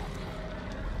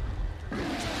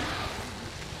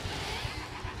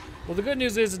 Well, the good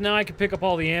news is now I can pick up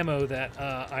all the ammo that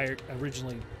I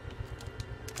originally...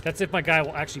 That's if my guy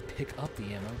will actually pick up the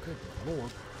ammo. Good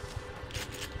lord.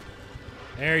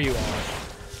 There you are.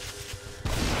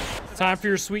 Time for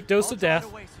your sweet dose of death.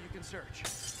 Away so you can search.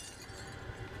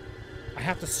 I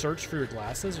have to search for your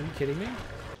glasses? Are you kidding me?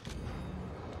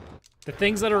 The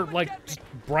things that are, like, just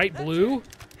bright blue?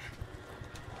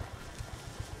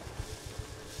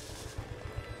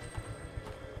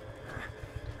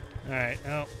 Alright,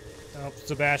 oh,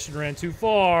 Sebastian ran too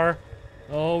far.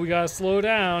 Oh, we gotta slow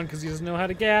down because he doesn't know how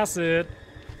to gas it.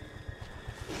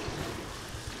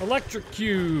 Electric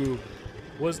Cube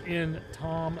was in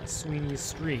Tom Sweeney's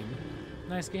stream.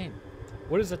 Nice game.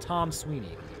 What is a Tom Sweeney?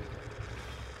 I'm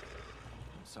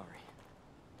sorry.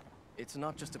 It's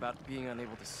not just about being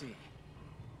unable to see.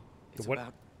 It's what?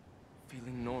 about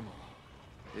feeling normal.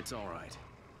 It's all right.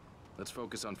 Let's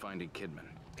focus on finding Kidman.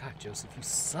 God, Joseph, you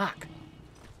suck.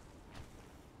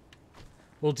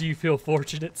 Well, do you feel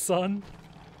fortunate, son?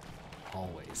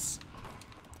 Always.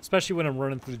 Especially when I'm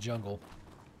running through the jungle.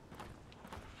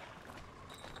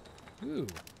 Ooh,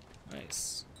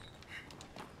 nice.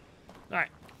 Alright.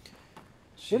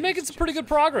 We're making some pretty good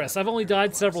progress. I've only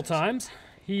died several times.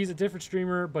 He's a different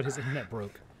streamer, but his internet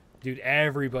broke. Dude,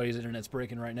 everybody's internet's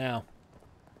breaking right now.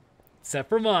 Except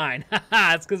for mine.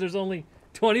 Haha, it's because there's only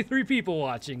 23 people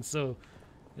watching, so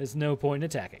there's no point in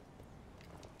attacking.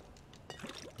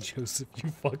 Joseph, you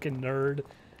fucking nerd.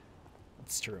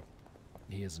 It's true.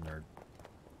 He is a nerd.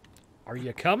 Are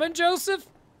you coming, Joseph?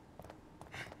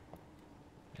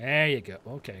 There you go.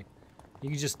 Okay. You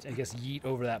can just, I guess, yeet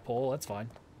over that pole. That's fine.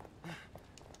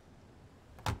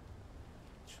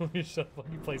 Shut up.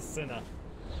 You play Senna.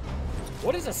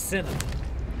 What is a Senna?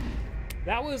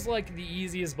 That was like the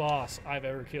easiest boss I've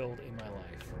ever killed in my life.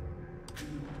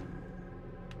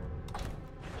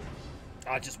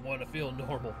 I just want to feel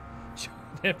normal.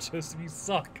 Damn, Joseph, you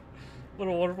suck. What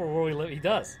a wonderful world we live. He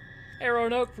does. Hey,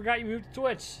 Roanoke, forgot you moved to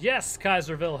Twitch. Yes,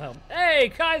 Kaiser Wilhelm. Hey,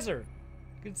 Kaiser.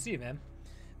 Good to see you, man.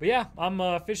 But yeah, I'm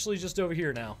officially just over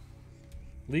here now.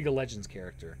 League of Legends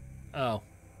character. Oh.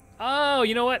 Oh,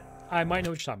 you know what? I might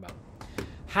know what you're talking about.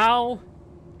 How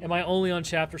am I only on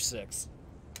chapter 6?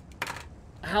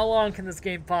 How long can this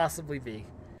game possibly be?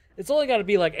 It's only got to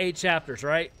be like 8 chapters,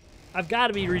 right? I've got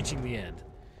to be reaching the end.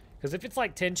 Because if it's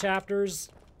like 10 chapters...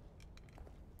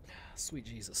 Sweet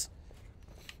Jesus.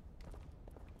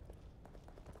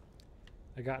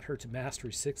 I got her to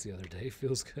Mastery 6 the other day.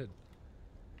 Feels good.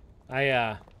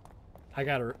 I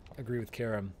gotta agree with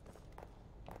Karam.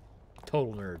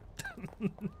 Total nerd.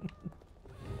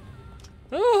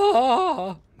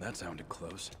 Ah! That sounded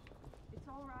close. It's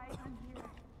all right, I'm here.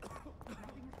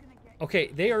 Nothing's gonna get you. Okay,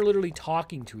 they are literally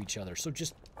talking to each other. So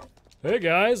just, hey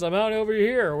guys, I'm out over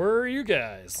here. Where are you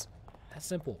guys? That's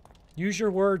simple. Use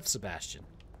your words, Sebastian.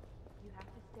 You have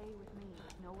to stay with me.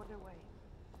 No other way.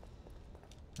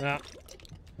 Yeah.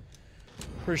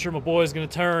 Pretty sure my boy's gonna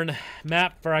turn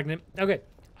map fragment. Okay,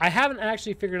 I haven't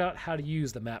actually figured out how to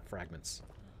use the map fragments.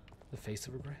 The face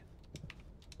of regret.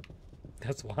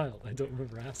 That's wild. I don't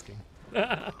remember asking.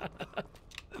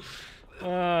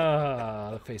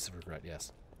 The face of regret,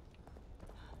 yes.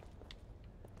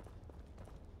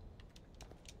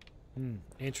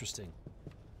 Interesting.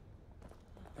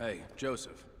 Hey,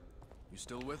 Joseph. You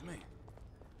still with me?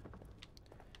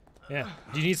 Yeah.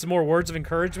 Do you need some more words of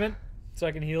encouragement so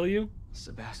I can heal you?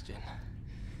 Sebastian,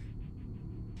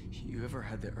 you ever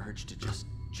had the urge to just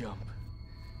jump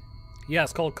Yeah,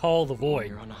 it's called Call the when Void.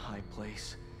 you're on a high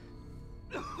place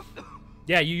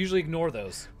Yeah, you usually ignore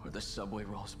those. or the subway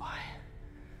rolls by?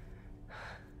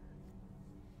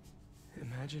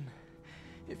 Imagine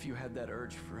if you had that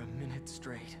urge for a minute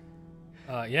straight.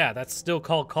 Yeah, that's still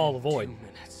called Call the Void. 2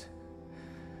 minutes.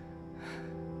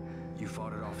 You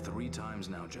fought it off 3 times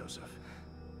now, Joseph.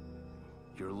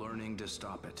 You're learning to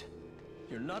stop it.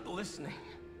 You're not listening.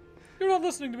 You're not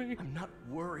listening to me. I'm not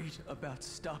worried about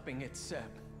stopping it, Seb.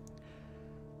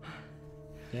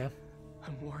 Yeah?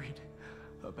 I'm worried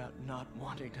about not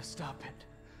wanting to stop it.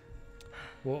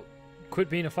 Well, quit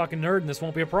being a fucking nerd and this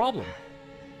won't be a problem.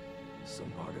 Some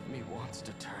part of me wants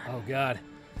to turn. Oh god.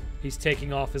 He's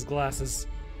taking off his glasses.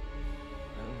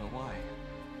 I don't know why.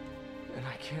 And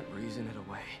I can't reason it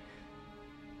away.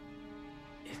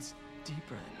 It's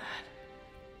deeper than that.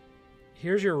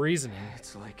 Here's your reasoning.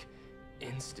 It's like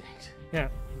instinct. Yeah.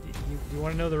 You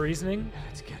want to know the reasoning? And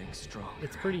it's getting stronger.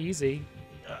 It's pretty easy.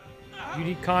 You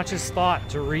need conscious thought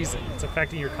to reason. It's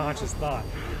affecting your conscious thought.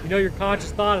 You know your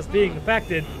conscious thought is being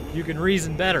affected, you can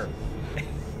reason better.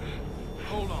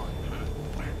 Hold on.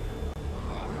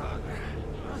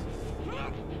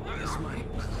 This might...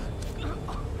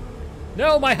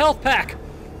 No, my health pack!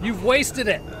 You've wasted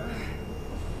it!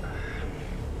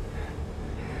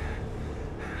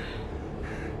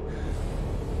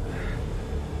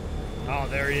 Oh,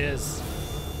 there he is.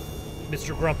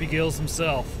 Mr. Grumpy Gills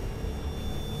himself.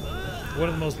 One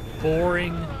of the most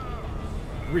boring,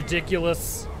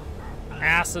 ridiculous,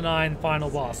 asinine final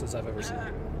bosses I've ever seen.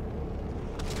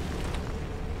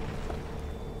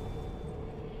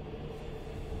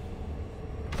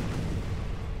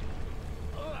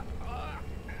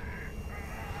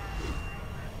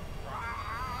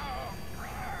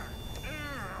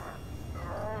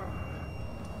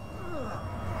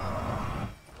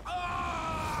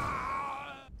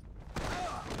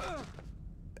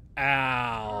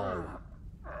 Ow.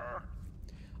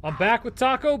 I'm back with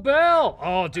Taco Bell.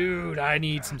 Oh, dude, I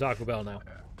need some Taco Bell now.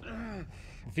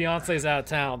 Fiance's out of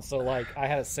town, so, like, I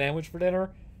had a sandwich for dinner.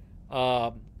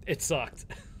 It sucked.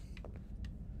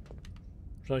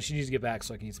 So she needs to get back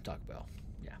so I can eat some Taco Bell.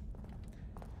 Yeah.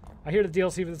 I hear the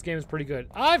DLC for this game is pretty good.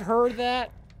 I've heard that.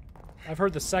 I've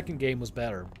heard the second game was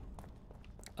better.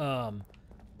 It's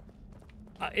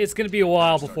going to be a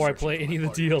while before I play any of the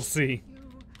DLC.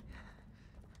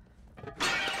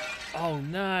 Oh,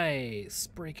 nice.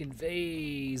 Breaking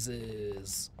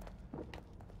vases.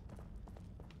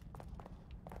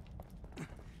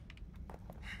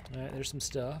 Alright, there's some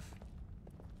stuff.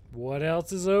 What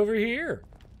else is over here?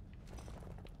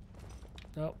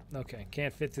 Oh, okay.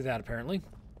 Can't fit through that, apparently.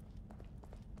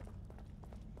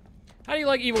 How do you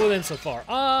like Evil Within so far?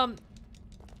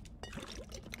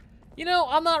 You know,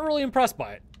 I'm not really impressed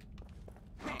by it.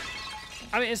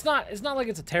 I mean, it's not like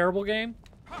it's a terrible game.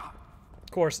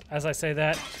 Of course, as I say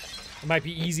that, it might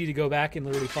be easy to go back and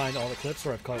literally find all the clips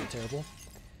where I've called it terrible.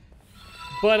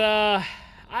 But,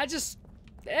 I just,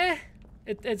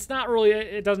 it's not really,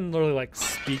 it doesn't really, like,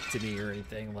 speak to me or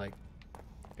anything. Like,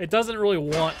 it doesn't really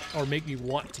want or make me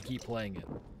want to keep playing it.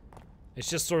 It's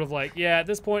just sort of like, yeah, at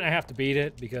this point I have to beat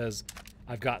it because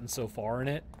I've gotten so far in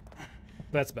it.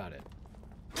 But that's about it.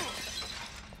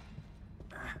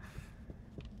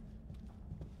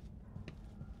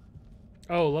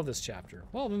 Oh, love this chapter.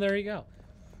 Well, then there you go.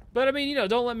 But, I mean, you know,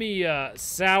 don't let me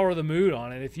sour the mood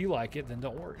on it. If you like it, then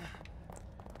don't worry.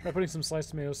 Try putting some sliced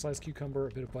tomatoes, sliced cucumber,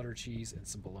 a bit of butter, cheese, and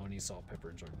some bologna, salt,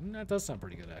 pepper, and sugar. That does sound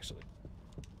pretty good, actually.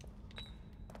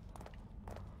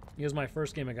 It was my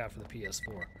first game I got for the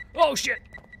PS4. Oh, shit!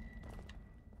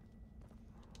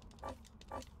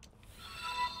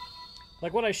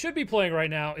 Like, what I should be playing right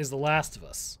now is The Last of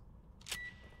Us.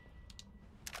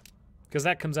 Because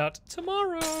that comes out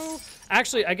tomorrow.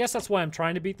 Actually, I guess that's why I'm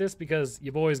trying to beat this, because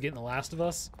your boy's getting The Last of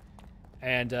Us.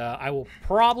 And I will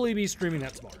probably be streaming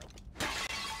that tomorrow.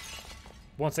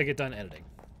 Once I get done editing.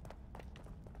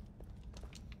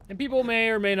 And people may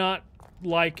or may not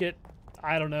like it.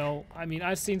 I don't know. I mean,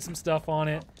 I've seen some stuff on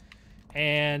it.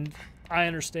 And I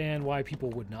understand why people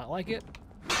would not like it.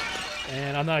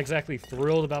 And I'm not exactly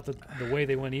thrilled about the way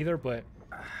they went either, but...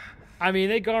 I mean,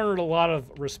 they garnered a lot of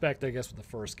respect, I guess, with the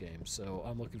first game, so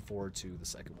I'm looking forward to the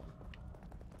second one.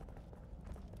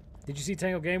 Did you see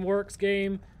Tango Gameworks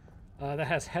game that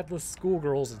has Headless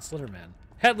Schoolgirls and Slenderman?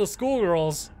 Headless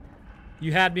Schoolgirls?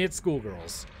 You had me at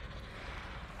Schoolgirls.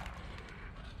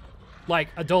 Like,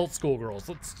 adult schoolgirls,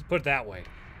 let's put it that way.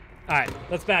 Alright,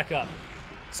 let's back up.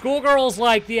 Schoolgirls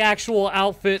like the actual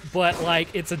outfit, but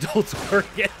like, it's adults wearing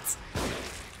it.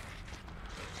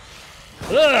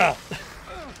 Ugh!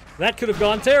 That could have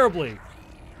gone terribly.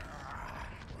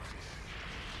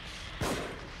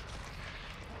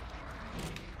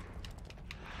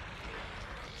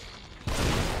 There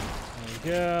we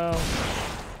go.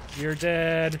 You're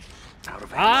dead.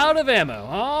 Out of ammo.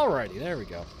 Alrighty, there we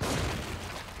go.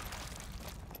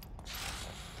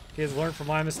 Kids, learn from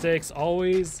my mistakes.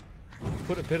 Always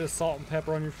put a bit of salt and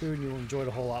pepper on your food and you'll enjoy it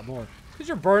a whole lot more. Because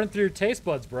you're burning through your taste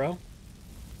buds, bro.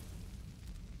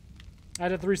 I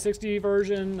had a 360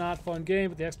 version, not fun game,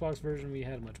 but the Xbox version, we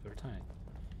had a much better time.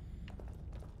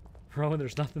 Rowan,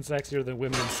 there's nothing sexier than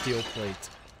women in steel plate.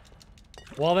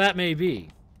 While that may be,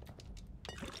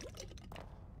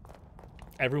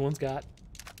 everyone's got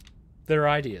their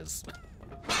ideas.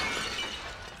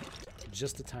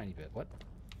 Just a tiny bit. What?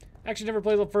 Actually, never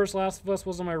played the first Last of Us.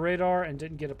 Was on my radar and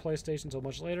didn't get a PlayStation until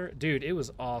much later. Dude, it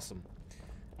was awesome.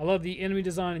 I love the enemy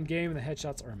design in game, and the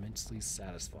headshots are immensely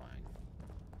satisfying.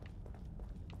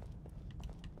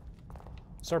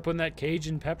 Start putting that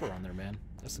Cajun pepper on there, man.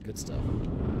 That's the good stuff.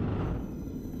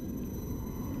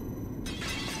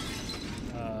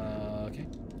 Okay.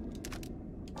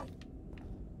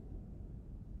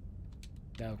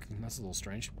 Now, that's a little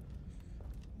strange.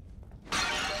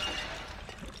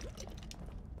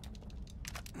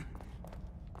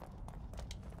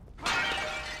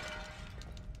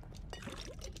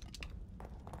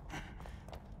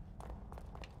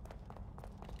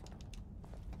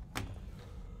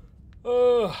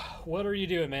 What are you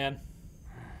doing, man?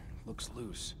 Looks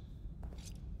loose.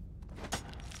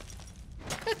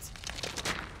 What?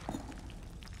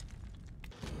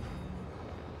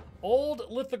 Old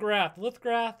lithograph.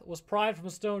 Lithograph was pried from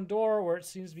a stone door where it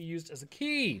seems to be used as a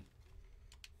key.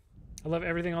 I love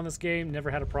everything on this game. Never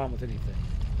had a problem with anything.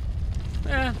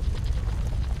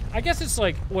 I guess it's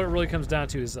like what it really comes down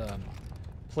to is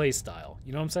play style.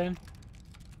 You know what I'm saying?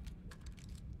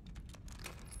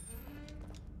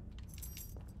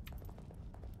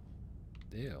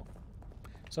 Ew.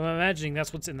 So I'm imagining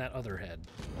that's what's in that other head,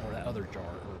 or that other jar,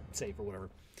 or safe, or whatever.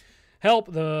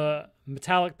 Help, the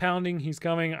metallic pounding, he's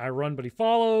coming. I run, but he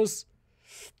follows.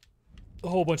 A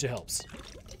whole bunch of helps.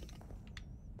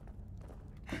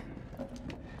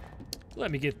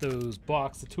 Let me get those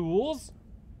box of tools.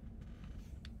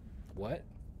 What?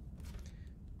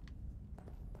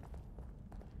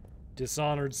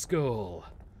 Dishonored skull.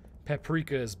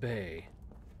 Paprika's bay.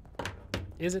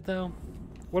 Is it, though?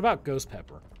 What about ghost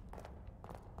pepper?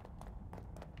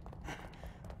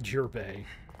 Your bay.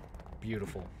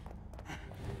 Beautiful.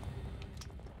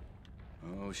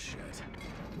 Oh, shit.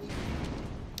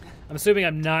 I'm assuming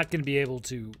I'm not going to be able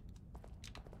to,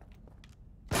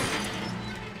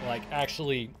 like,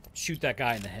 actually shoot that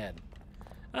guy in the head.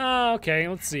 Okay,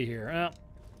 let's see here.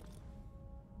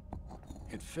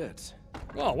 It fits.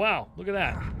 Oh, wow. Look at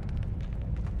that.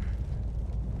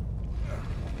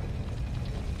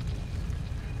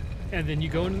 And then you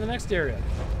go into the next area.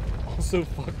 Also,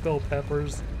 fuck bell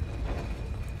peppers.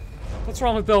 What's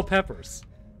wrong with bell peppers?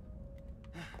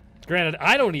 Granted,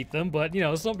 I don't eat them, but, you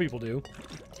know, some people do.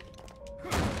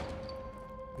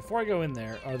 Before I go in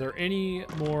there, are there any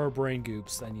more brain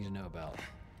goops I need to know about?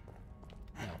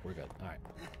 No, we're good. All right.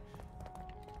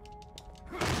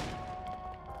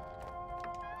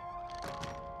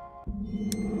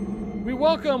 We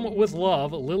welcome with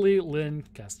love Lily Lynn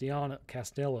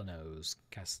Castellanos.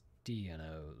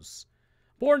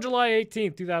 Born July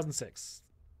 18th, 2006.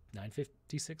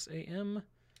 9:56 a.m.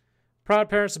 Proud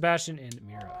parents Sebastian and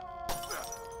Mira.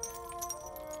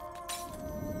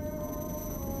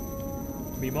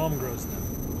 Me mom grows them.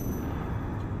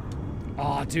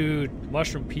 Aw, dude.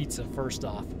 Mushroom pizza, first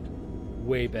off.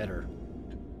 Way better.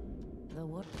 The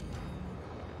what?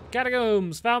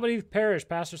 Catacombs, found beneath parish.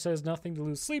 Pastor says nothing to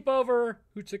lose sleep over.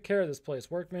 Who took care of this place?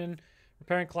 Workmen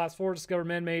repairing collapsed floor discover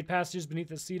man-made passages beneath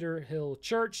the Cedar Hill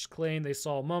Church. Claim they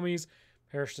saw mummies.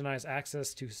 Parish denies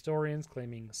access to historians,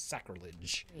 claiming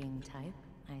sacrilege. Worrying type,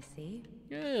 I see.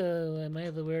 Oh, am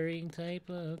I the worrying type?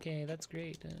 Oh, okay, that's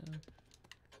great.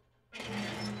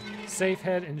 Safe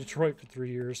head in Detroit for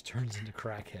 3 years turns into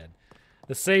crackhead.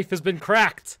 The safe has been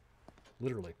cracked.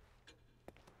 Literally.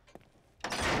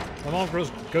 My mom grows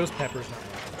ghost peppers, not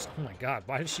mushrooms. Oh my god,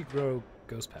 why does she grow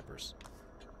ghost peppers?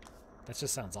 That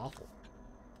just sounds awful.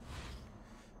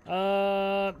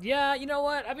 Yeah, you know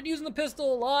what? I've been using the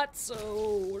pistol a lot,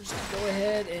 so we're just gonna go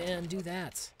ahead and do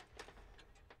that.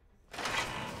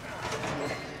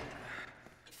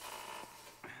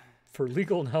 For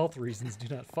legal and health reasons, do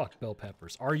not fuck bell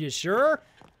peppers. Are you sure?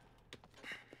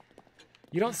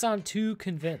 You don't sound too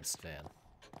convinced, man.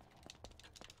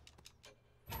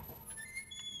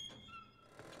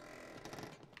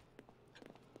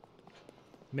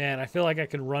 Man, I feel like I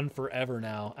can run forever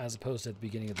now, as opposed to at the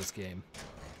beginning of this game.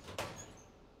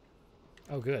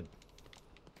 Oh, good.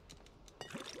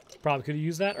 Probably could have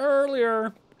used that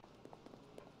earlier.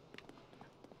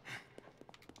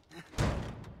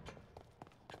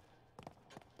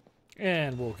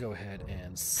 And we'll go ahead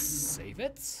and save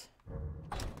it.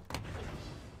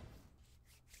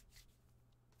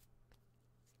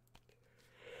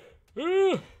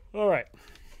 All right.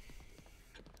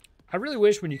 I really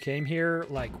wish when you came here,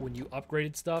 like when you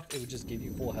upgraded stuff, it would just give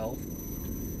you full health.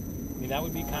 I mean, that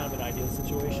would be kind of an ideal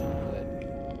situation, but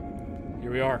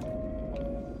here we are.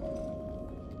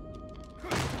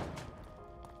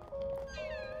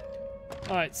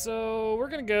 Alright, so we're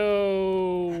gonna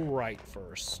go right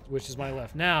first, which is my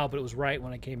left now, but it was right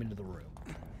when I came into the room.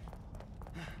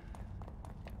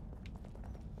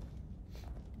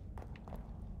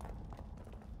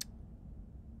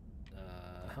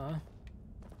 Uh-huh.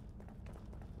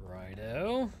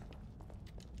 Righto.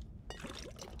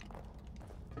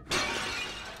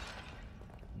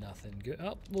 Nothing good.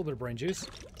 Oh, a little bit of brain juice.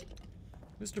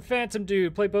 Mr. Phantom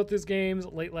Dude, played both these games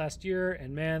late last year,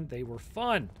 and man, they were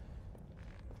fun.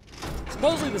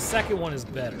 Supposedly the second one is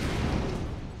better.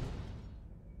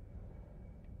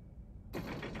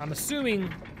 I'm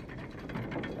assuming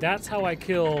that's how I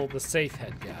kill the safe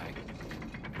head guy.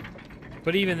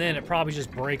 But even then, it probably just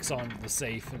breaks on the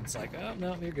safe, and it's like, oh,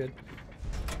 no, you're good.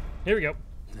 Here we go.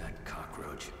 That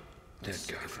cockroach. That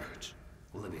cockroach.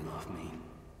 Living off me,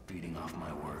 feeding off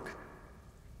my work.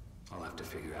 I'll have to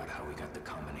figure out how we got the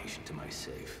combination to my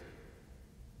safe.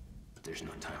 But there's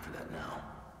no time for that now.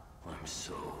 I'm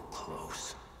so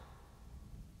close.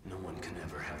 No one can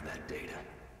ever have that data.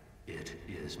 It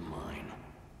is mine.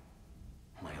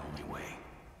 My only way.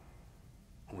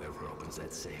 Whoever opens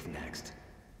that safe next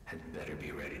had better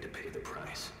be ready to pay the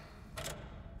price.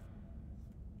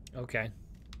 Okay.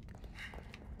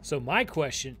 So my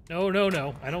question... No,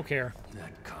 I don't care.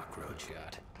 That cockroach.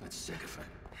 God. That sycophant.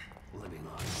 Living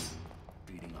off me,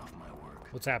 feeding off my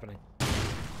work. What's happening?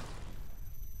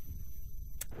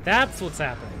 That's what's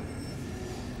happening.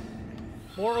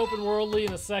 More open worldly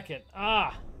in a second.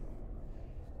 Ah.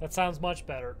 That sounds much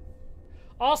better.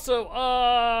 Also,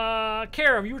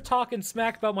 Karam, you were talking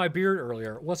smack about my beard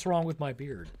earlier. What's wrong with my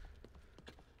beard?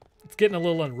 It's getting a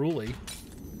little unruly.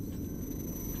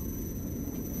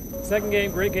 Second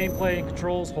game, great gameplay and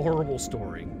controls, horrible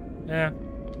story. Eh.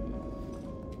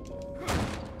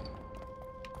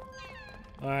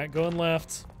 Alright, going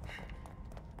left.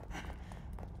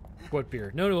 What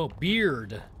beard? No,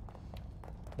 beard.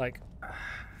 Like...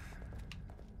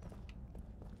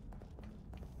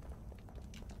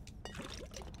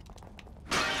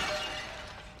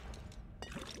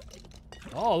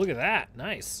 Oh, look at that.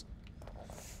 Nice.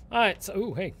 Alright, so...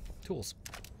 Ooh, hey. Tools.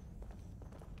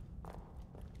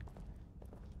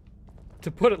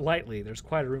 To put it lightly, there's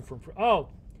quite a room for... Oh!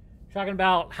 Talking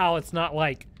about how it's not,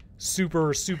 like,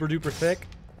 super duper thick.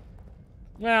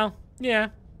 Well, yeah.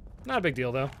 Not a big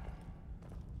deal, though.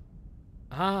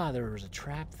 Ah, there was a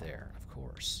trap there, of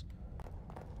course.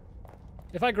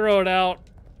 If I grow it out,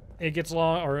 it gets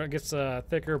long, or it gets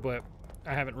thicker, but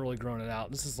I haven't really grown it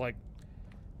out. This is like,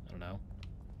 I don't know,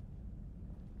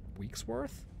 weeks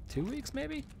worth? 2 weeks,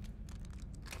 maybe?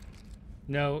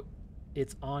 No,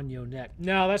 it's on your neck.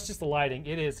 No, that's just the lighting.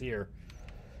 It is here.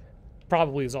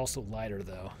 Probably is also lighter,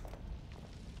 though.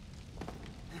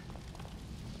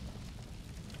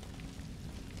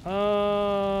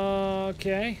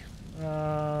 Okay.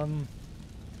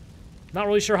 Not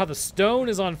really sure how the stone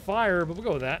is on fire, but we'll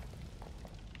go with that.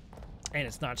 And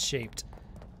it's not shaped.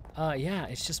 Yeah,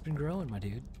 it's just been growing, my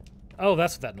dude. Oh,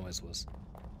 that's what that noise was.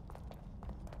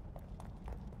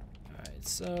 Alright,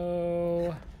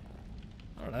 so...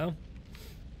 I don't know.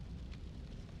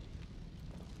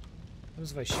 What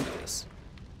happens if I shoot this?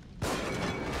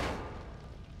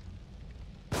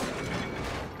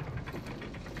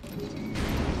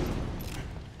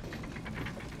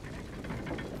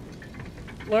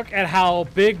 Look at how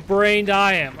big-brained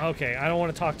I am. Okay, I don't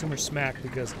want to talk too much smack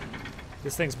because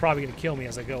this thing's probably going to kill me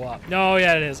as I go up. No,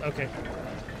 yeah, it is. Okay.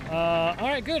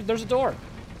 Alright, good. There's a door.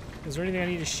 Is there anything I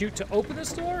need to shoot to open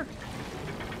this door?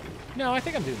 No, I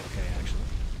think I'm doing okay, actually.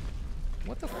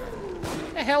 What the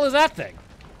hell is that thing?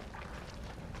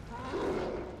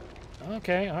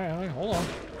 Okay, alright, hold on.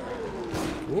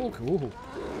 Ooh, cool.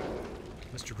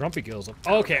 Mr. Grumpy Gills.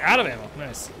 Okay, out of ammo.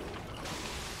 Nice.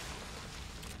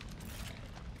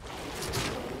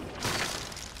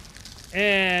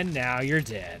 And now you're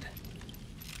dead.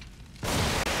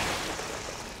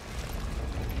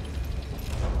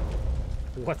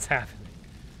 What's happening?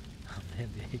 Oh, man,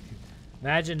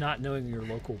 imagine not knowing your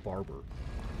local barber.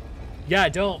 Yeah, I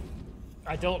don't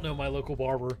know my local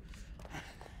barber.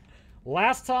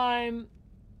 Last time,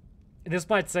 this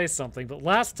might say something, but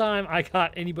last time I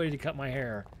got anybody to cut my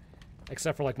hair,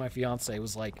 except for like my fiance,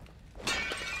 was like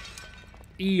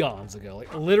eons ago.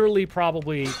 Like literally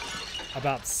probably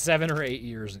about 7 or 8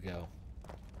 years ago.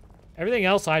 Everything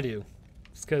else I do.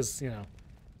 It's because, you know,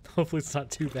 hopefully it's not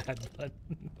too bad, but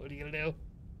what are you gonna do?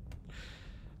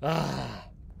 Ah.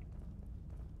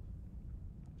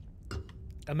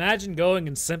 Imagine going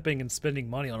and simping and spending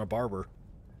money on a barber.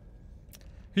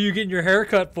 Who you getting your hair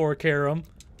cut for, Karam?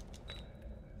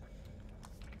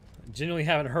 Genuinely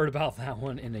haven't heard about that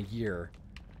one in a year.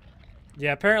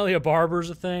 Yeah, apparently a barber's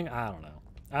a thing. I don't know.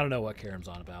 I don't know what Karam's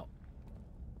on about.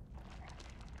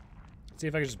 See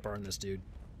if I can just burn this dude.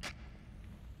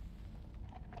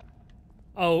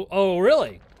 Oh,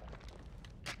 really?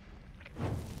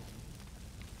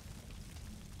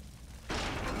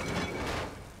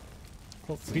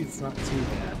 Hopefully it's not too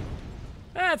bad.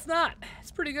 It's not.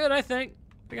 It's pretty good, I think.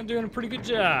 I think I'm doing a pretty good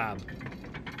job.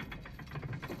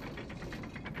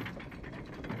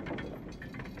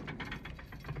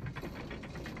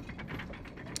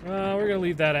 We're gonna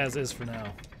leave that as is for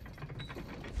now.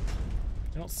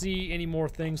 I don't see any more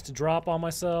things to drop on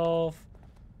myself.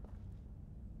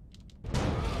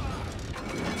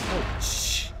 Oh,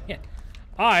 shit.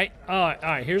 Alright,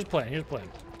 here's the plan, here's the plan.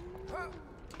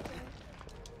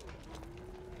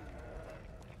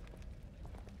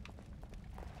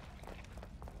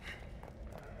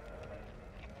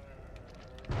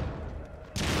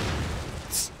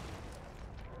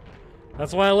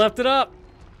 That's why I left it up.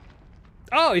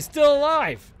 Oh, he's still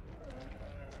alive.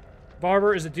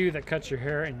 Barber is a dude that cuts your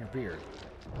hair and your beard.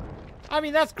 I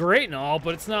mean, that's great and all,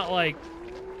 but it's not like...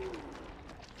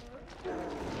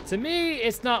 To me,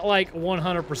 it's not like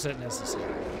 100%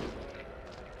 necessary.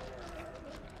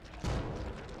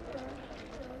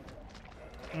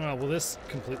 Oh, well, this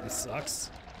completely sucks.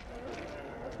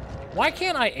 Why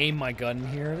can't I aim my gun in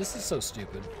here? This is so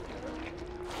stupid.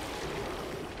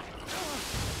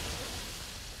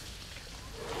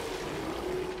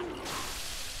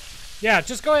 Yeah,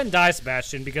 just go ahead and die,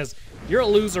 Sebastian, because you're a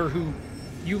loser who...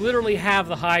 You literally have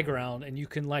the high ground, and you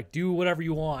can, like, do whatever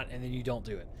you want, and then you don't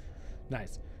do it.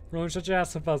 Nice. Rowan, shut your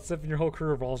ass about sipping. Your whole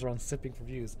career revolves around sipping for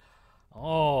views.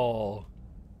 Oh.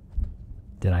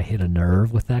 Did I hit a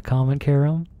nerve with that comment,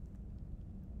 Karam?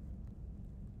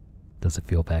 Does it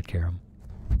feel bad, Karam?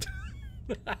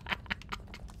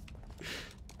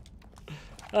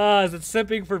 Is it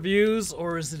sipping for views,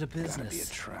 or is it a business? Gotta be a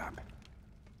trap.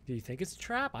 Do you think it's a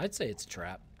trap? I'd say it's a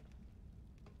trap.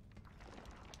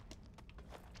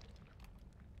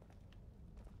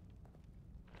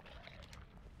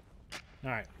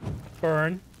 Alright.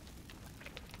 Burn.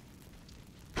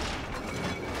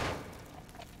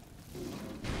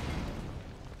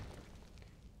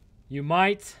 You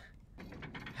might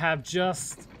have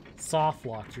just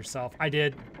soft-locked yourself. I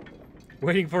did.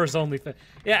 Waiting for his only thing.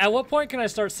 Yeah, at what point can I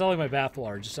start selling my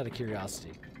bathwater, just out of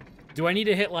curiosity? Do I need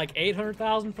to hit like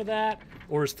 800,000 for that?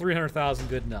 Or is 300,000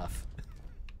 good enough?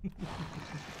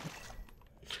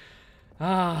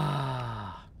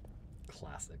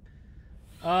 Classic.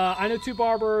 I know 2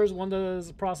 barbers. One does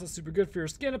a process super good for your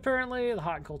skin, apparently. The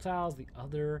hot and cold towels. The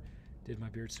other did my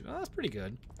beard super. Oh, that's pretty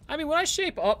good. I mean, when I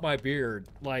shape up my beard,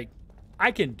 like,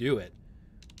 I can do it.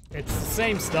 It's the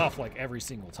same stuff, like, every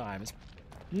single time. It's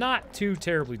not too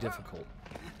terribly difficult.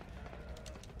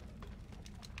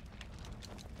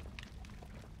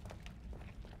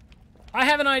 I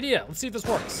have an idea. Let's see if this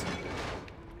works.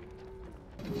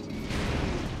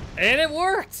 And it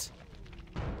worked!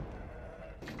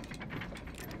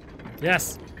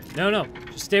 Yes. No.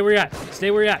 Just stay where you're at.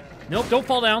 Stay where you're at. Nope, don't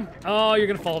fall down. Oh, you're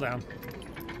gonna fall down.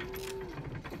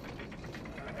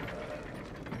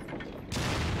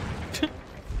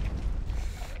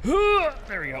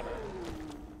 There we go.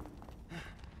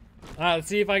 Alright, let's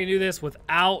see if I can do this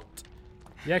without...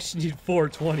 You actually need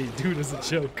 420. Dude, as a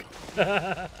joke.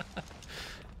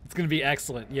 It's gonna be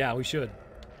excellent. Yeah, we should.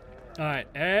 Alright,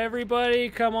 everybody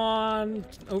come on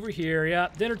over here.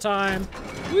 Yep, dinner time.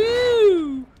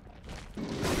 Woo!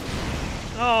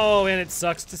 Oh, and it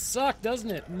sucks to suck,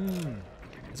 doesn't it?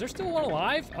 Is there still one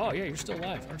alive? Oh, yeah, you're still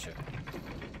alive, aren't you?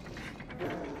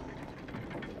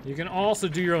 You can also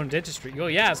do your own dentistry. Oh,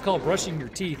 yeah, it's called brushing your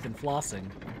teeth and flossing.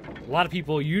 A lot of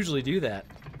people usually do that.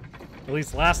 At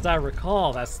least last I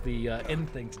recall, that's the end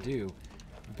thing to do.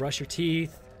 Brush your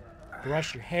teeth,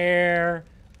 brush your hair,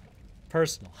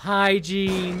 personal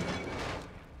hygiene.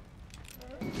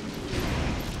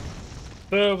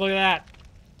 Boom, look at that.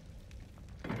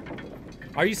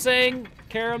 Are you saying,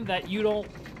 Karam, that you don't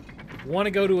want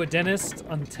to go to a dentist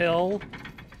until,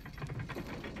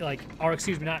 like, or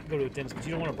excuse me, not go to a dentist, but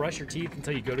you don't want to brush your teeth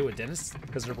until you go to a dentist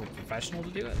because they're professional to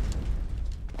do it?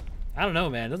 I don't know,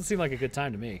 man. It doesn't seem like a good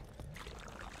time to me.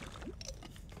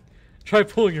 Try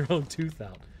pulling your own tooth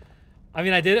out. I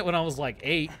mean, I did it when I was like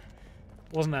 8.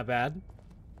 Wasn't that bad.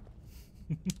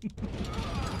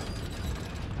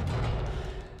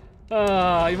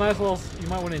 You might want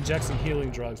to inject some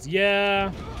healing drugs.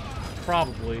 Yeah,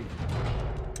 probably.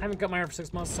 I haven't cut my hair for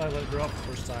 6 months, so I let it grow up the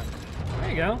first time. There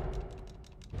you go.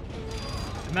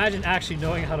 Imagine actually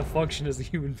knowing how to function as a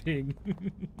human being.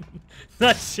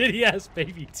 Not shitty-ass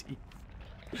baby teeth.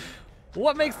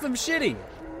 What makes them shitty?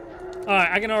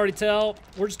 Alright, I can already tell.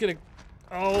 We're just gonna...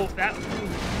 Oh, that...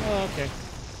 Oh, okay.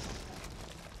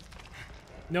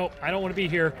 Nope, I don't want to be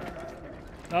here.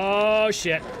 Oh,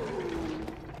 shit.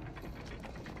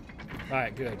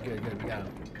 Alright, good, good, good. We got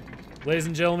him. Ladies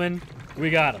and gentlemen, we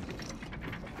got him.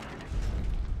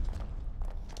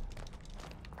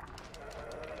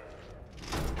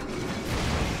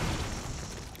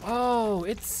 Oh,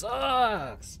 it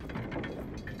sucks.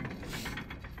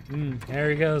 There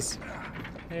he goes.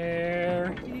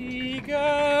 There he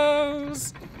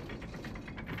goes.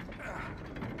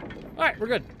 Alright, we're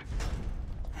good.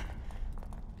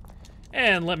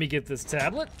 And let me get this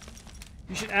tablet.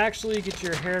 You should actually get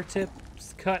your hair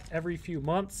tips cut every few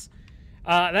months.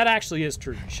 That actually is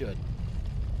true, you should.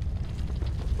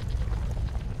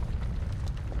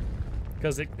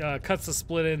 Because it cuts the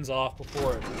split ends off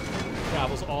before it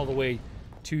travels all the way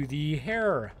to the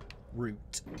hair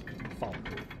root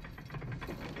follicle.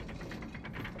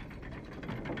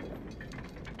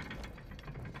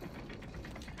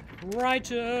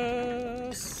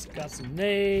 Righteous. Got some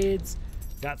nades.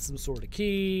 Got some sort of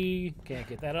key. Can't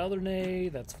get that other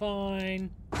nade. That's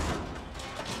fine.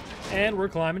 And we're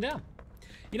climbing down.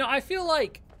 You know, I feel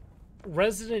like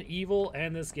Resident Evil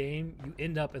and this game, you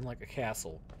end up in like a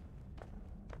castle.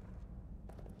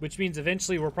 Which means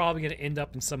eventually we're probably going to end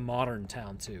up in some modern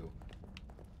town too.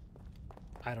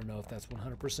 I don't know if that's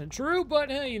 100% true, but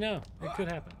hey, you know, it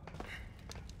could happen.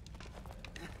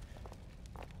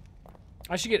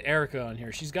 I should get Erica on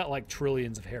here. She's got like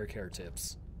trillions of hair care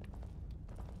tips.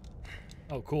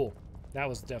 Oh, cool. That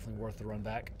was definitely worth the run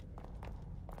back.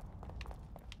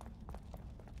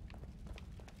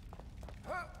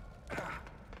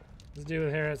 This dude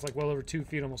with hair that's like well over 2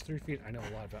 feet, almost 3 feet. I know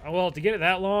a lot about it. Well, to get it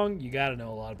that long, you gotta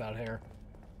know a lot about hair.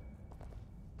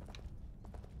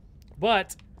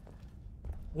 But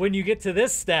when you get to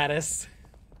this status,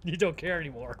 you don't care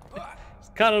anymore.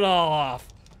 Just cut it all off.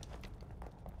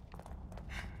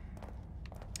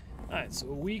 Alright, so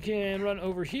we can run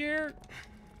over here,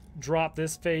 drop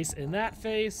this face in that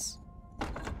face.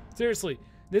 Seriously,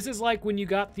 this is like when you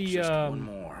got the one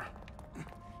more.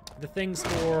 The things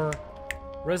for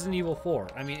Resident Evil 4.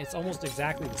 I mean, it's almost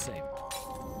exactly the same.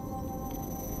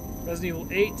 Resident Evil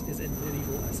 8 is in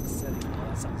medieval as a setting. Oh,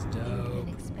 that sounds dope.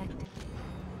 Unexpected.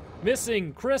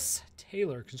 Missing Chris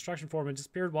Taylor, construction foreman,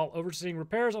 disappeared while overseeing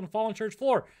repairs on a fallen church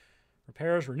floor.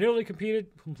 Repairs were nearly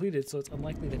completed, so it's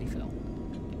unlikely that he fell.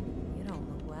 You don't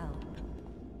look well.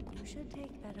 You should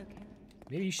take better care.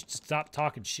 Maybe you should stop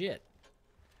talking shit.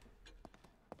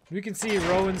 We can see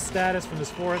Rowan's status from his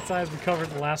forehead size we covered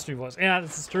in the last stream was. Yeah,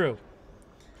 this is true.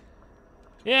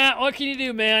 Yeah, what can you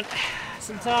do, man?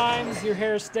 Sometimes your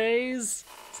hair stays,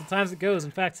 sometimes it goes. In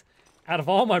fact, out of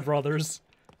all my brothers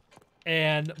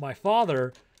and my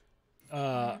father,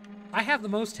 I have the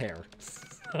most hair.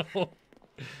 So,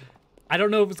 I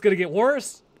don't know if it's gonna get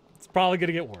worse. It's probably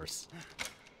gonna get worse.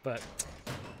 But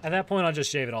at that point, I'll just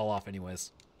shave it all off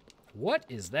anyways. What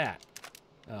is that?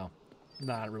 Oh,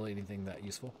 not really anything that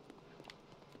useful.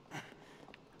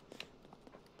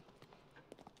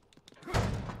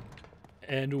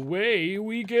 And away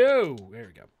we go. There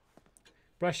we go.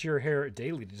 Brush your hair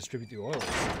daily to distribute the oils.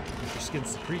 Keep your skin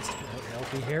secretes to promote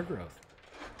healthy hair growth.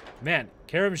 Man,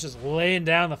 Karam's just laying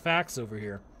down the facts over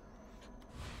here.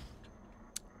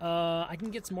 I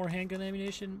can get some more handgun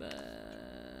ammunition,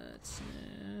 but...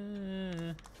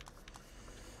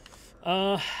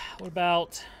 what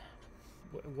about...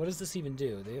 What does this even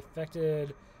do? They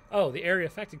affected... Oh, the area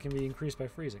affected can be increased by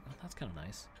freezing. Oh, that's kind of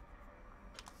nice.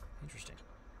 Interesting.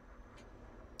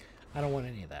 I don't want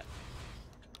any of that.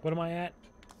 What am I at?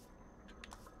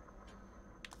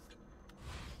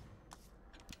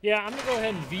 Yeah, I'm gonna go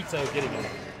ahead and veto getting it now.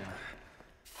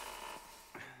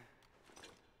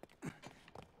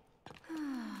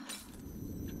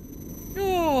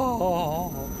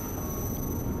 Oh.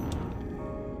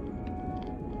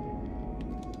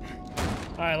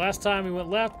 Alright, last time we went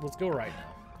left, let's go right now.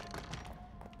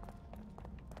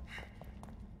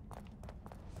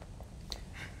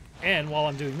 And while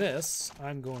I'm doing this,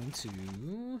 I'm going to...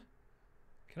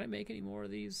 Can I make any more of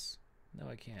these? No,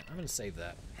 I can't. I'm going to save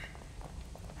that.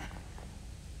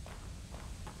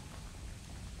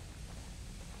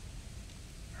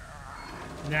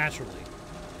 Naturally.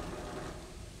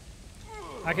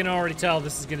 I can already tell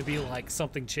this is going to be like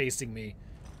something chasing me.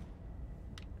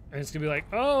 And it's going to be like,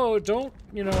 oh, don't,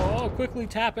 you know, oh, quickly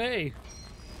tap A.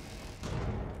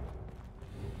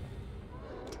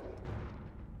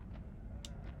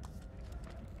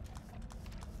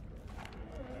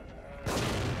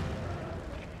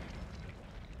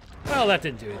 Well, that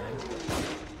didn't do anything.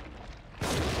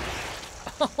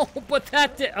 Oh, but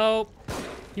that did... Oh,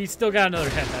 he's still got another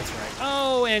head, that's right.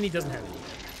 Oh, and he doesn't have any.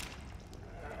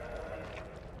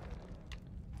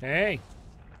 Hey.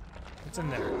 What's in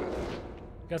there?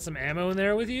 Got some ammo in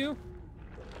there with you?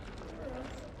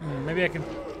 Maybe I can...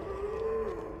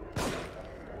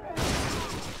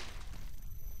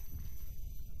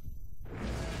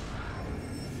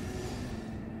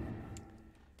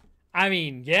 I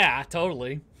mean, yeah,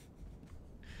 totally.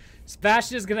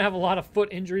 Sebastian is going to have a lot of foot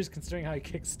injuries considering how he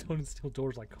kicks stone and steel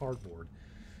doors like cardboard.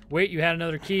 Wait, you had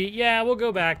another key? Yeah, we'll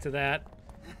go back to that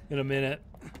in a minute.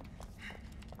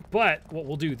 But what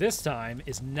we'll do this time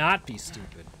is not be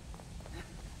stupid.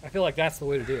 I feel like that's the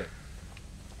way to do it.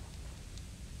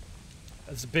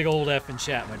 That's a big old F in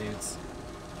chat, my dudes.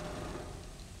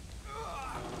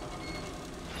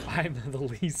 I'm the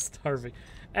least starving.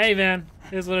 Hey, man,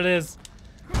 here's what it is.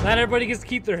 Not everybody gets to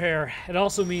keep their hair. It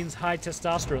also means high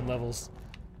testosterone levels.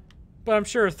 But I'm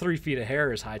sure 3 feet of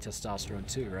hair is high testosterone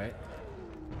too, right?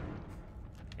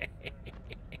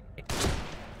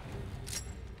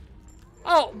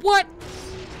 Oh, what?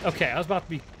 Okay, I was about to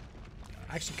be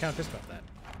actually kind of pissed about that.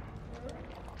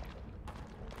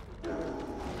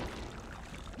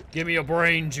 Give me your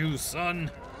brain juice,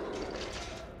 son.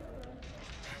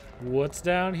 What's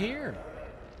down here?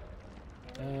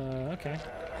 Okay.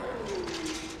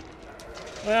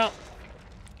 Well,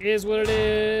 is what it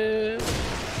is.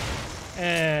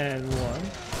 And 1.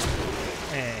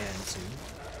 And 2.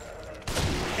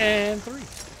 And 3.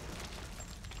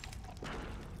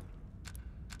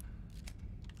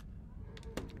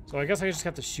 So I guess I just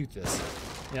have to shoot this.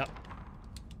 Yep.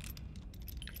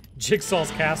 Jigsaw's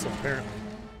castle, apparently.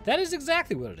 That is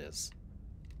exactly what it is.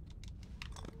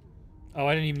 Oh,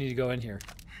 I didn't even need to go in here.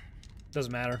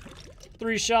 Doesn't matter.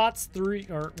 3 shots, 3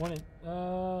 or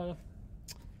 1.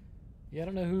 Yeah, I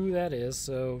don't know who that is,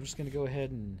 so I'm just gonna go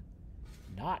ahead and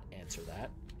not answer that.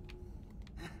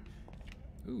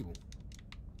 Ooh.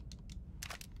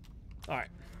 All right.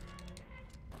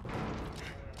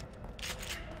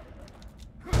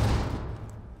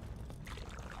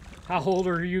 How old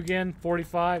are you again?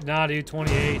 45? Nah, dude,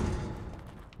 28.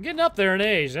 I'm getting up there in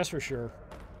age, that's for sure.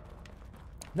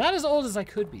 Not as old as I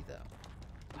could be, though.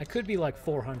 I could be like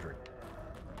 400.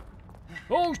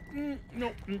 Oh,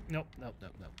 nope, nope.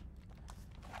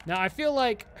 Now, I feel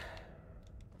like...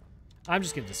 I'm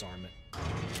just gonna disarm it.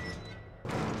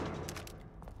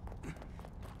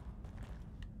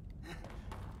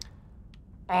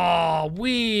 Aw,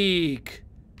 weak!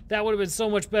 That would have been so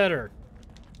much better.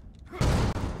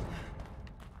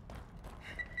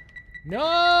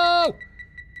 No!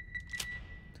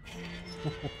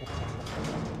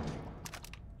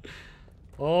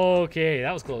 Okay,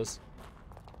 that was close.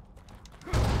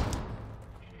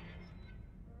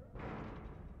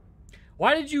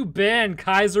 Why did you ban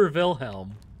Kaiser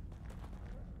Wilhelm?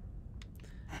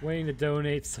 Waiting to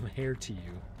donate some hair to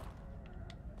you.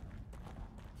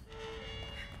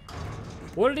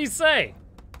 What did he say?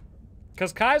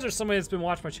 Because Kaiser's somebody that's been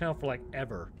watching my channel for like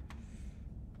ever.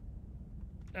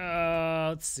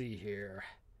 Let's see here.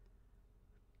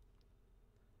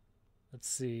 Let's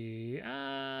see.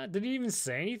 Did he even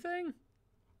say anything?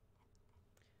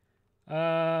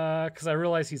 Because I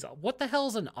realize he's... What the hell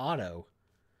is an auto?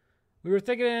 We were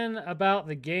thinking about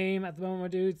the game at the moment, my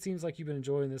dude. Seems like you've been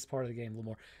enjoying this part of the game a little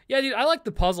more. Yeah, dude, I like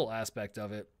the puzzle aspect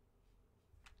of it.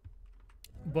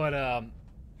 But,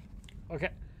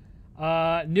 okay.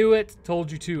 Knew it, told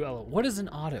you to. Oh, what is an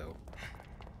auto?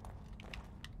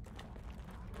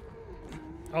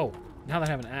 Oh, now that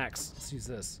I have an axe, let's use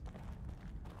this.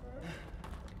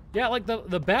 Yeah, like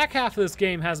the back half of this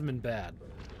game hasn't been bad.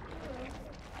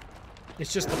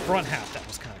 It's just the front half that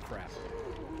was kind of crap.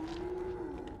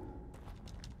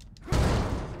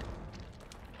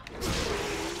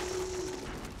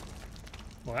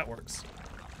 Well, that works.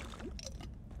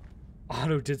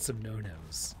 Otto did some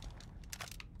no-nos.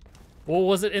 Well,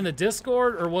 was it in the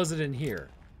Discord or was it in here?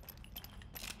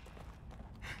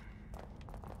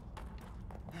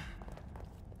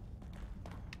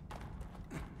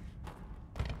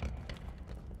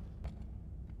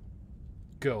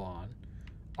 Go on.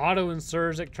 Otto and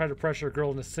Surzik try to pressure a girl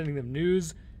into sending them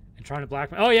news and trying to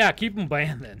blackmail. Oh yeah, keep them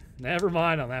banned then. Never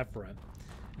mind on that front.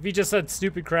 If he just said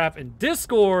stupid crap in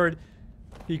Discord,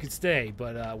 he could stay.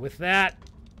 But with that,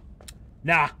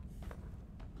 nah.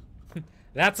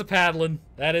 That's a paddling.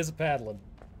 That is a paddling.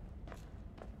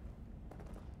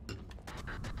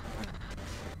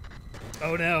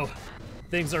 Oh no.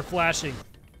 Things are flashing.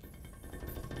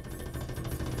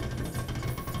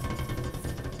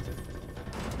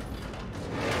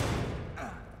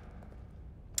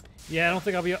 Yeah, I don't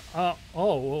think I'll be... oh,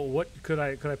 well, what could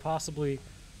I possibly...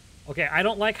 Okay, I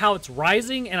don't like how it's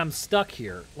rising and I'm stuck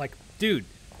here. Like, dude.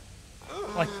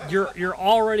 Like, you're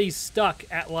already stuck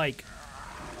at, like,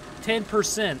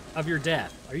 10% of your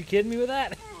death. Are you kidding me with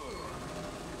that?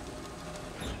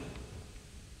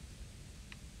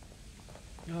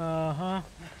 Uh-huh.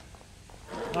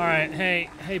 Alright,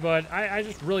 hey bud, I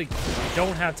just really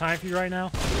don't have time for you right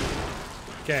now.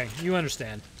 Okay, you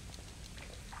understand.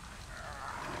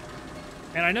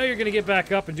 And I know you're gonna get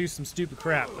back up and do some stupid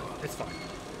crap, but it's fine.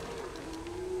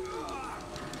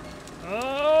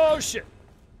 Oh, shit.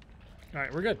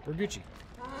 Alright, we're good. We're Gucci.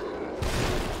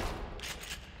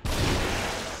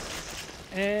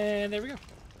 And there we go.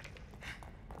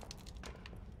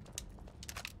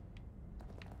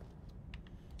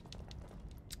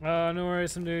 No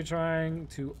worries, some dude trying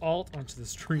to alt onto the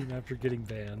stream after getting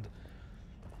banned.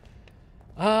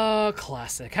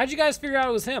 Classic. How'd you guys figure out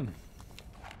it was him?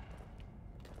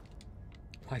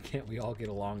 Why can't we all get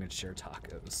along and share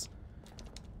tacos?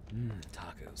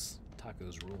 Tacos.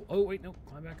 Tacos rule. Oh, wait, no.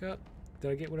 Climb back up.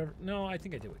 Did I get whatever? No, I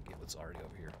think I did get what's already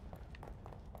over here.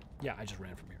 Yeah, I just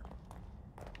ran from here.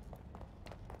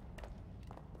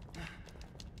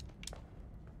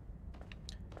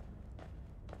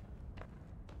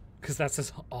 Because that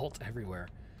says alt everywhere.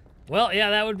 Well, yeah,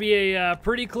 that would be a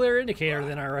pretty clear indicator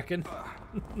then, I reckon.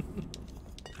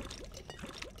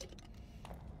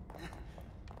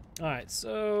 Alright,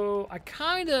 so I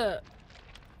kind of...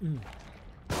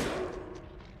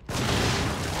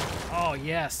 Oh,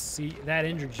 yes. See, that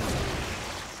injured you.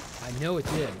 I know it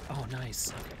did. Oh,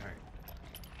 nice. Okay, alright.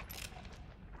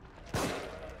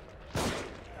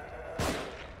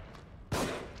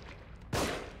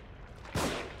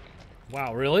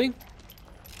 Wow, really?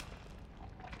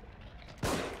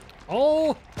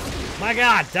 Oh, my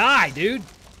God. Die, dude.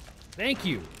 Thank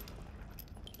you.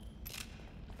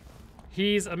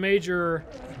 He's a major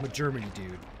Germany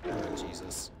dude. Oh,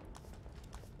 Jesus.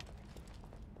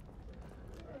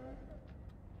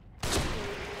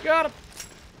 Got him.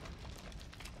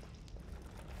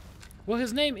 Well,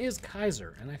 his name is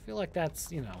Kaiser, and I feel like that's,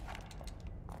 you know,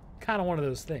 kind of one of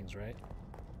those things, right?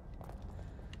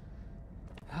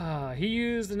 He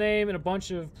used the name in a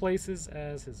bunch of places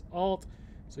as his alt,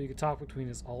 so he could talk between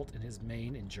his alt and his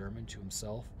main in German to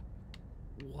himself.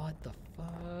 What the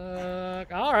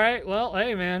fuck? All right, well,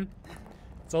 hey, man.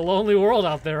 It's a lonely world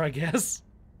out there, I guess.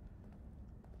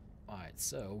 All right,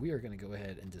 so we are going to go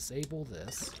ahead and disable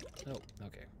this. Oh,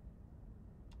 okay.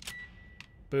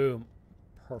 Boom.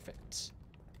 Perfect.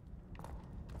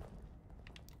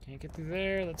 Can't get through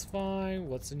there. That's fine.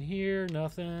 What's in here?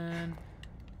 Nothing.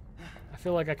 I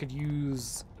feel like I could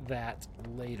use that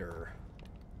later.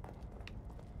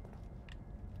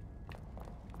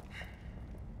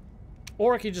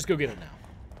 Or I could just go get it now.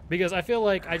 Because I feel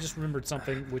like I just remembered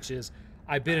something, which is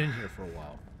I've been in here for a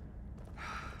while.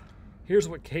 Here's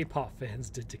what K-pop fans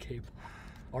did to K-pop.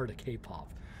 Or to K-pop.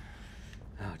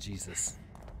 Oh, Jesus.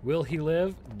 Will he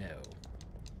live? No.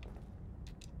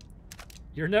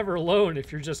 You're never alone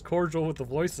if you're just cordial with the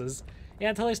voices. Yeah,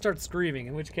 until they start screaming,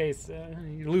 in which case,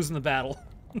 you're losing the battle.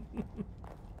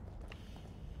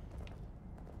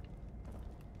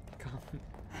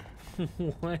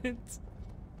 What?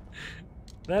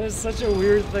 That is such a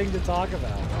weird thing to talk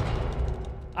about.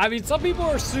 I mean, some people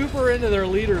are super into their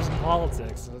leaders in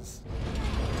politics. It's...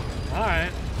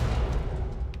 Alright.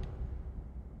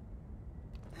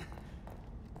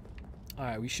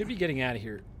 Alright, we should be getting out of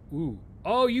here. Ooh.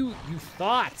 Oh, you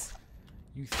thought.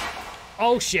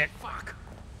 Oh, shit. Fuck.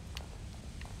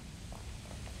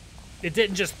 It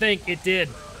didn't just think, it did.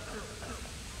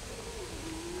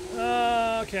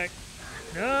 Okay.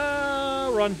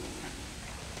 Run.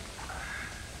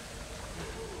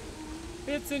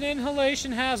 It's an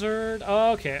inhalation hazard.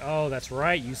 Okay. Oh, that's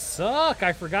right. You suck.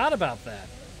 I forgot about that.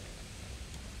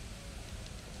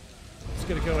 Just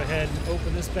gonna go ahead and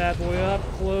open this bad boy up.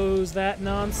 Close that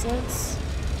nonsense.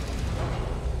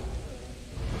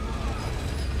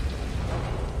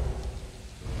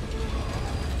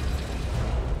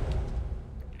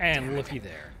 And looky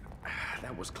there.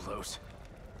 That was close.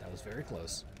 That was very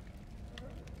close.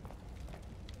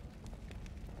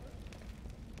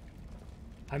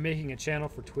 I'm making a channel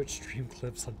for Twitch stream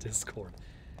clips on Discord.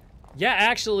 Yeah,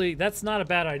 actually, that's not a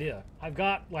bad idea. I've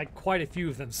got, like, quite a few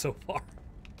of them so far.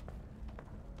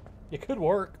 It could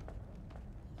work.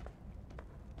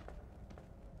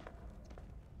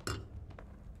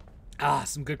 Ah,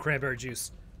 some good cranberry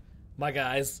juice. My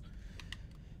guys.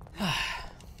 Let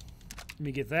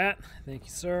me get that. Thank you,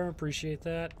 sir. Appreciate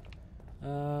that.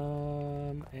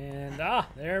 And,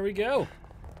 there we go.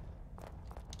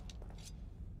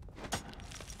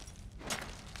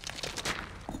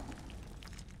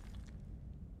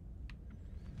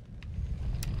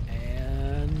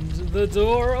 And the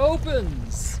door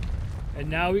opens. And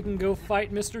now we can go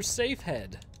fight Mr.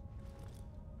 Safehead.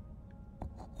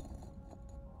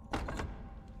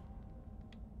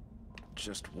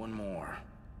 Just one more.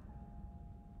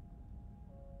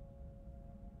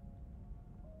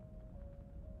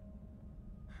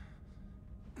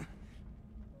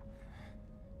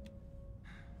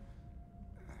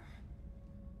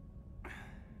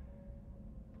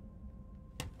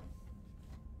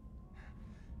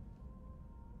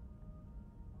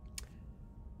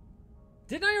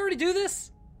 Didn't I already do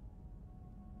this?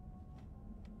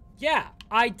 Yeah,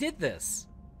 I did this.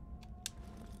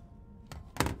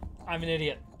 I'm an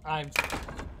idiot. I'm...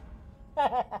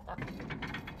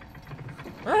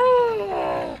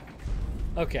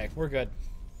 Okay, we're good.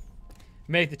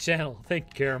 Made the channel. Thank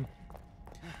you, Karam.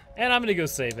 And I'm gonna go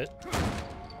save it.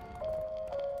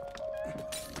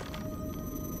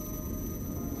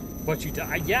 What you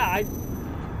die? Yeah,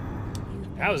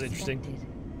 that was interesting.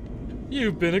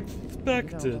 You've been expected.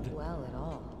 You don't look well at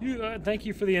all. Thank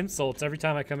you for the insults every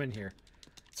time I come in here.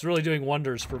 It's really doing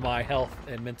wonders for my health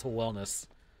and mental wellness.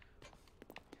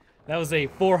 That was a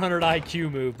 400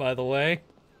 IQ move, by the way.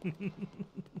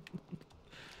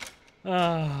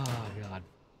 Oh, God.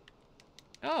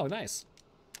 Oh, nice.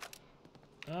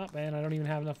 Oh, man, I don't even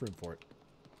have enough room for it.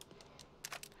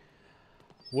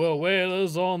 Well,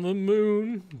 whalers on the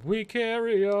moon, we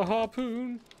carry a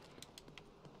harpoon.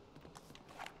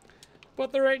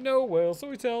 But there ain't no whale, so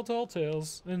we tell tall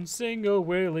tales and sing a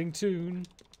whaling tune.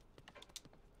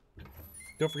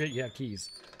 Don't forget you have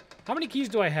keys. How many keys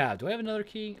do I have? Do I have another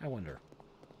key? I wonder.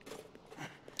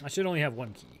 I should only have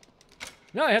one key.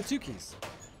 No, I have 2 keys.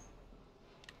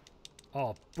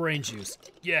 Oh, brain juice.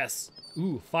 Yes.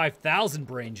 Ooh, 5,000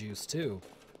 brain juice, too.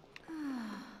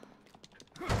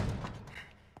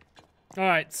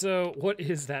 Alright, so what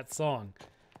is that song?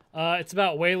 It's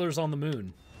about whalers on the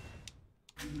moon.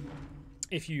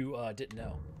 If you didn't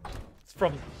know. It's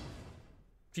from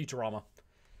Futurama.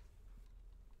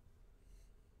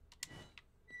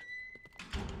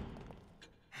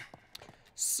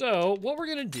 So, what we're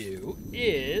gonna do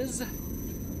is...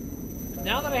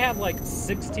 Now that I have like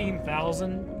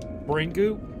 16,000 brain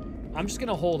goo, I'm just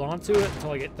gonna hold on to it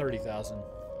until I get 30,000.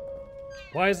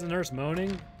 Why is the nurse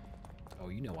moaning? Oh,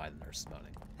 you know why the nurse is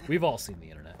moaning. We've all seen the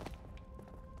internet.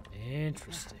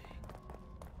 Interesting.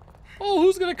 Oh,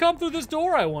 who's gonna come through this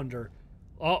door, I wonder?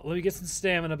 Oh, let me get some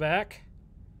stamina back.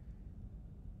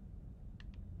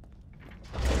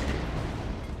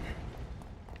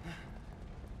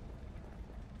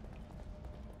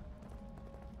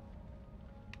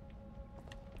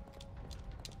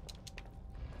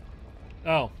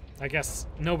 Oh, I guess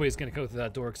nobody's gonna go through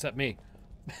that door except me.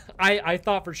 I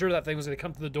thought for sure that thing was gonna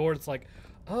come through the door. It's like,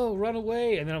 oh, run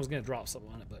away, and then I was gonna drop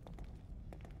something on it, but.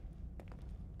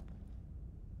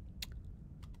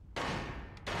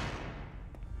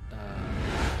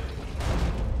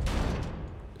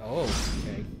 Oh,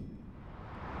 okay.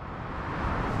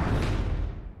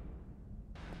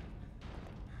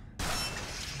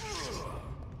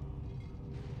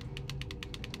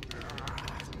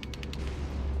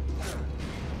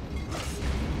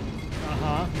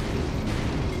 Uh-huh.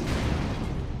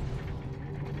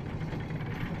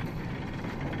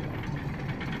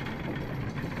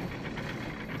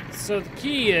 So the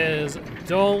key is,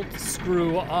 don't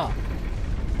screw up.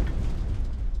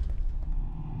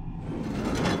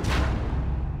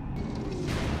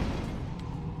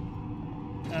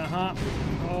 Uh-huh.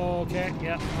 Okay,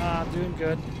 yeah, doing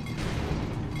good.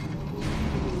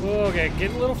 Okay,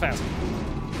 getting a little faster.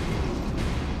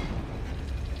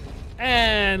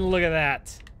 And look at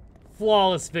that.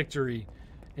 Flawless victory.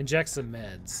 Inject some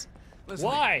meds. Leslie,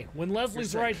 why? When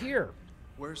Leslie's safe. right here.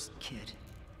 Where's Kid.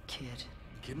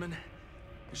 Kidman?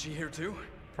 Is she here too?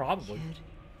 Probably.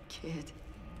 Kid.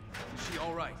 Is she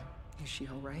all right? Is she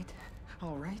all right?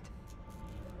 All right?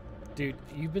 Dude,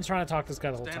 you've been trying to talk to this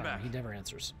guy the whole Stand time. back. He never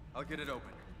answers. I'll get it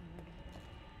open.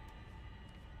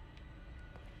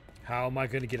 How am I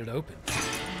going to get it open?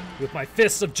 With my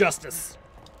fists of justice.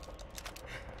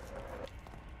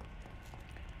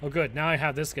 Oh, good. Now I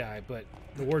have this guy, but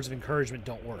the words of encouragement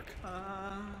don't work.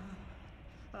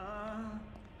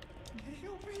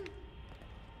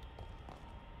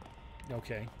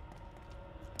 Okay.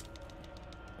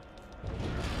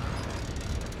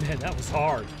 Man, that was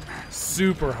hard.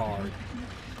 Super hard.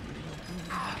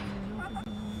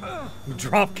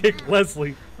 Drop kick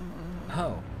Leslie.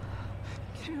 Oh.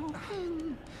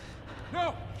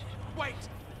 No! Wait!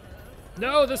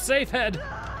 No, the safe head.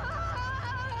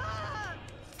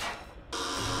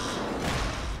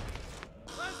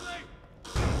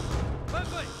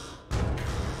 Leslie!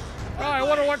 Oh, I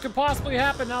wonder what could possibly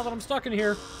happen now that I'm stuck in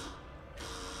here.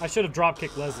 I should have drop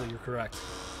kicked Leslie, you're correct.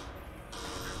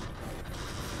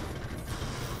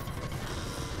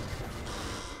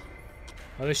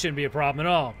 Oh, this shouldn't be a problem at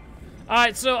all.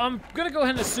 Alright, so I'm gonna go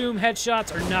ahead and assume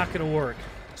headshots are not gonna work.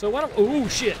 So why don't, ooh,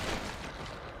 shit.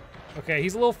 Okay,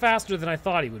 he's a little faster than I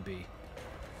thought he would be.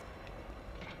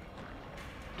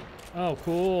 Oh,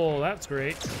 cool, that's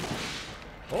great.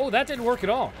 Oh, that didn't work at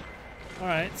all.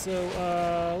 Alright, so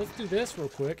let's do this real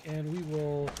quick, and we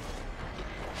will...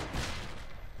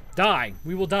 Die.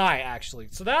 We will die, actually.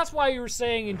 So that's why you were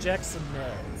saying inject some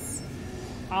meds.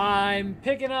 I'm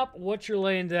picking up what you're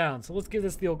laying down. So let's give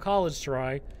this the old college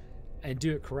try and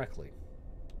do it correctly.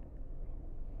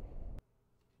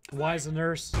 Why is the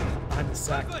nurse? I'm the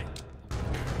sack.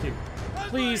 Dude,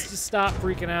 please just stop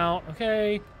freaking out,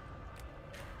 okay?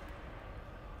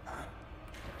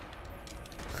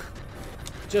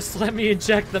 Just let me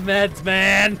inject the meds,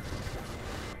 man.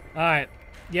 All right.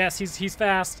 Yes, he's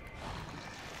fast.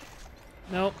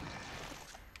 Nope.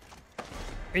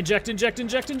 Inject, inject,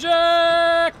 inject,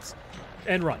 inject!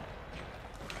 And run.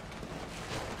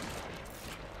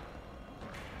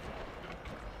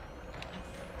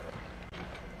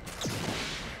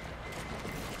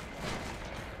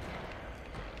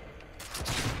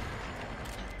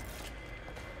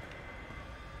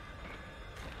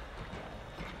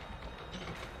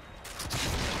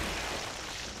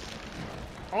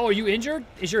 Oh, are you injured?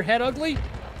 Is your head ugly?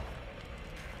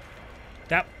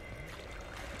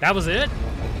 That was it?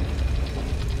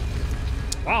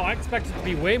 Wow, I expected it to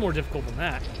be way more difficult than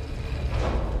that.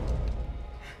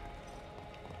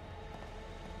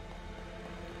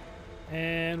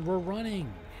 And we're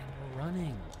running, and we're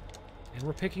running, and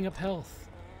we're picking up health,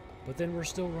 but then we're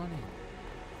still running.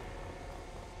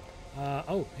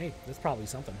 Oh, hey, that's probably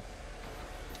something.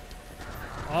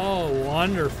 Oh,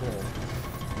 wonderful.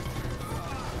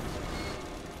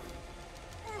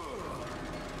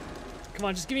 Come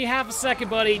on, just give me half a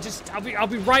second, buddy. Just, I'll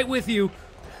be right with you.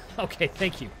 Okay,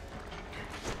 thank you.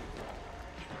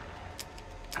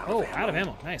 Oh, out of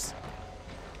ammo. Nice.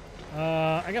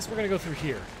 I guess we're gonna go through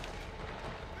here.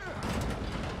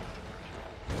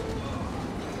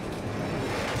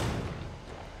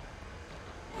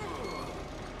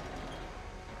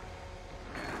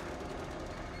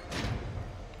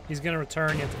 He's gonna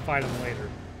return. You have to fight him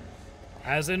later.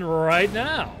 As in right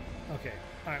now. Okay.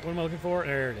 All right, what am I looking for?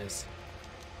 There it is.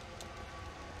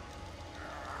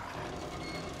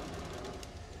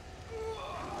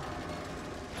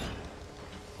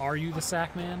 Are you the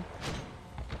sack man?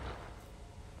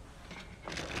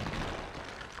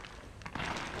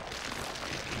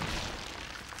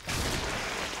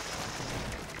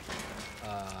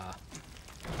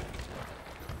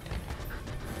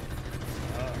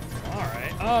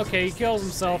 Alright. Okay, he kills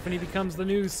himself and he becomes the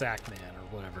new sack man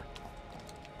or whatever.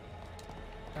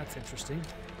 That's interesting.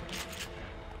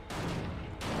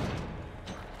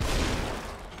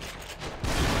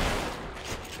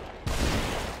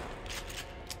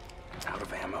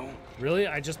 Really?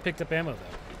 I just picked up ammo, though.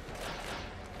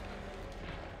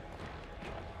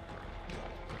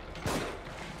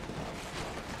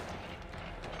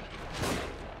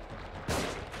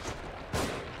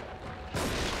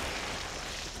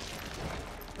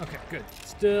 Okay, good.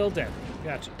 Still dead.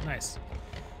 Gotcha. Nice.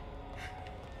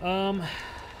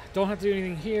 Don't have to do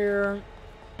anything here.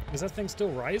 Is that thing still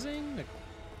rising? Like,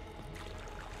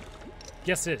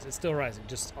 yes, it is. It's still rising,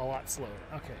 just a lot slower.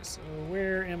 Okay, so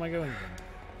where am I going then?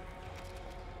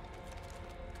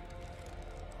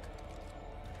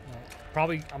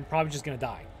 I'm probably just gonna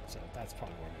die, so that's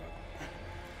probably where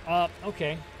I'm going.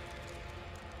 Okay.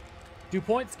 Do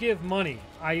points give money?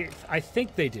 I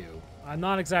think they do. I'm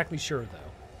not exactly sure though.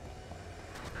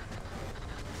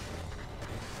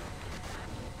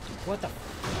 What the?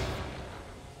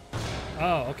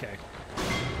 Oh, okay.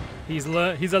 He's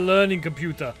a learning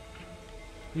computer.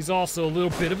 He's also a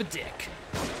little bit of a dick.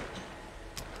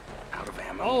 Out of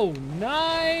ammo. Oh,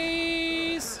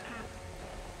 nice.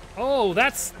 Oh,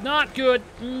 that's not good.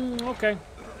 Okay.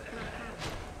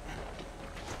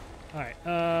 Alright,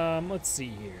 let's see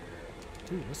here.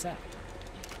 Ooh, what's that?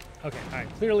 Okay,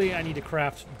 alright. Clearly I need to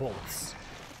craft bolts.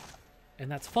 And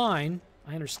that's fine.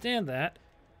 I understand that.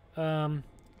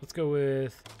 Let's go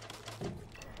with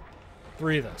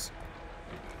 3 of those.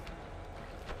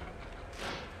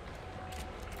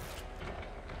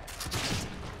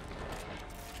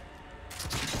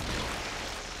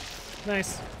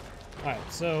 Nice.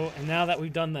 Alright, so, and now that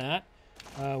we've done that,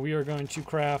 we are going to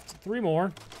craft 3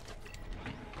 more.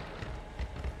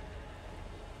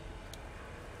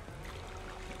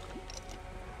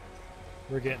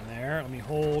 We're getting there. Let me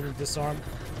hold and disarm.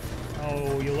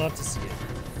 Oh, you love to see it.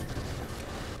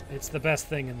 It's the best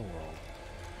thing in the world.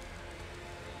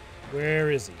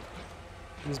 Where is he?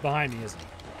 He's behind me, isn't he?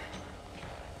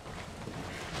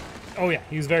 Oh yeah,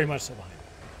 he was very much so behind me.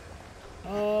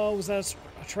 Oh, was that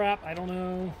a trap? I don't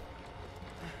know.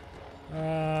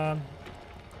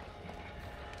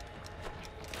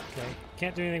 Okay,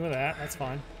 can't do anything with that. That's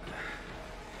fine.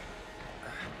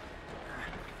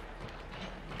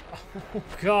 Oh,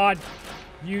 God.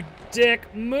 You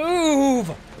dick.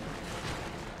 Move!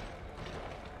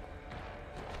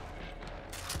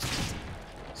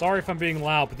 Sorry if I'm being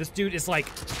loud, but this dude is like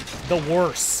the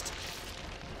worst.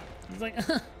 He's like,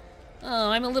 oh,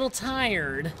 I'm a little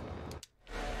tired.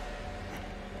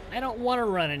 I don't want to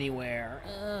run anywhere.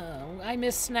 I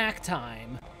miss snack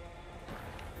time.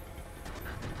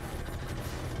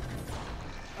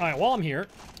 All right, while I'm here,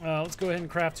 let's go ahead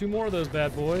and craft 2 more of those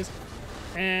bad boys.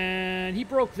 And he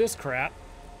broke this crap.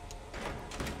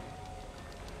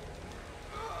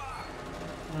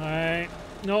 All right.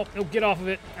 Nope, get off of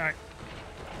it. All right.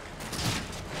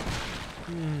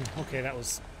 Okay, that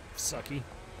was sucky.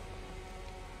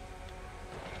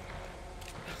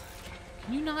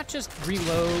 Can you not just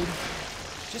reload?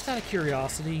 Just out of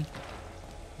curiosity.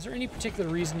 Is there any particular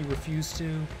reason you refuse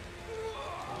to?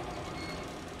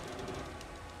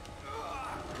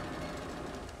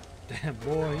 Damn,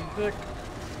 boy, you thick.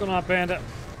 What's going on, Panda?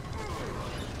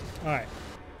 Alright.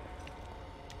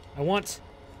 I want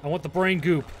the brain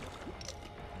goop.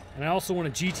 And I also want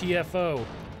a GTFO.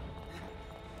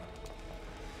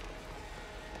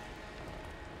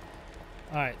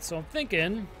 Alright, so I'm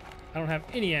thinking I don't have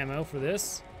any ammo for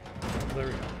this. There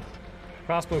we go.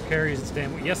 Crossbow carries its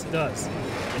damn weight. Yes, it does.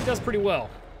 It does pretty well.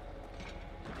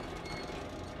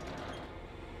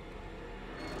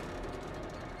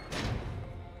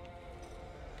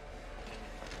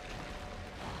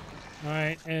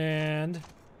 Alright, and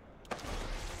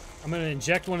I'm going to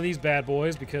inject one of these bad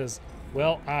boys because,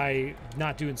 well, I'm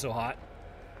not doing so hot.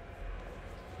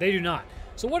 They do not.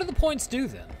 So what do the points do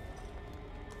then?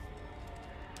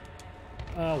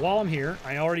 While I'm here,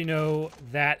 I already know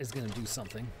that is going to do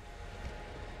something.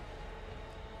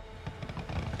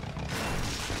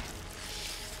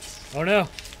 Oh no,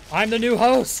 I'm the new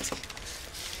host!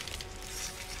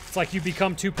 It's like you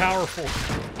become too powerful.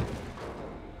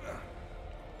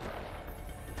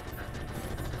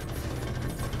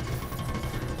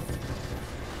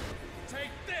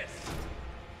 Take this!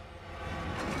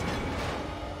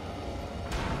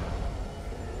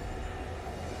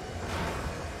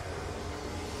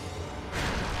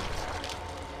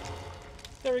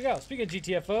 There we go. Speaking of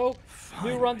GTFO,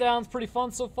 new rundown's pretty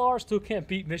fun so far. Still can't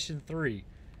beat Mission 3.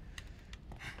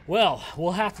 Well,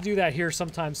 we'll have to do that here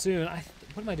sometime soon.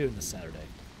 What am I doing this Saturday?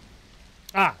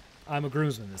 I'm a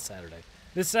groomsman this Saturday.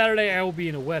 This Saturday I will be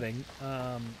in a wedding,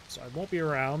 so I won't be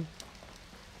around.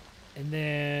 And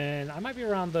then I might be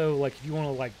around though, like if you want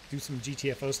to like do some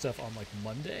GTFO stuff on like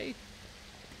Monday,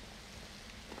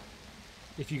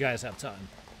 if you guys have time.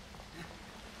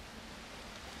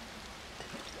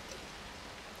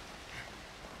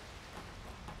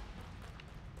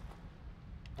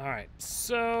 All right,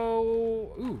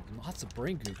 so ooh, lots of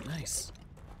brain goop, nice.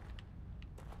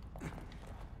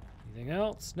 Anything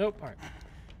else? Nope. All right.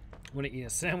 Want to eat a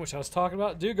sandwich I was talking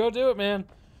about? Dude, go do it, man.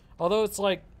 Although it's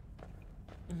like,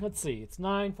 let's see, it's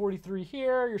 9:43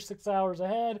 here. You're 6 hours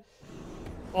ahead.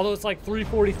 Although it's like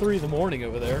 3:43 in the morning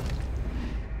over there.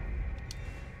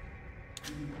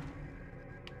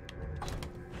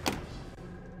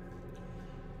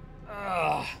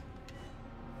 Ugh.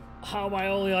 How am I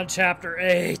only on chapter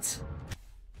 8?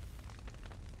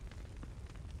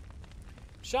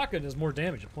 Shotgun does more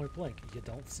damage at point blank. You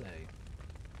don't say.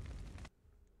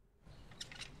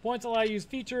 Points allow you to use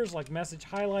features like message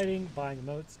highlighting, buying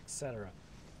emotes, etc.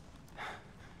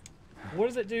 What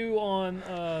does it do on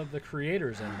the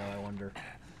creator's end, though, I wonder?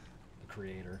 The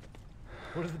creator.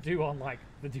 What does it do on, like,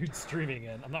 the dude streaming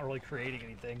end? I'm not really creating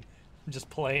anything. I'm just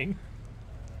playing.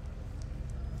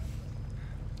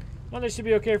 Monday should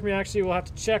be okay for me, actually. We'll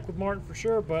have to check with Martin for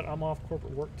sure, but I'm off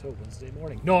corporate work till Wednesday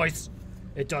morning. Nice!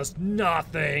 It does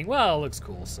nothing! Well, it looks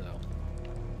cool, so...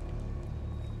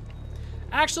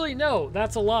 Actually, no,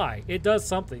 that's a lie. It does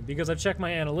something, because I've checked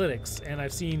my analytics, and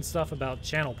I've seen stuff about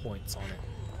channel points on it,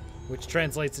 which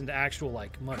translates into actual,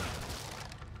 like, money.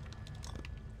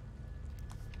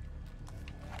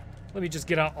 Let me just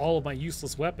get out all of my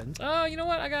useless weapons. Oh, you know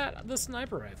what? I got the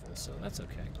sniper rifle, so that's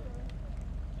okay.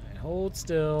 All right, hold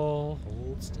still.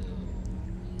 Hold still.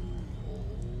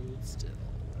 Hold still.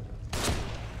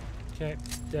 Okay,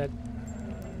 dead.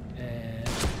 And...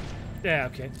 yeah,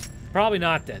 okay. Probably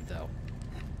not dead, though.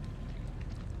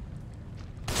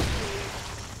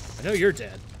 I know you're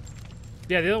dead.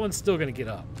 Yeah, the other one's still gonna get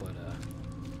up, but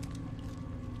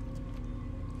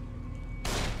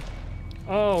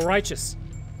oh, righteous.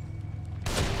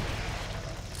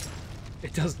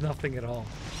 It does nothing at all.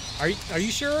 Are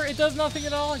you sure it does nothing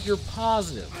at all? You're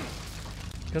positive?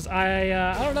 Because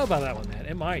I don't know about that one, man.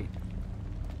 It might.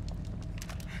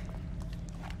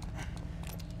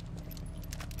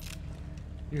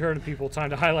 You heard of people. Time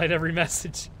to highlight every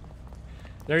message.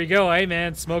 There you go. Hey,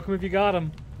 man. Smoke them if you got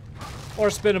them. Or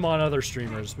spin them on other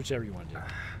streamers. Whichever you want to do.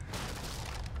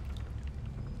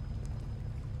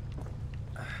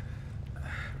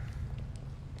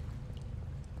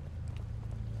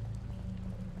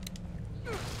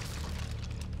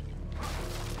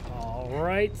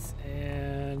 right,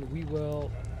 and we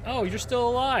will... Oh, you're still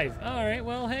alive. All right,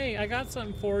 well, hey, I got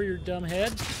something for your dumb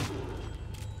head.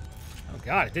 Oh,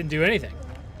 God, it didn't do anything.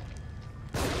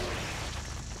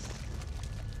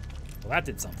 Well, that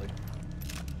did something.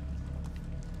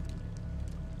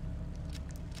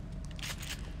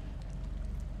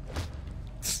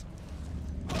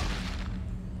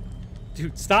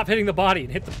 Dude, stop hitting the body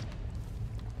and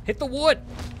hit the wood.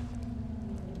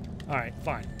 All right,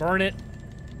 fine. Burn it.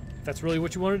 If that's really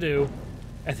what you want to do.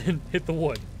 And then hit the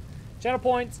wood. Channel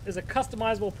Points is a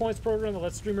customizable points program that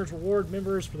lets streamers reward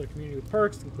members for their community with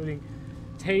perks, including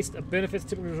taste of benefits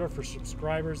typically reserved for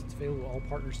subscribers. It's available to all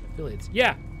partners and affiliates.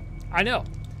 Yeah, I know.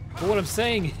 But what I'm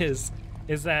saying is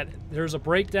that there's a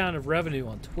breakdown of revenue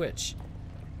on Twitch.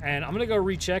 And I'm going to go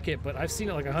recheck it, but I've seen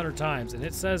it like 100 times, and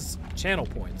it says channel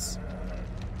points.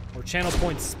 Or channel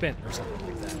points spent, or something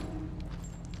like that.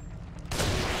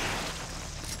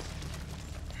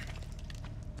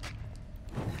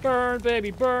 Burn,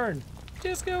 baby, burn!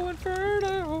 Disco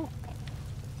Inferno!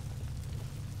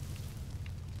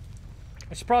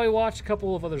 I should probably watch a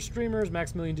couple of other streamers.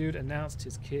 Maximilian Dude announced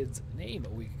his kid's name a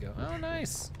week ago. Oh,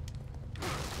 nice.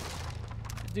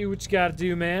 Do what you gotta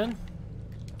do, man.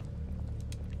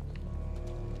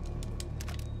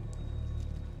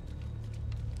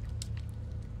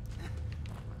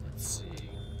 Let's see.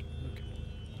 Okay.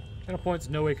 Channel points,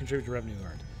 no way contribute to revenue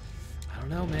earned. I don't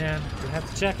know, man. Gonna have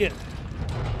to check it.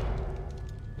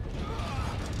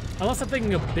 Unless I'm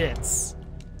thinking of bits.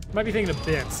 Might be thinking of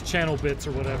bits, channel bits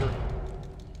or whatever.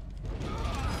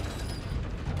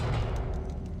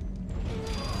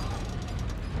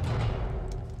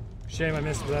 Shame I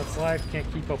missed it, but that's life.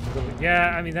 Can't keep up with it.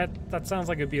 Yeah, I mean, that sounds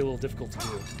like it'd be a little difficult to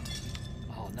do.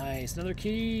 Oh, nice. Another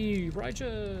key.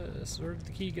 Righteous. Where did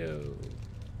the key go?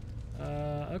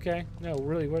 Okay. No,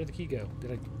 really, where did the key go?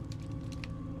 Did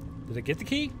I get the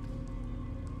key?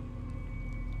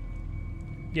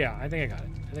 Yeah, I think I got it.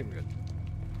 I think we're good.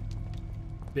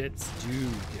 Bits do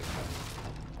give up.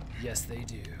 Yes, they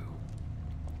do.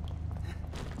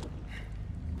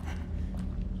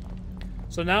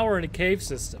 So now we're in a cave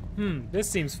system. This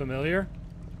seems familiar.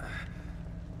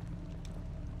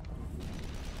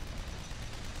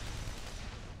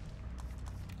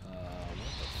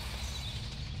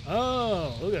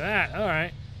 Oh, look at that. All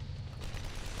right.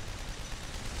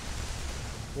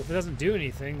 Well, if it doesn't do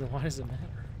anything, then why does it matter?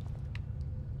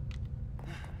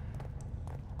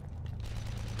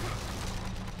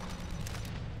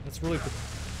 That's really cool.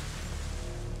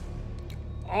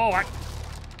 Oh,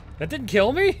 that didn't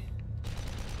kill me?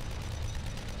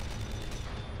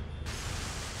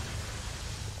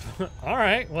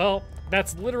 Alright, well,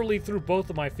 that's literally through both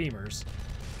of my femurs.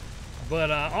 But,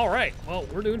 alright, well,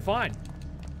 we're doing fine.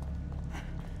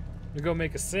 We go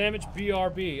make a sandwich,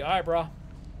 BRB. Alright, bro.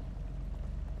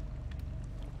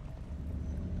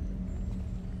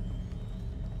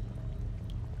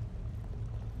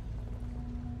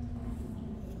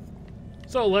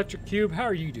 So, Electric Cube, how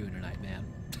are you doing tonight, man?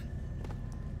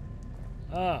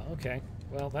 Ah, okay.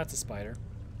 Well, that's a spider.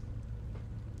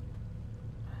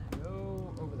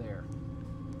 Go over there.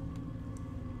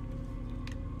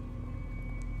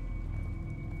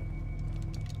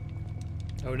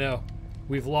 Oh no.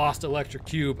 We've lost Electric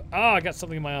Cube. Ah, I got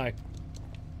something in my eye.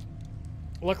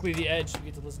 Luckily, the edge, you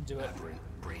get to listen to it.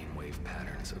 Brainwave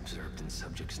patterns observed in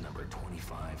subjects number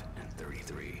 25 and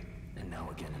 33, and now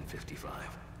again in 55.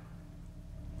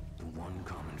 The one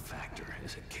common factor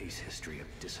is a case history of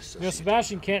disassociation. You know,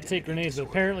 Sebastian can't take grenades, but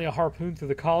apparently a harpoon through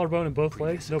the collarbone and both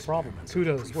legs, no problem.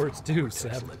 Kudos, where it's due,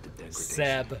 Seb.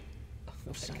 Seb.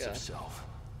 Oh sense of self.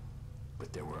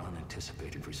 But there were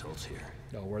unanticipated results here.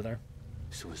 Oh, were there?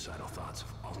 Suicidal thoughts of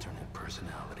alternate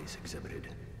personalities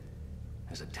exhibited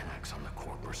as attacks on the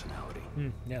core personality.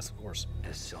 Yes, of course.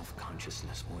 As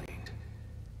self-consciousness waned,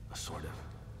 a sort of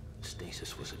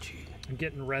stasis was achieved. I'm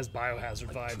getting Res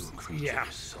Biohazard Like vibes. two creatures Yeah.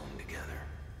 sewn together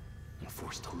and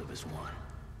forced to live as one,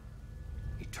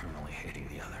 eternally hating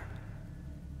the other.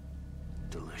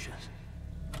 Delicious.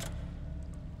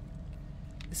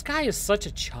 This guy is such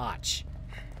a chotch.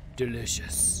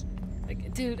 Delicious.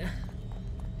 Like, dude.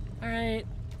 Alright.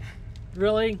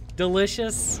 Really?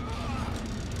 Delicious?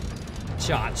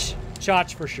 Chotch.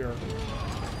 Chotch for sure.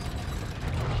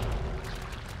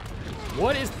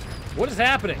 What is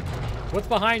happening? What's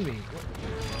behind me?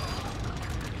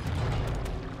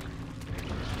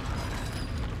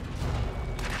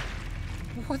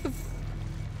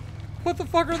 What the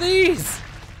fuck are these?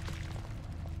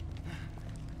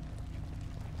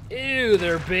 Ew,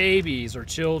 they're babies or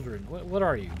children. What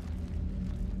are you?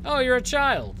 Oh, you're a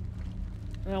child.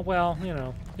 Oh, well, you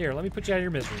know. Here, let me put you out of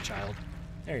your misery, child.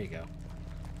 There you go.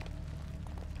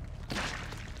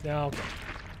 No, okay.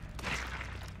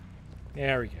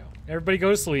 There we go. Everybody go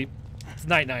to sleep. It's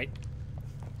night-night.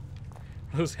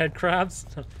 Those head crabs?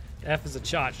 F is a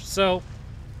chotch. So,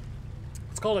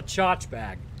 it's called a chotch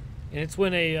bag. And it's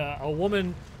when a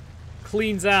woman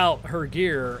cleans out her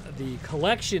gear, the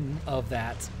collection of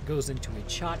that goes into a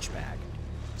chotch bag.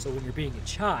 So when you're being a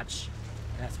chotch,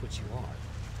 that's what you are.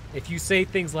 If you say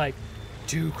things like,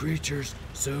 two creatures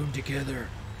sewn together,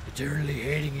 eternally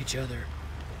hating each other,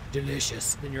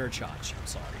 delicious, then you're a chotch. I'm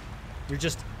sorry. You're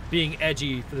just being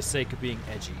edgy for the sake of being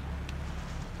edgy.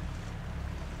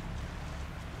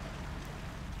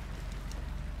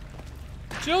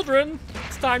 Children,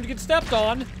 it's time to get stepped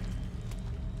on.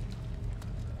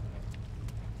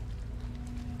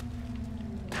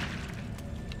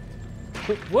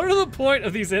 What are the point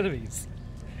of these enemies?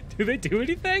 Do they do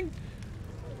anything?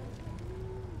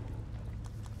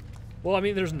 Well, I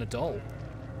mean, there's an adult.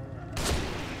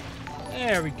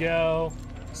 There we go.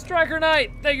 Striker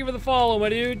Knight, thank you for the follow, my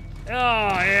dude. Oh,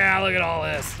 yeah, look at all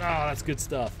this. Oh, that's good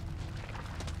stuff.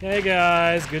 Hey,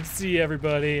 guys. Good to see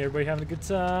everybody. Everybody having a good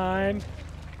time?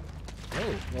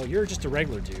 Oh, well, you're just a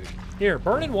regular dude. Here,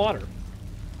 burn in water.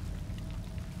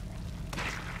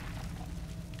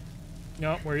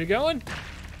 No, where are you going?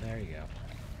 There you go.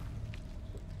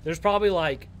 There's probably,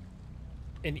 like,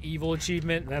 an evil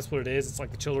achievement, and that's what it is. It's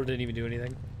like the children didn't even do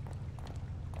anything.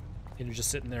 And you're just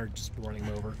sitting there just running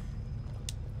them over.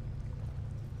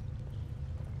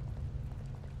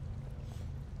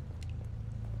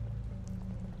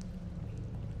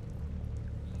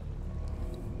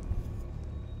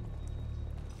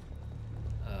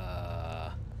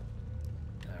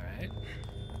 Alright.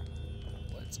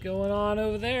 What's going on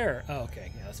over there? Oh,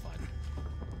 okay. Yeah, that's fine.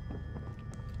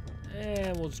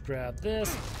 And we'll just grab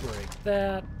this, break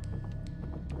that,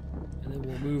 and then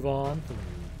we'll move on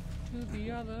through to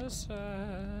the other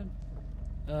side.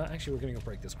 Actually, we're gonna go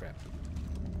break this crap.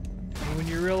 And when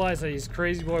you realize that he's a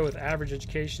crazy boy with average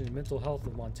education and mental health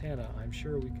of Montana, I'm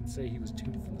sure we can say he was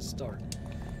doomed from the start.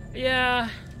 Yeah,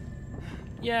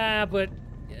 but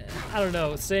I don't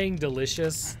know. Saying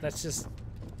delicious, that's just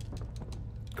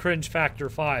cringe factor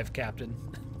 5, Captain.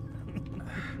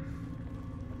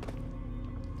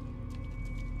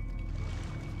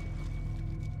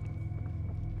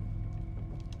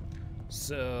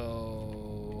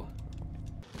 So,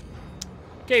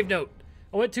 cave note.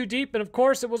 I went too deep, and of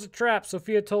course it was a trap.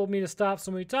 Sophia told me to stop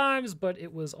so many times, but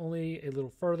it was only a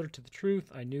little further to the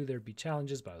truth. I knew there'd be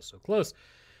challenges, but I was so close.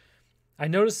 I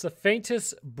noticed the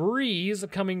faintest breeze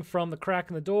coming from the crack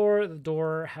in the door. The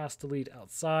door has to lead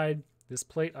outside. This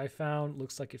plate I found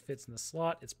looks like it fits in the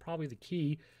slot. It's probably the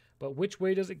key, but which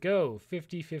way does it go?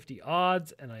 50-50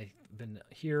 odds, and I've been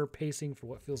here pacing for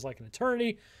what feels like an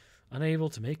eternity, unable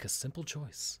to make a simple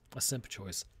choice.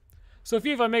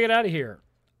 Sophia, if I make it out of here,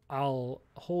 I'll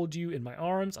hold you in my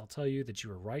arms. I'll tell you that you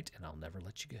were right, and I'll never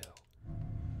let you go.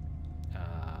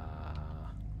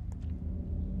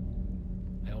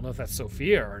 I don't know if that's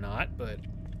Sophia or not, but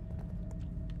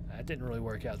that didn't really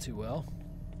work out too well.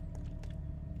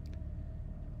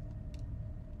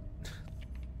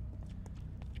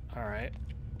 All right.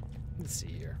 Let's see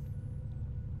here.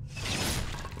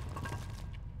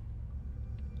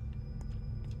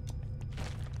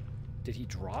 Did he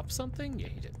drop something? Yeah,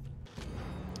 he did.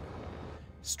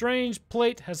 Strange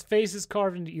plate has faces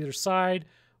carved into either side.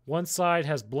 One side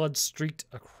has blood streaked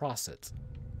across it.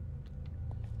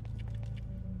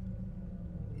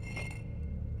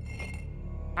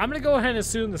 I'm going to go ahead and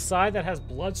assume the side that has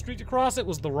blood streaked across it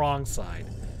was the wrong side.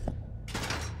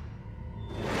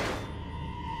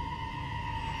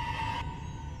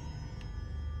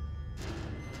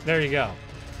 There you go.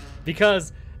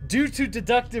 Because due to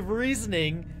deductive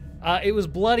reasoning, it was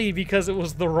bloody because it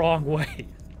was the wrong way.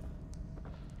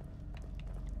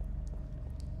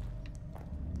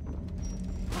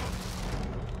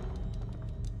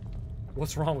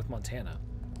 What's wrong with Montana?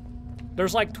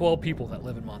 There's like 12 people that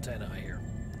live in Montana, I hear.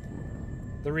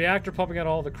 The reactor pumping out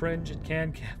all the cringe it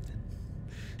can, Captain.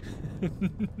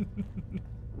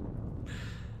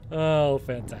 Oh,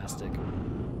 fantastic.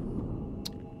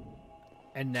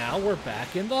 And now we're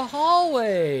back in the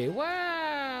hallway.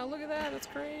 Wow, look at that. That's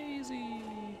crazy.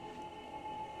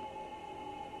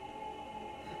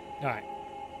 All right.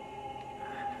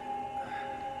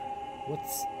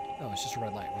 What's... Oh, it's just a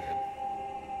red light. We're good.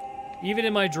 Even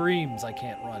in my dreams, I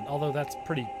can't run. Although that's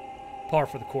pretty par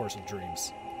for the course of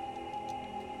dreams.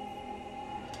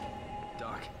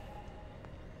 Doc,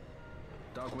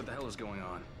 what the hell is going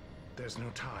on? There's no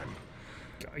time.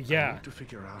 Yeah. I need to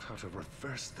figure out how to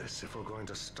reverse this if we're going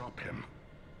to stop him.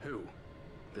 Who?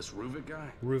 This Ruvik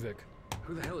guy? Ruvik.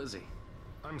 Who the hell is he?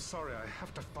 I'm sorry, I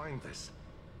have to find this.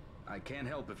 I can't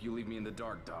help if you leave me in the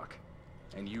dark, Doc.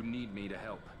 And you need me to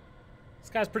help. This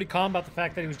guy's pretty calm about the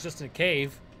fact that he was just in a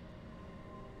cave.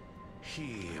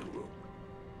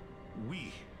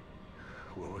 We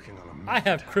were working on a I have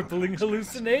method crippling on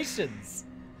experiments. hallucinations.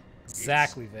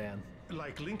 Exactly, Van.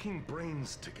 Like linking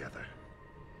brains together.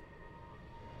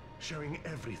 Showing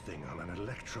everything on an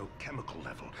electrochemical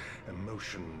level.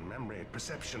 Emotion, memory,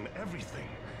 perception, everything.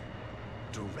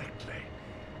 Directly.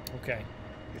 Okay.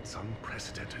 It's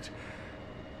unprecedented.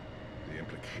 The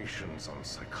implications on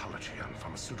psychology, on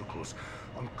pharmaceuticals,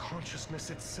 on consciousness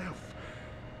itself.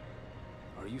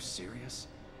 Are you serious?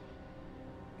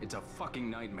 It's a fucking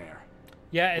nightmare.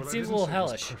 Yeah, it Well, I seems a didn't little say it was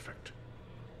hellish. Perfect.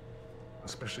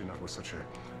 Especially not with such a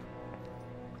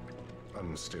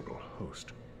unstable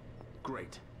host.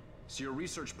 Great. So your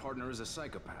research partner is a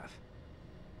psychopath.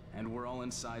 And we're all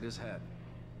inside his head.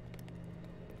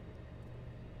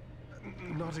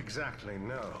 Not exactly,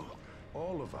 no.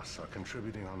 All of us are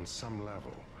contributing on some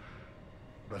level.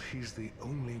 But he's the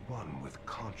only one with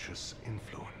conscious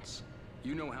influence.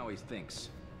 You know how he thinks.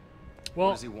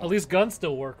 Well, does he want? at least guns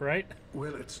still work, right?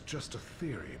 Well, it's just a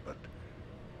theory, but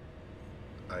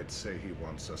I'd say he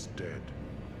wants us dead.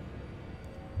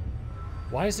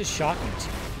 Why is this shocking to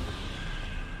you?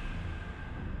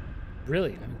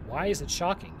 Really? I mean, why is it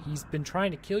shocking? He's been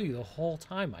trying to kill you the whole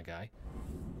time, my guy.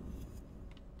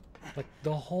 Like,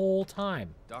 the whole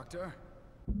time. Doctor?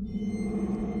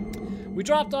 We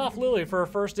dropped off Lily for her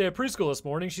first day of preschool this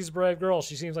morning. She's a brave girl.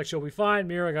 She seems like she'll be fine.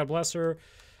 Mira, God bless her,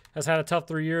 has had a tough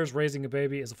 3 years. Raising a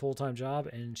baby is a full-time job,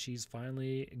 and she's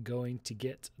finally going to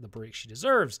get the break she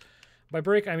deserves. By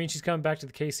break, I mean she's coming back to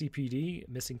the KCPD,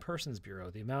 Missing Persons Bureau.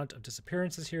 The amount of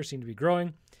disappearances here seem to be growing.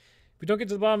 If we don't get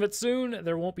to the bottom of it soon,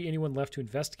 there won't be anyone left to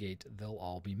investigate. They'll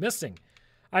all be missing.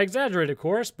 I exaggerate, of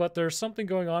course, but there's something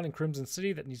going on in Crimson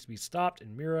City that needs to be stopped,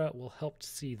 and Mira will help to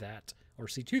see that, or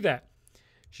see to that.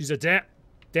 She's a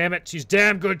damn it, she's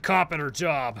damn good cop at her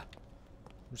job.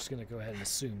 I'm just going to go ahead and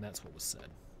assume that's what was said.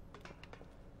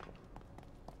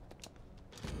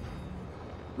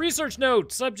 Research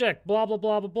note, subject, blah, blah,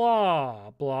 blah, blah,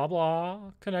 blah, blah,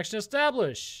 blah, connection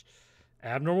established.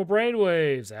 Abnormal brain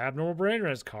waves, abnormal brain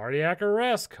rest, cardiac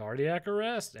arrest,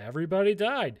 everybody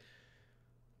died.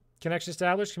 Connection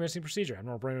established, commencing procedure.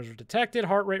 Abnormal brain waves were detected,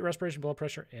 heart rate, respiration, blood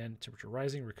pressure, and temperature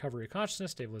rising, recovery of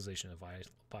consciousness, stabilization of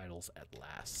vitals at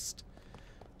last.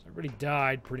 So everybody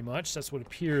died, pretty much. That's what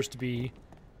appears to be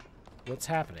what's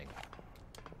happening.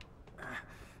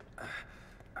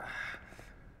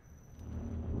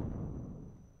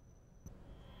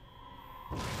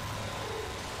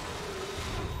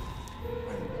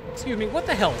 Excuse me, what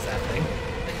the hell is that thing?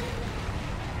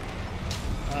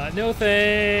 No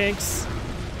thanks.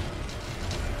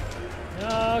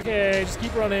 Okay, just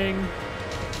keep running.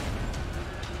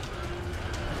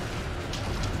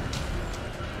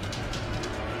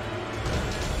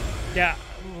 Yeah,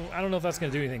 I don't know if that's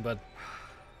gonna do anything, but...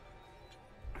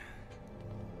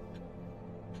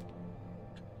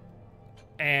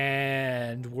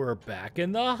 And we're back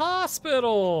in the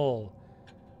hospital!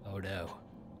 Oh no.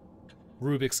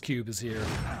 Rubik's Cube is here.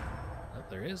 Oh,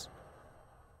 there he is.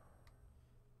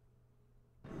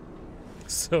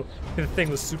 So, the thing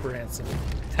was super handsome.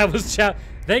 That was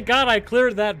thank God I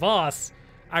cleared that boss.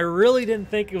 I really didn't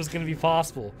think it was going to be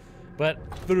possible. But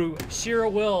through sheer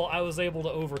will, I was able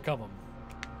to overcome him.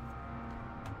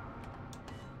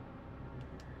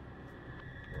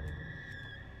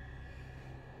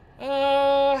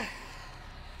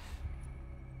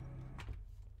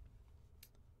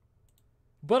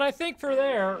 But I think for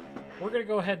there, we're going to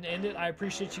go ahead and end it. I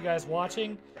appreciate you guys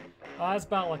watching. It's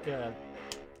about like a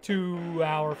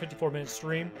 2-hour, 54-minute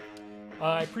stream.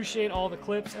 I appreciate all the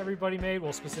clips everybody made,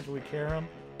 well, specifically Karam.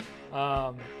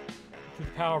 Through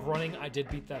the power of running, I did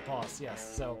beat that boss,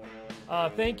 yes. So,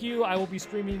 thank you. I will be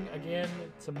streaming again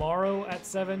tomorrow at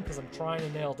 7 because I'm trying to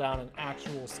nail down an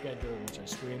actual schedule in which I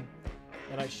stream.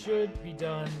 And I should be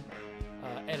done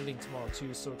editing tomorrow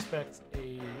too, so expect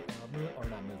a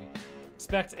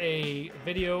expect a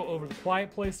video over the Quiet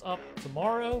Place up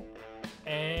tomorrow,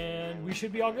 and we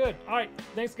should be all good. All right,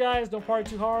 thanks guys. Don't party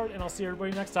too hard, and I'll see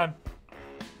everybody next time.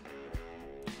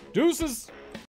 Deuces.